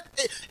 twisted.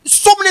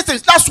 So many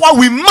things. That's why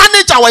we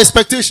manage our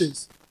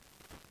expectations.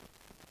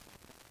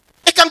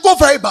 It can go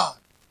very bad.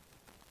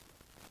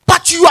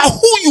 But you are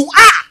who you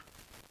are.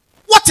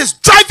 What is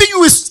driving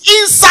you is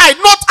inside,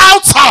 not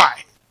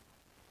outside.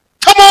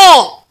 Come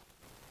on.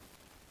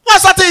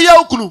 What's that?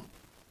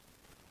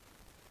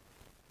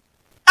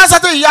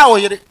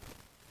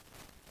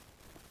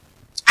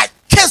 I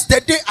curse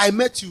the day I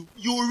met you.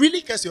 You will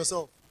really curse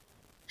yourself.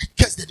 I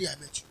curse the day I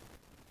met you.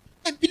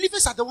 And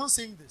believers are the ones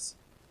saying this.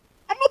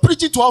 I'm not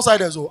preaching to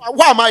outsiders.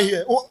 Why am I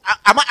here?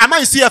 Am I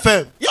in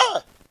CFM?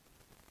 Yeah.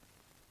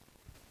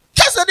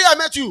 Curse the day I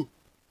met you.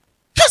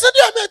 Curse the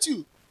day I met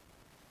you.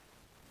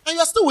 And you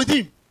are still with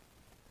him.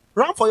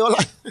 Run for your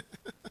life.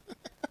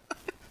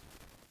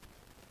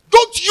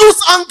 Don't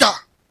use anger.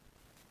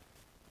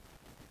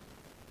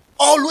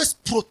 Always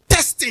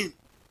protesting.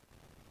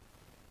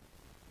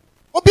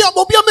 We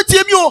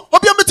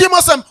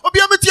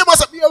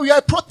are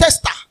a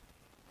protester.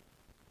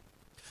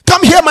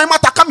 Come here, my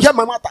matter. Come here,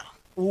 my matter.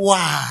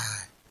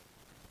 Why?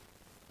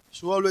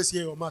 She always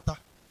hear your matter.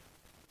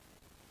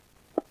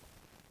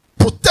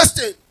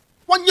 Protesting.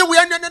 One year we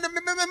are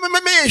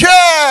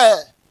here.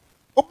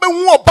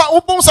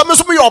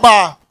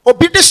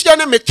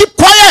 Keep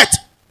quiet.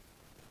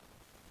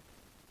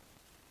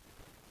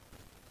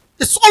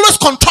 It's always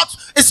contract.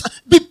 It's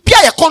be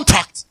a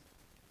contract.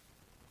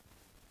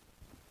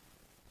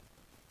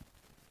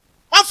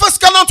 One first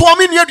cannot to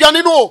mean here,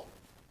 no.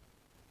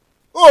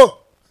 Oh.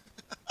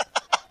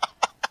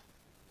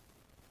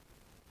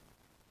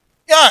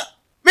 Yeah.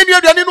 Mean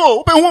here,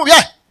 no.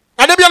 Yeah.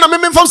 And maybe I'm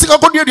a from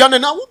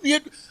now.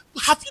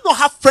 Have you not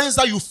have friends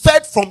that you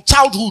fed from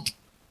childhood?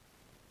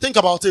 Think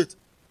about it.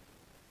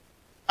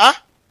 Huh?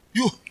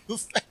 You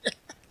fed.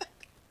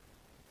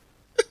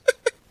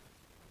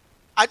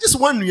 I just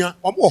want you.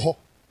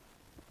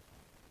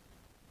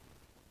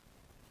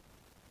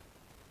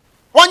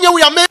 One year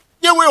we are made.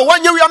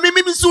 1 year we are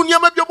maybe soon.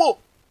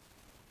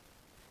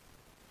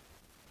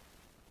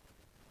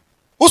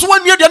 Who's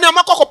 1 year? Then I'm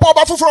a cock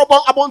power for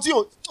about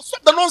you.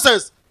 Stop the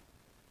nonsense.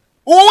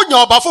 Oh,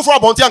 you're about for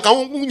about you.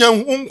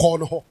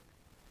 Call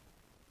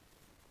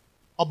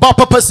about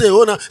papa say,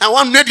 oh, and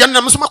 1 year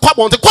I'm some quite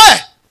want to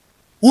quiet.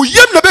 Who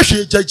you never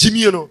share Jimmy,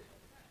 you know.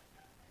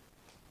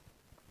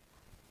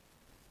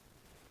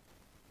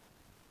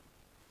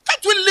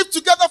 Can't we live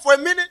together for a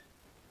minute?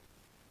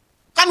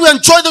 Can we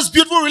enjoy this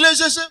beautiful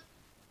relationship?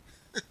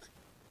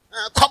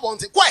 Come on,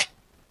 why?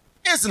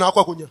 It's not a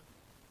quack.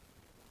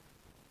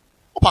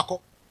 Opaco.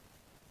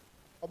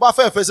 About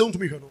fair face to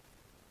me.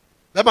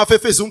 Let my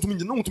face to me.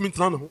 No to me.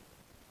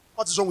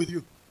 What is wrong with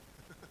you?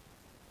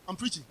 I'm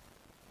preaching.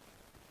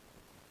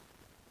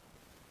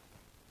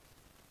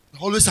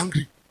 You're always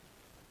angry.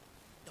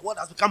 The world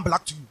has become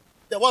black to you.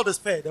 The world is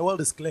fair. The world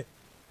is clear.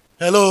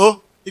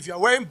 Hello? If you are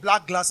wearing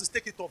black glasses,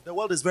 take it off. The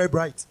world is very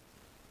bright.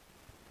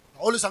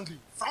 You're always angry.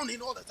 Frowning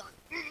all the time.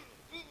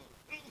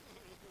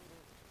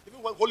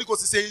 Even when Holy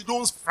Ghost is saying, you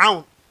don't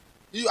frown.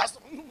 You have to...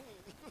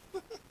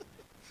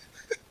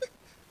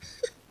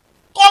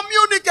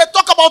 Communicate.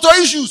 Talk about your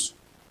issues.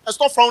 And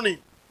stop frowning.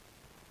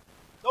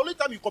 The only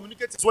time you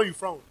communicate is when you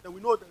frown. Then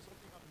we know there's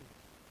something happening.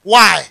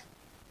 Why?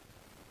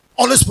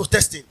 Always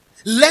protesting.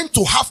 Learn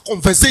to have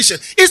conversation.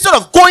 Instead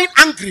of going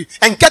angry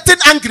and getting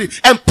angry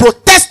and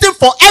protesting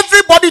for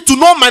everybody to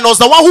know minus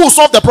the one who will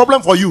solve the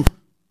problem for you.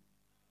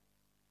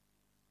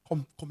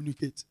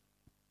 Communicate.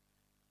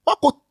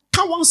 Whilst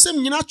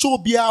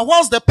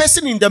the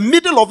person in the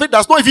middle of it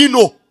does not even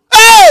know.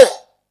 Hey!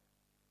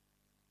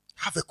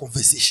 Have a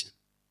conversation.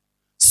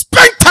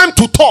 Spend time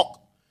to talk.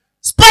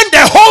 Spend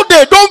the whole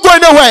day. Don't go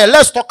anywhere.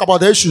 Let's talk about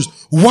the issues.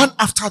 One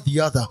after the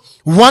other.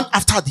 One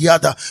after the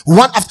other.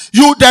 One after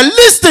you. The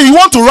least thing you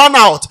want to run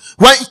out.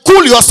 When you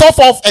cool yourself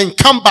off and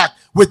come back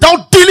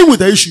without dealing with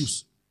the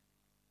issues.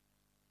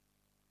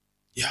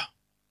 Yeah.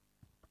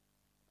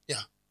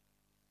 Yeah.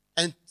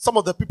 And some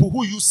of the people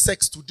who use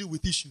sex to deal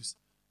with issues.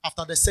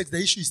 After the sex, the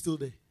issue is still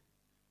there.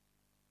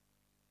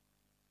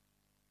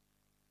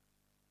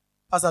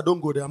 Pastor, don't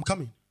go there. I'm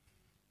coming.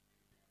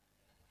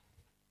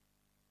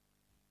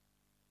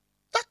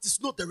 That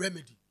is not the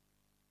remedy.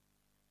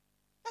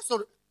 That's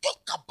not.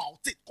 Talk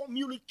about it.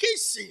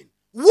 Communication.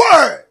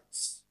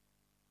 Words.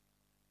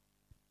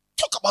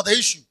 Talk about the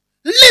issue.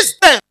 List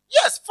them.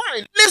 Yes,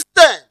 fine. List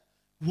them.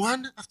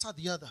 One after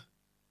the other.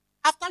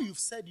 After you've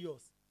said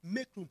yours,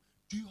 make room.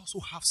 Do you also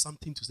have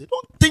something to say?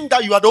 Don't think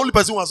that you are the only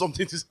person who has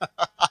something to say.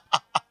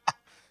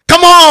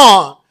 Come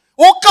on.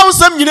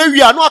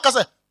 We are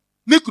not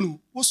make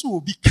room. Also will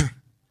be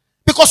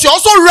because you're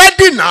also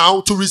ready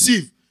now to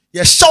receive.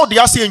 You shout the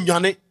answer in your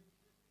name.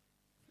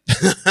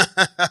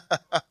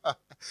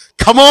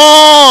 Come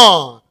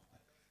on.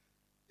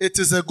 It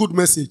is a good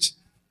message.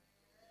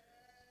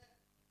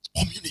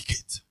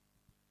 Communicate.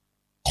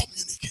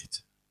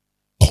 Communicate.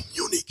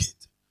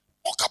 Communicate.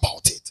 Talk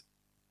about it.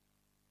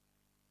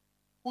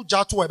 Put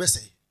your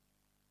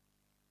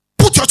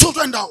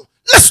children down.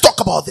 Let's talk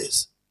about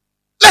this.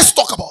 Let's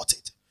talk about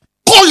it.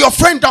 Call your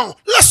friend down.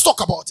 Let's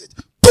talk about it.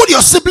 Put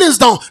your siblings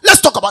down. Let's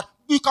talk about it.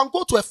 You can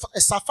go to a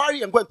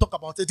safari and go and talk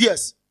about it.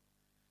 Yes.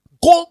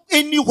 Go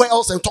anywhere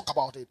else and talk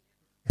about it.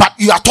 But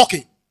you are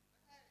talking.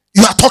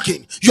 You are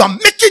talking. You are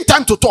making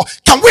time to talk.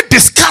 Can we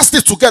discuss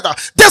this together?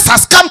 This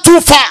has come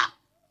too far.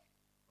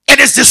 It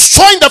is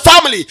destroying the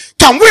family.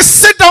 Can we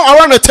sit down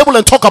around the table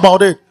and talk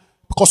about it?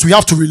 Because we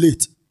have to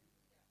relate.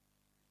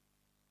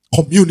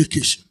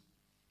 Communication.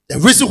 The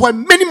reason why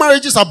many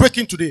marriages are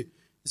breaking today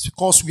is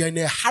because we are in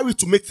a hurry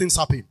to make things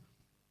happen.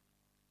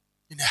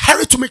 In a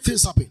hurry to make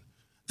things happen.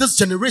 This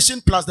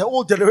generation plus the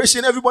old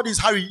generation, everybody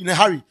is in a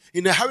hurry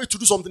to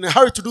do something, in a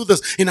hurry to do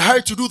this, in a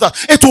hurry to do that.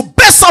 It will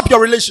mess up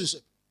your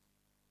relationship.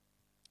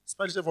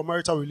 Especially for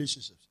marital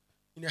relationships.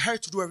 In a hurry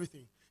to do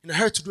everything. In a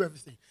hurry to do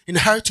everything. In a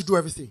hurry to do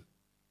everything.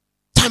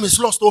 Time is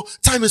lost, though.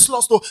 Time is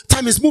lost, though.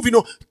 Time is moving,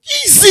 though.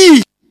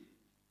 Easy.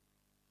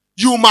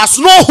 You must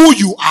know who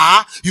you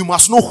are. You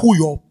must know who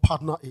your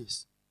partner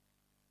is.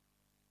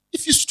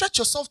 If you stretch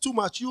yourself too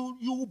much, you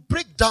will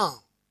break down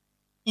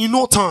in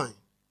no time.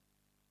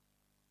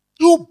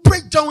 You will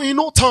break down in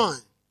no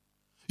time.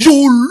 You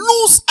will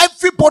lose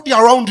everybody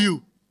around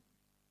you.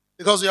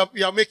 Because you are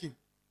making.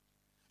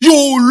 You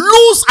will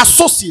lose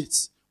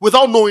associates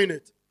without knowing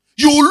it.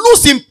 You will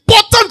lose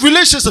important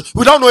relationships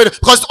without knowing it.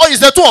 Because it's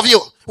the two of you.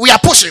 We are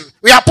pushing.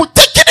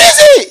 Take it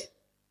easy.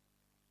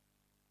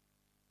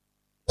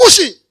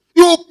 Pushing.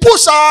 You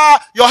push,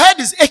 your head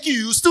is achy.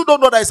 You still don't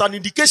know that it's an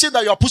indication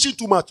that you are pushing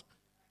too much.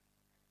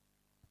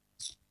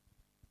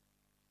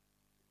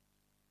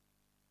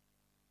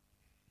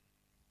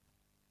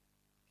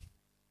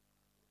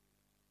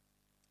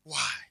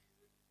 Why?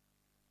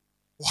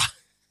 Why?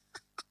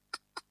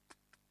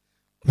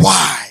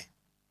 Why?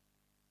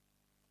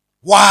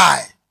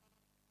 Why?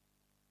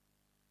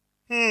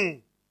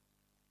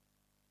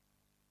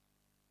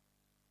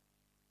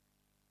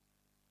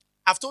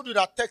 I've told you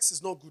that text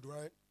is not good,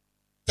 right?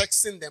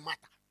 Texting the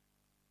matter.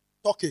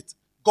 Talk it.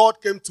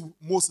 God came to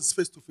Moses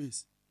face to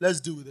face. Let's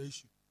deal with the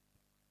issue.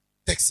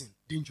 Texting,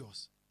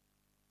 dangerous.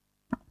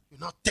 You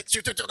not text.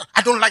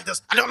 I don't like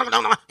this. By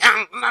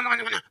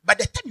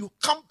the time you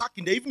come back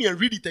in the evening and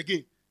read it again,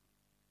 you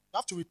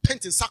have to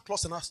repent in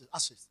sackcloth and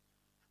ashes.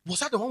 Was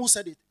that the one who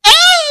said it?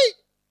 Hey!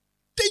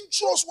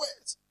 Dangerous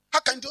words. How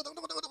can you do that?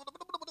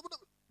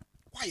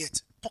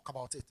 Quiet. Talk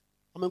about it.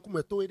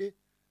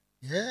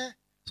 Yeah.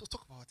 So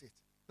talk about it.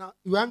 Now,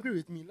 you're angry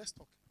with me. Let's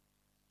talk.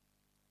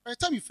 By the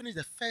time you finish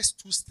the first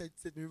two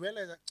statements, you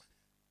realize that,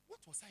 what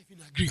was I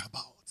even angry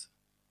about?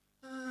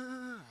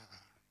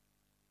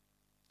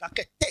 Like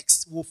a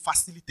text will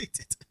facilitate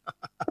it.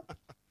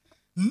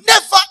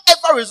 Never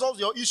ever resolve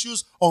your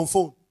issues on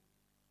phone.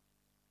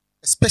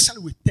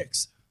 Especially with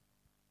text.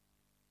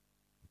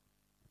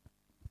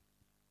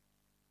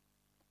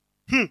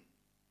 Never.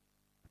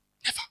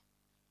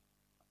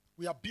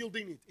 We are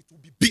building it. It will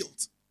be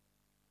built.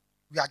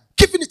 We are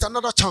giving it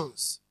another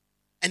chance.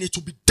 And it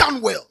will be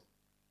done well.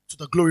 To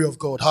the glory of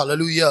God.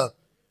 Hallelujah.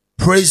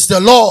 Praise the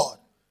Lord.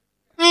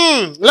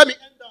 Let me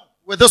end up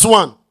with this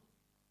one.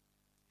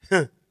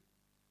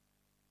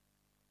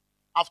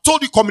 I've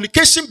told you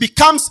communication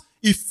becomes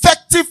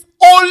effective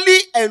only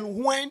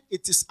and when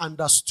it is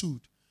understood.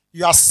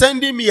 You are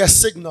sending me a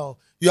signal.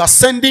 You are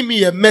sending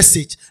me a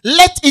message.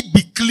 Let it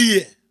be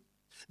clear.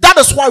 That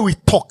is why we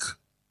talk.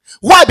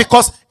 Why?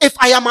 Because if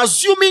I am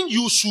assuming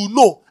you should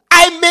know,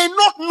 I may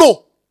not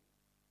know.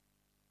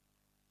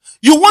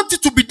 You want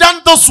it to be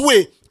done this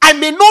way. I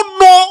may not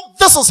know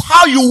this is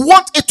how you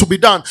want it to be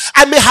done.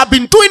 I may have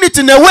been doing it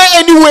in a way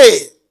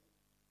anyway.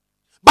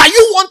 But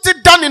you want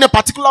it done in a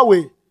particular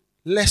way.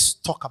 Let's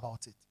talk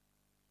about it.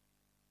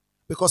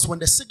 Because when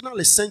the signal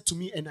is sent to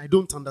me and I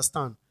don't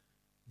understand,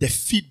 the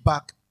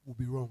feedback will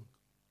be wrong.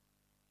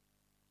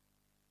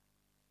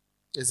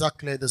 Is that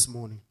clear this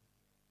morning?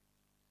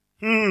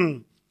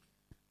 Thank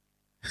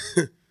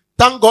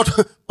God.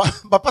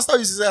 But Pastor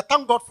used to say,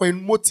 thank God for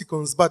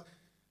emoticons, but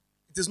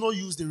it is not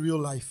used in real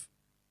life.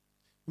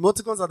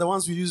 Emoticons are the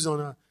ones we use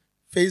on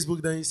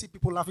Facebook. Then you see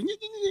people laughing,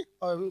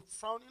 or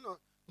frowning.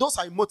 Those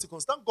are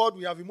emoticons. Thank God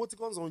we have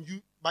emoticons on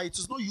you, but it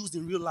is not used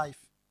in real life.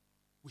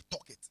 We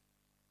talk it.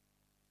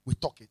 We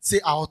talk it. Say,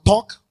 I'll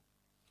talk.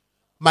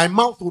 My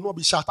mouth will not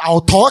be shut.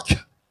 I'll talk.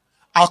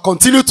 I'll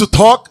continue to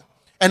talk.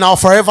 And I'll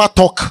forever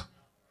talk.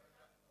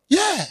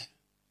 Yeah.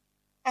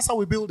 That's how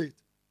we build it.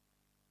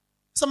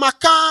 So, you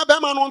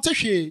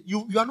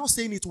are not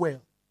saying it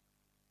well.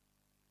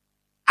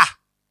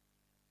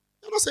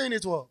 You're not saying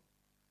it well.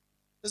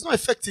 It's not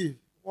effective.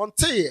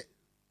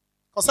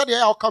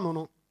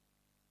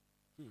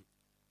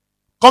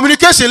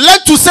 Communication. Learn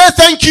to say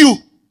thank you.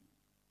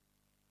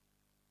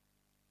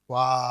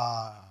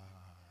 Wow.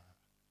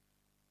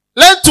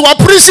 Learn to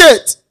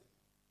appreciate.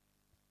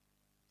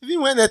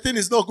 Even when the thing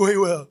is not going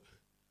well.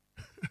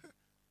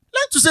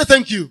 Learn to say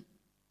thank you.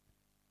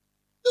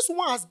 This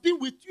one has been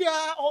with you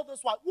all this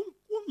while.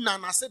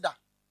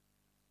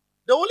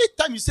 The only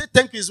time you say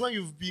thank you is when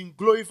you've been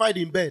glorified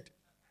in bed.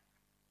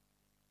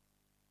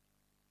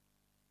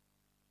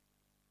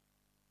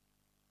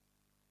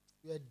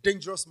 You're a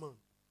dangerous man.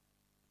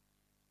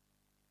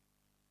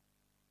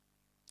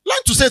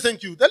 Learn to say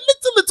thank you. The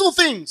little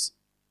things.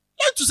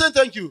 Learn to say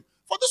thank you.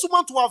 For this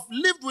woman to have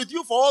lived with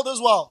you for all this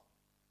while.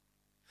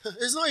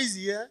 It's not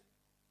easy, yeah?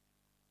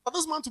 For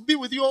this man to be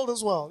with you all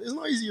this while. It's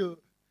not easy.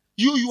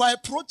 You are a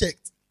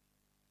project.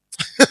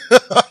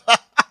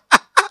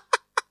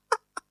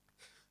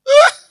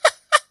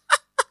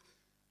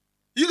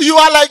 you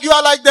are like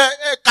the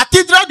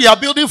cathedral they are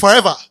building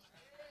forever.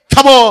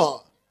 Come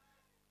on.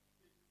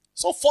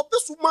 So for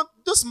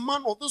this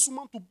man or this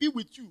woman to be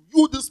with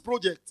you this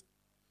project,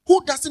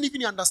 who doesn't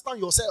even understand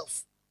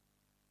yourself?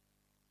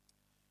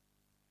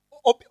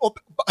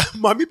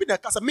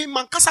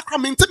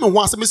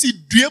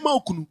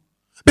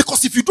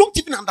 Because if you don't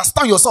even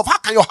understand yourself, how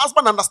can your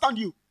husband understand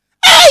you?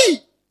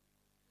 Hey!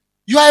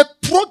 You are a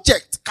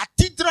project,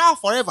 cathedral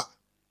forever.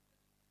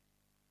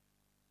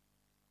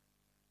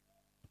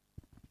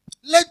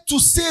 Learn to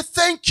say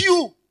thank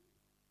you.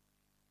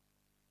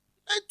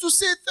 Learn to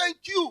say thank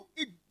you.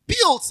 It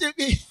builds,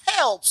 it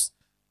helps.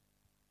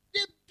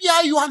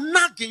 You are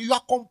nagging, you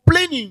are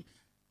complaining.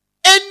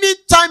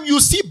 Anytime you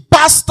see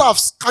bad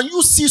stuffs, can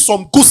you see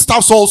some good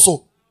stuffs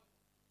also?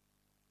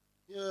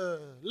 Yeah.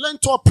 Learn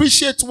to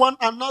appreciate one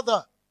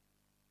another.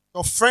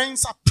 Your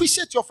friends,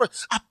 appreciate your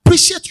friends.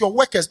 Appreciate your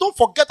workers. Don't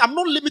forget, I'm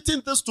not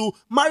limiting this to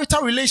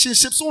marital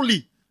relationships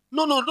only.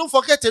 No, don't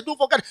forget it. Don't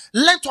forget it.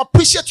 Learn to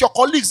appreciate your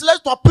colleagues. Learn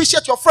to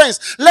appreciate your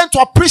friends. Learn to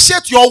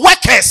appreciate your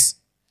workers.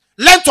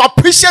 Learn to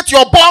appreciate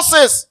your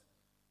bosses.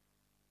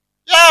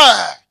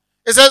 Yeah.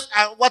 It says,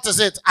 what is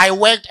it? I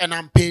worked and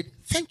I'm paid.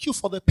 Thank you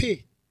for the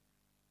pay.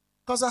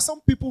 Because there are some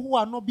people who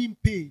are not being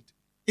paid,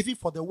 even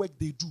for the work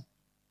they do.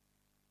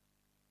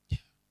 Yeah.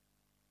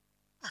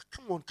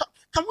 Come on.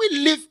 Can we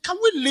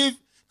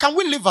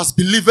live as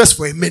believers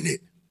for a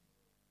minute?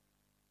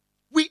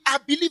 We are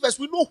believers.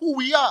 We know who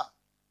we are.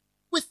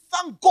 We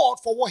thank God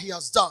for what He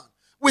has done.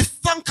 We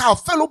thank our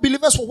fellow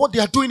believers for what they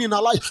are doing in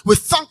our life. We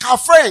thank our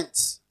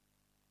friends.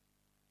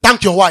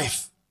 Thank your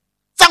wife.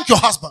 Thank your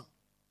husband.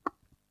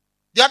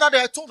 The other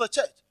day I told the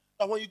church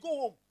that when you go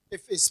home,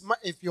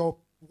 if your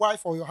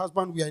wife or your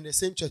husband, we are in the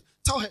same church,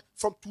 tell her,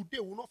 from today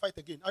we will not fight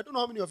again. I don't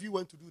know how many of you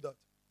went to do that.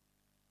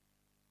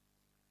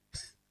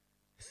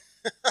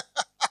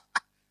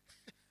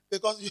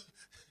 Because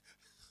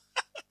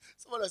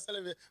someone was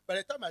telling me, by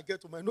the time I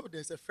get home, I know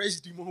there's a fresh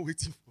demon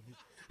waiting for me.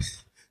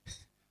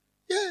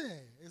 Yeah,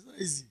 it's not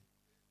easy.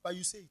 But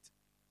you say it.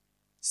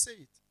 Say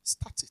it.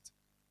 Start it.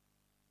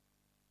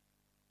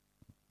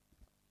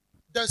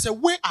 There's a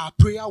way our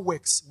prayer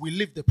works. We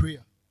live the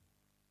prayer.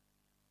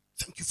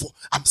 Thank you for,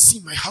 I'm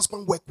seeing my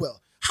husband work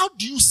well. How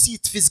do you see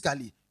it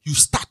physically? You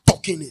start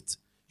talking it.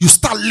 You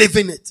start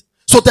living it.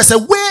 So there's a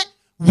way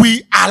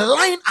we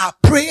align our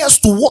prayers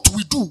to what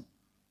we do.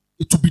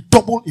 It will be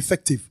double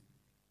effective.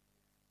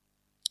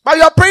 But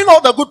you are praying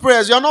all the good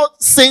prayers. You are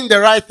not saying the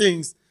right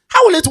things.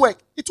 How will it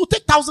work? It will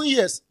take 1,000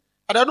 years.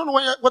 And I don't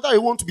know whether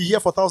you want to be here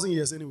for 1,000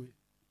 years anyway.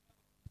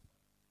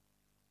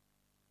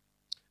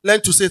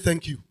 Learn to say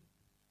thank you.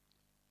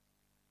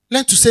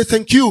 Learn to say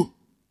thank you.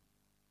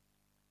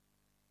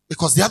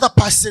 Because the other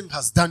person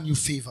has done you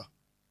favor.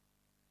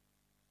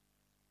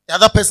 The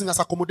other person has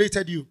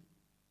accommodated you.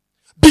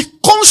 Be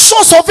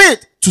conscious of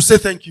it to say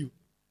thank you.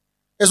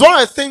 It's one of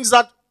the things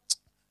that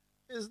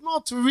is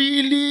not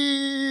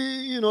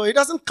really, it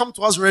doesn't come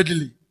to us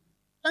readily.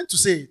 Learn to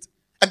say it.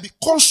 And be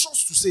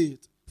conscious to say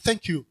it.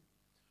 Thank you.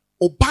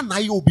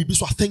 Obanayo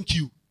Bibiswa, thank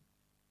you.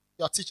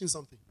 You are teaching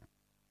something.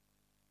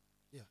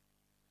 Yeah.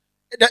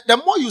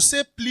 The more you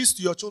say please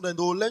to your children,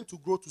 they will learn to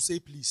grow to say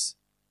please.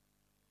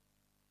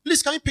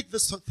 Please, can you pick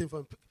this thing for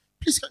me?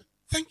 Please,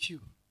 thank you.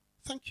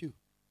 Thank you.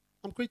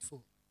 I'm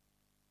grateful.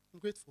 I'm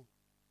grateful.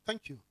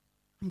 Thank you.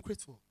 I'm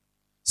grateful.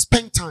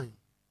 Spend time.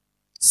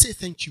 Say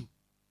thank you.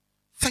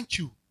 Thank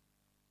you.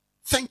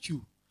 Thank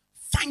you.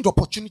 Find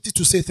opportunity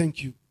to say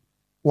thank you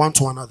one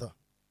to another.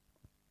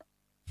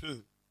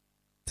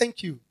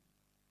 Thank you.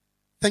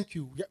 Thank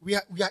you. We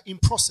are in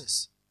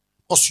process.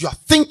 Because you are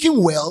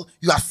thinking well,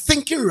 you are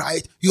thinking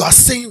right, you are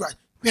saying right.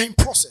 We are in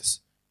process.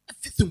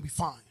 Everything will be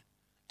fine.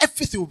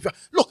 Everything will be fine.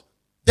 Look,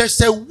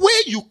 there's a way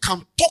you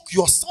can talk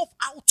yourself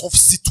out of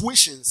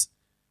situations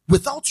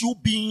without you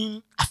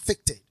being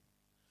affected.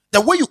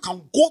 The way you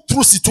can go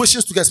through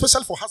situations together,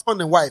 especially for husband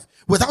and wife,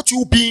 without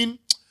you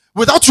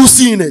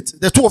seeing it,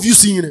 the two of you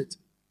seeing it.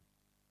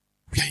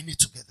 We are in it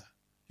together.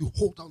 You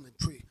hold down and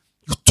pray.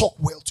 You talk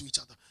well to each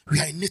other. We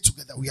are in it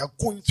together. We are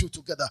going through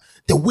together.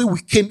 The way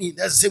we came in,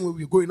 that's the same way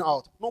we're going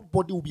out.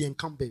 Nobody will be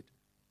encumbered.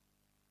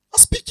 You're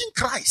speaking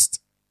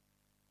Christ.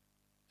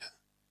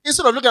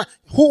 Instead of looking at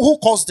who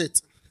caused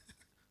it.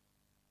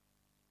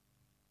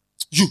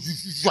 You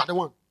are the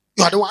one.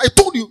 You are the one. I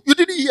told you. You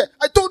didn't hear.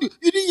 I told you.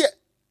 You didn't hear.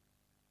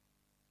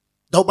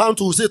 The bound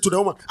to say to the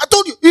woman, I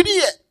told you. You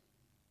didn't hear.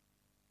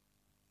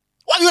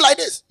 Why are you like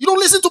this? You don't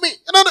listen to me.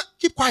 No.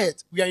 Keep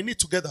quiet. We are in it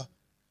together.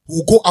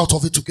 We'll go out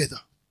of it together.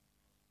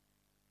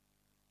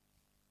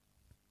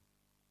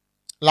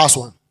 Last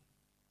one.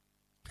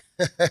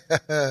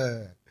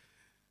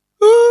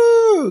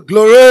 Ooh,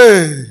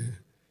 glory.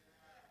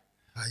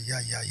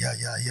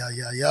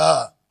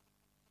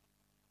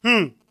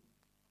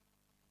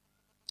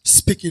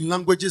 Speak in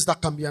languages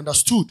that can be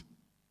understood.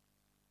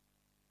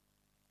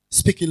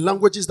 Speak in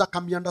languages that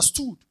can be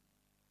understood.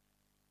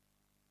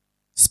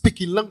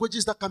 Speak in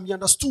languages that can be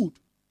understood.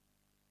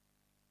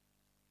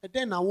 And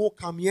then I will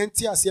come here and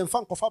see and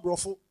fan kofa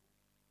brofo.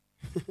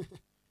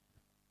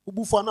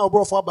 Ubufu na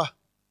brofo aba.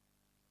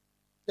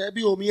 There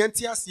be omi and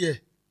here.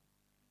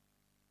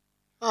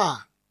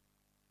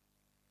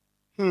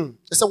 They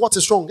said, what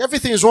is wrong?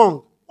 Everything is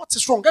wrong. What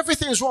is wrong?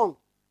 Everything is wrong.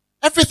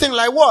 Everything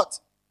like what?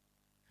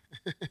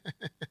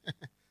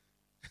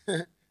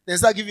 They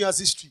start giving us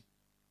history.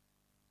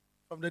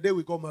 From the day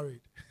we got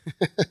married.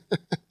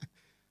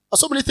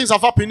 So many things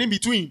have happened in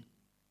between.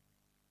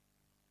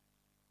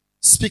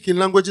 Speak in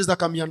languages that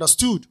can be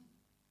understood.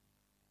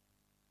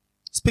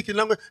 Speak in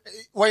language.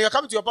 When you're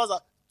coming to your pastor,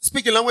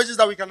 speak in languages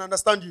that we can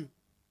understand you.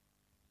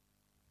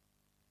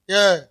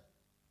 Yeah.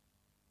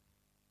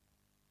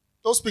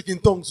 Don't speak in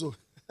tongues. So.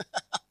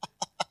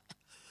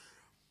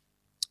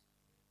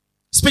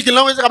 Speak in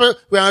languages that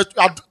we are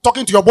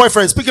talking to your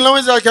boyfriend. Speak in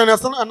languages that you can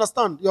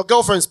understand. Your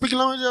girlfriend. Speak in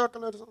languages that you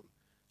can understand.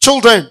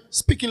 Children.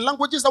 Speak in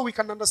languages that we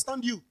can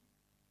understand you.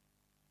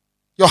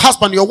 Your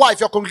husband, your wife,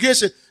 your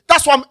congregation.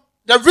 That's why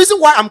the reason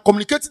why I'm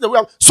communicating the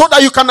way so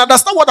that you can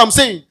understand what I'm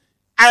saying.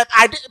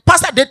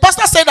 Did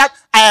Pastor say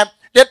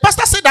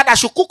that I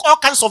should cook all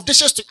kinds of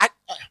dishes to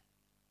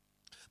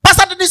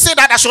Pastor didn't say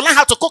that I should learn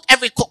how to cook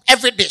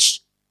every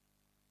dish.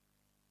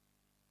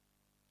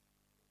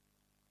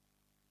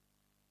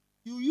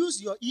 You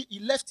use your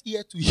left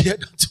ear to hear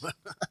that one.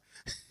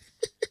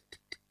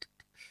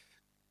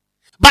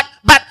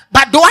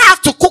 But do I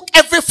have to cook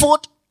every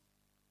food?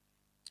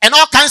 And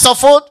all kinds of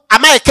food?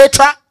 Am I a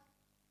caterer?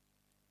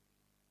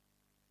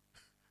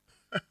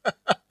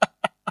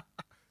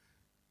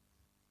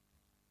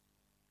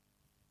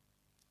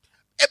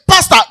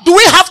 Pastor, do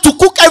we have to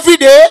cook every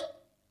day?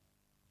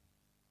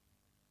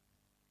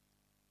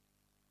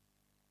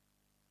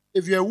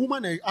 If you're a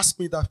woman and you ask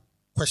me that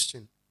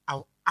question,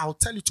 I'll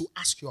tell you to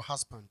ask your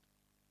husband.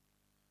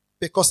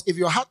 Because if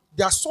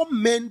there are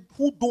some men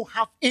who don't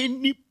have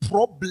any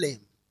problem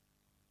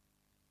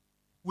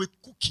with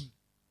cooking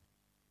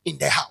in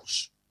their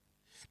house.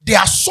 There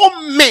are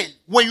some men,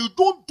 when you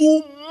don't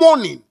do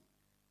morning,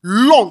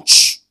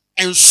 lunch,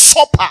 and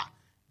supper,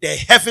 the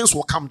heavens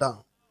will come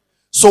down.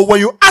 So when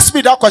you ask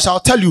me that question, I'll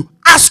tell you,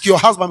 ask your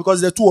husband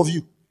because there are two of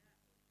you.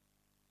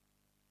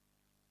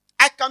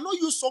 I cannot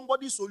use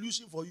somebody's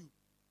solution for you.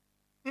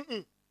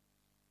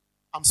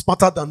 I'm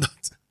smarter than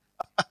that.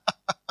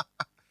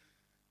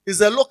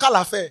 It's a local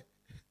affair.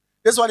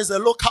 This one is a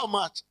local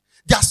match.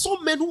 There are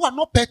some men who are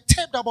not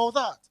perturbed about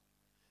that.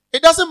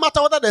 It doesn't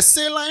matter whether the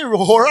saline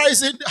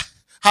horizon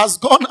has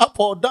gone up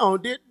or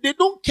down. They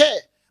don't care.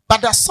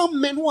 But there are some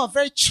men who are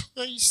very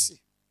choicy.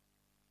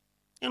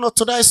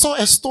 Today I saw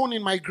a stone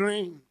in my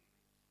grain.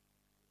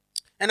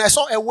 And I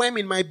saw a worm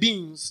in my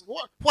beans.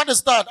 What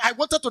is that? I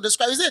wanted to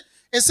describe. Is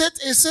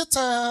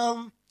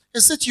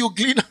it you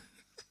glean?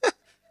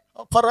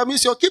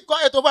 Paramisio, keep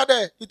quiet over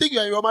there. You think you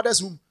are in your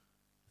mother's womb.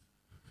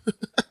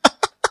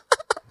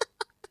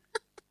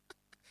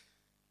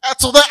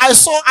 Today I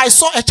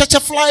saw a church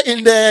fly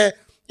in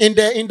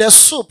the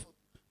soup.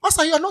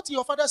 Master, you are not in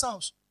your father's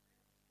house.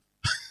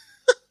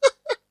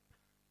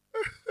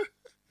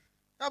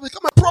 That will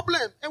become a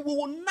problem, and we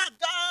will not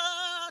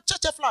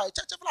church fly.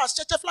 Church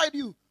fly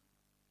you.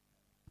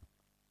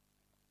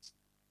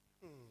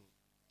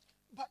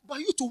 But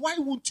you too, why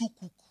won't you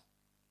cook?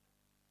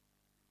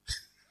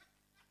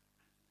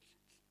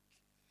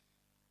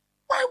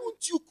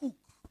 don't you cook?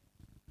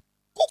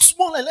 Cook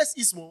small and let's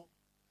eat small.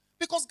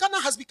 Because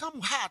Ghana has become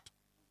hard.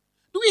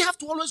 Do we have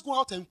to always go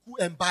out and cook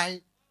and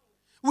buy?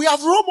 We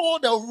have roamed all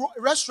the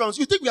restaurants.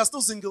 You think we are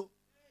still single?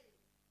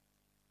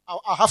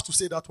 I have to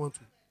say that one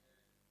too.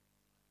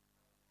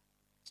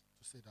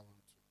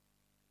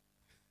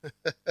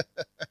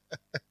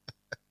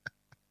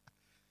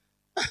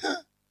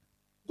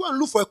 Go and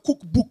look for a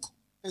cookbook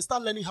and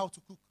start learning how to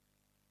cook.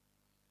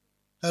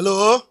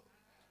 Hello?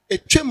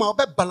 That's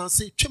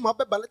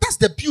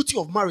the beauty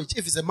of marriage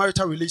if it's a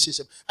marital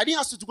relationship. I didn't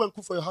ask you to go and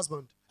cook for your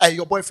husband,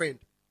 your boyfriend.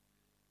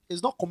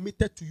 He's not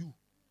committed to you.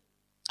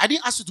 I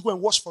didn't ask you to go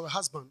and wash for your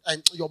husband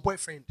and your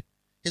boyfriend.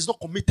 He's not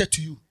committed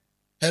to you.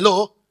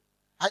 Hello?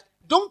 I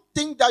don't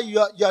think that you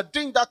are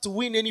doing that to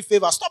win any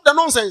favor. Stop the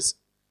nonsense.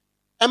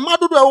 And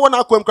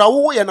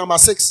number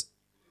 6.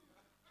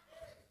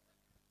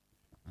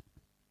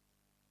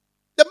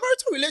 The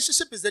marital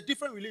relationship is a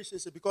different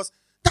relationship because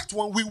that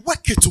one we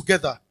work it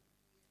together.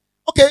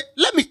 Okay,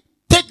 let me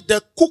take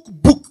the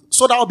cookbook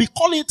so that I'll be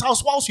calling it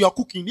out whilst you are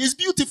cooking. It's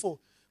beautiful.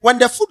 When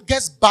the food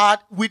gets bad,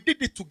 we did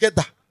it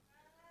together.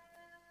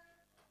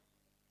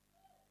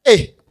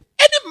 Hey,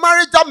 any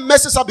marriage that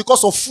messes up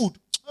because of food,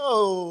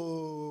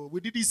 oh, we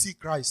didn't see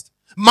Christ.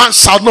 Man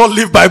shall not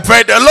live by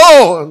bread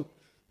alone.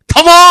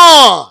 Come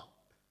on.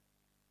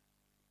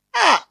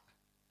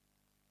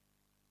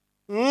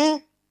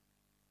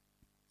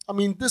 I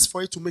mean, this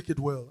for you to make it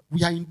well.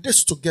 We are in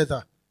this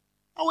together.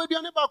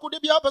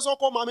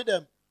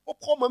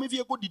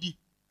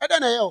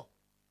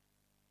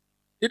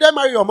 Did I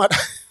marry your mother?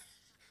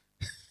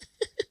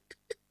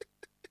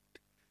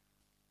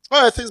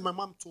 One of the things my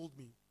mom told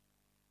me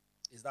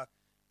is that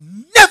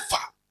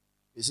never,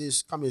 he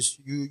says, come here,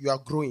 you are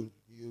growing.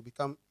 You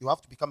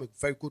have to become a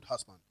very good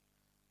husband.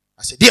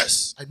 I said,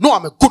 yes, I know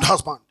I'm a good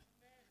husband.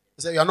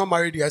 He said, you are not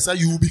married yet. I said,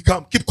 you will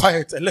become. Keep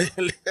quiet.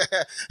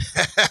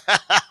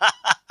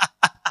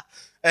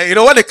 You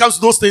know, when it comes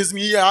to those things,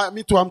 me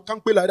too, I'm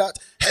can't be like that.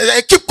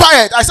 Keep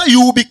quiet. I said,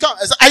 you will become.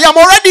 I said, I am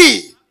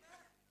already.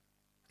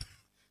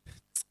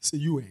 Say,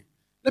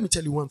 let me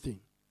tell you one thing.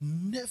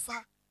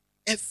 Never,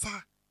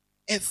 ever,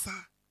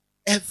 ever,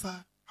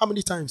 ever. How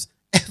many times?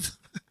 Ever.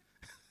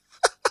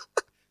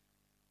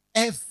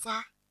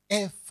 Ever,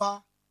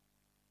 ever,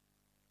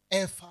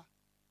 ever.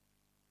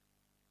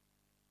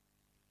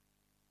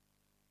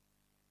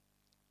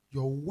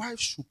 Your wife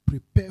should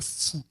prepare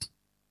food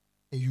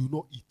and you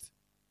not eat.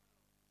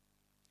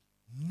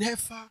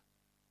 Never,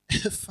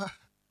 ever,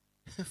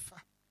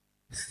 ever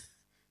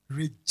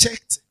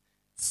reject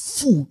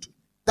food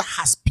that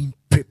has been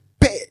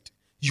prepared.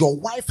 Your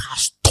wife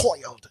has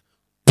toiled,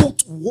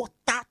 put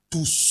water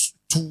to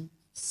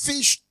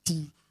fish,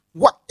 to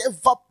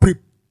whatever,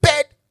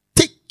 prepared,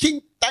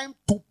 taking time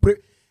to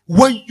prepare.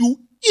 When you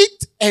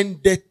eat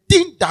and the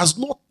thing does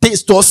not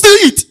taste or still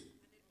eat.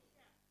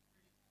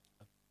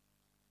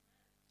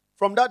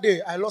 From that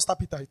day, I lost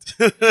appetite.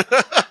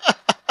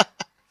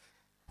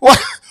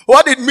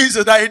 What it means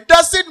is that it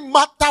doesn't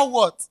matter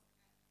what.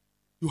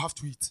 You have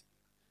to eat.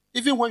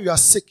 Even when you are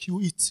sick,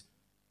 you eat.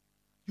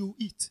 You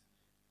eat.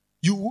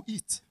 You will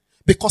eat.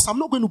 Because I'm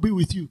not going to be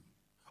with you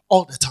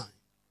all the time.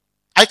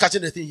 Are you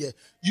catching the thing here?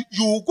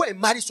 You will go and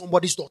marry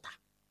somebody's daughter.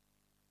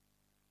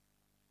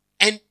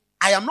 And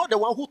I am not the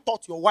one who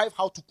taught your wife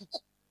how to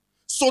cook.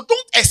 So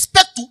don't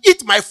expect to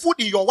eat my food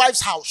in your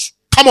wife's house.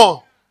 Come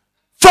on.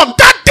 From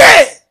that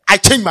day, I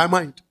changed my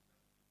mind.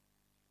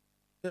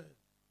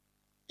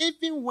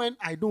 Even when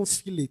I don't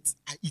feel it,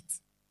 I eat.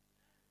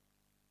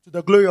 To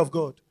the glory of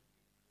God.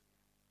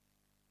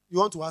 You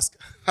want to ask?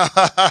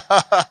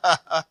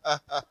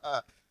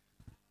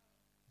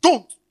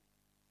 Don't.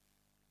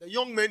 The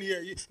young men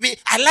here,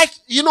 I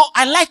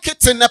like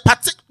it in a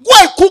particular. Go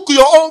and cook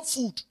your own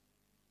food.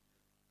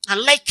 I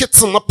like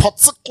it in a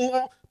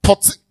particular.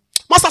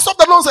 Master, stop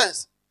the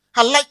nonsense.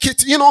 I like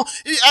it,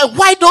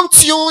 why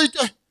don't you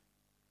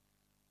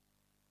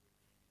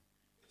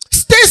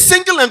stay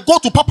single and go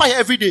to Papa here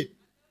every day?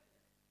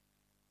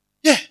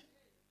 Yeah.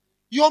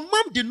 Your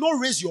mom did not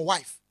raise your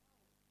wife.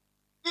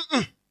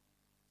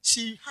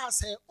 She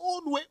has her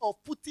own way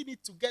of putting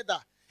it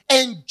together.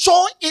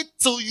 Enjoy it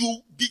till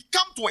you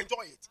become to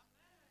enjoy it.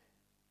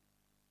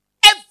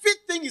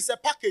 Everything is a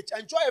package.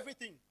 Enjoy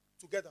everything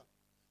together.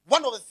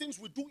 One of the things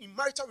we do in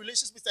marital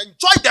relationships is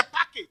enjoy the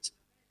package.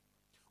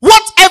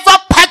 Whatever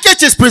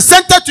package is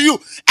presented to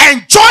you,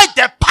 enjoy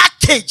the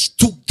package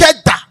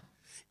together.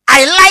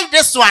 I like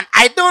this one.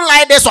 I don't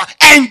like this one.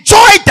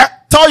 Enjoy the.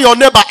 Tell your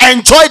neighbor,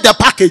 enjoy the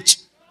package.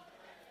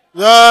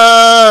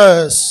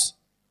 Yes.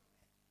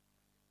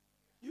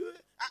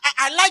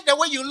 I like the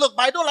way you look,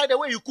 but I don't like the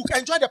way you cook.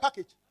 Enjoy the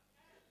package.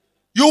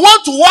 You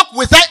want to walk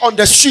with her on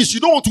the streets. You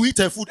don't want to eat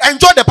her food.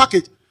 Enjoy the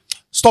package.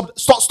 Stop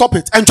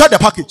it. Enjoy the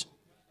package.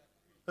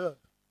 Yeah.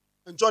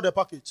 Enjoy the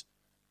package.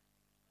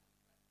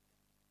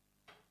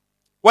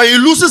 When he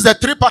loses the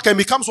 3-pack and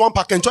becomes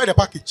 1-pack, enjoy the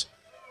package.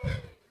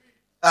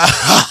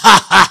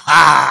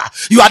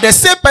 You are the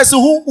same person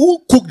who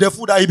cooked the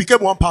food that he became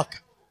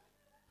 1-pack.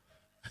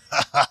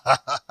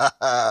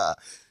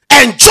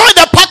 Enjoy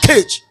the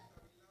package.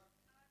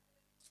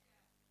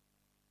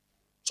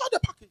 Enjoy the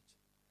package.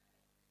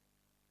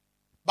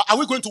 But are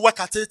we going to work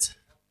at it?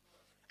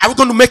 Are we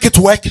going to make it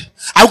work?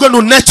 Are we going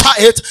to nurture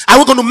it? Are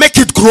we going to make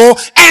it grow?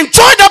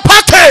 Enjoy the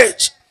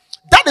package.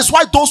 That is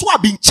why those who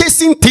have been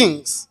chasing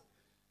things,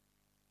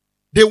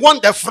 they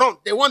want the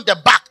front, they want the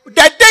back. The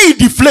day it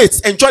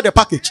deflates, enjoy the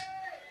package.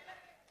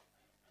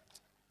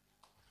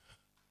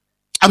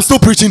 I'm still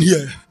preaching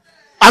here.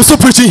 I'm still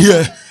preaching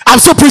here. I'm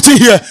still preaching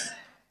here.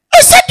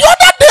 I said the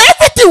other day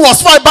everything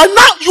was fine, but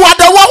now you are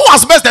the one who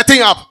has messed the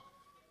thing up.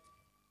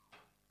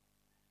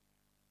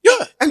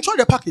 Yeah, enjoy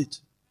the package.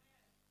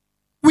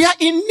 We are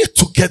in it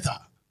together.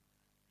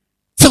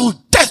 Till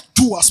death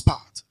do us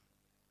part.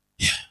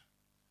 Yeah.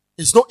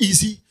 It's not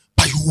easy,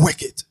 but you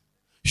work it.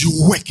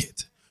 You work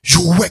it.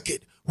 You work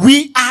it.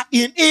 We are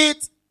in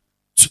it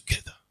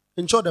together.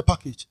 Enjoy the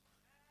package.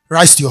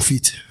 Rise to your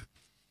feet.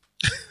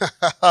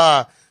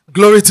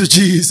 Glory to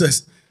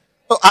Jesus.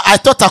 Oh, I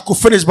thought I could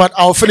finish, but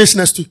I'll finish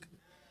next week.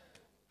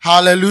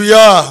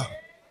 Hallelujah.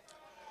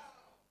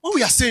 What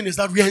we are saying is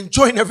that we are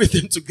enjoying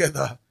everything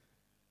together.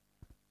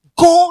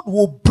 God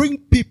will bring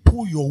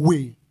people your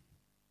way.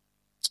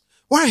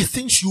 One of the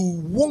things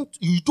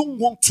you don't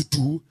want to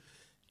do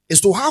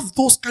is to have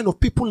those kind of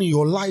people in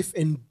your life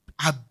and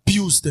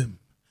abuse them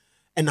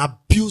and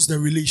abuse the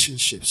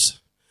relationships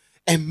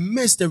and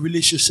mess the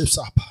relationships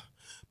up.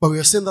 But we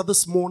are saying that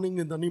this morning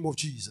in the name of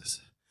Jesus,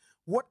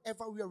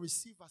 whatever we are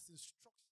receiving as instruction,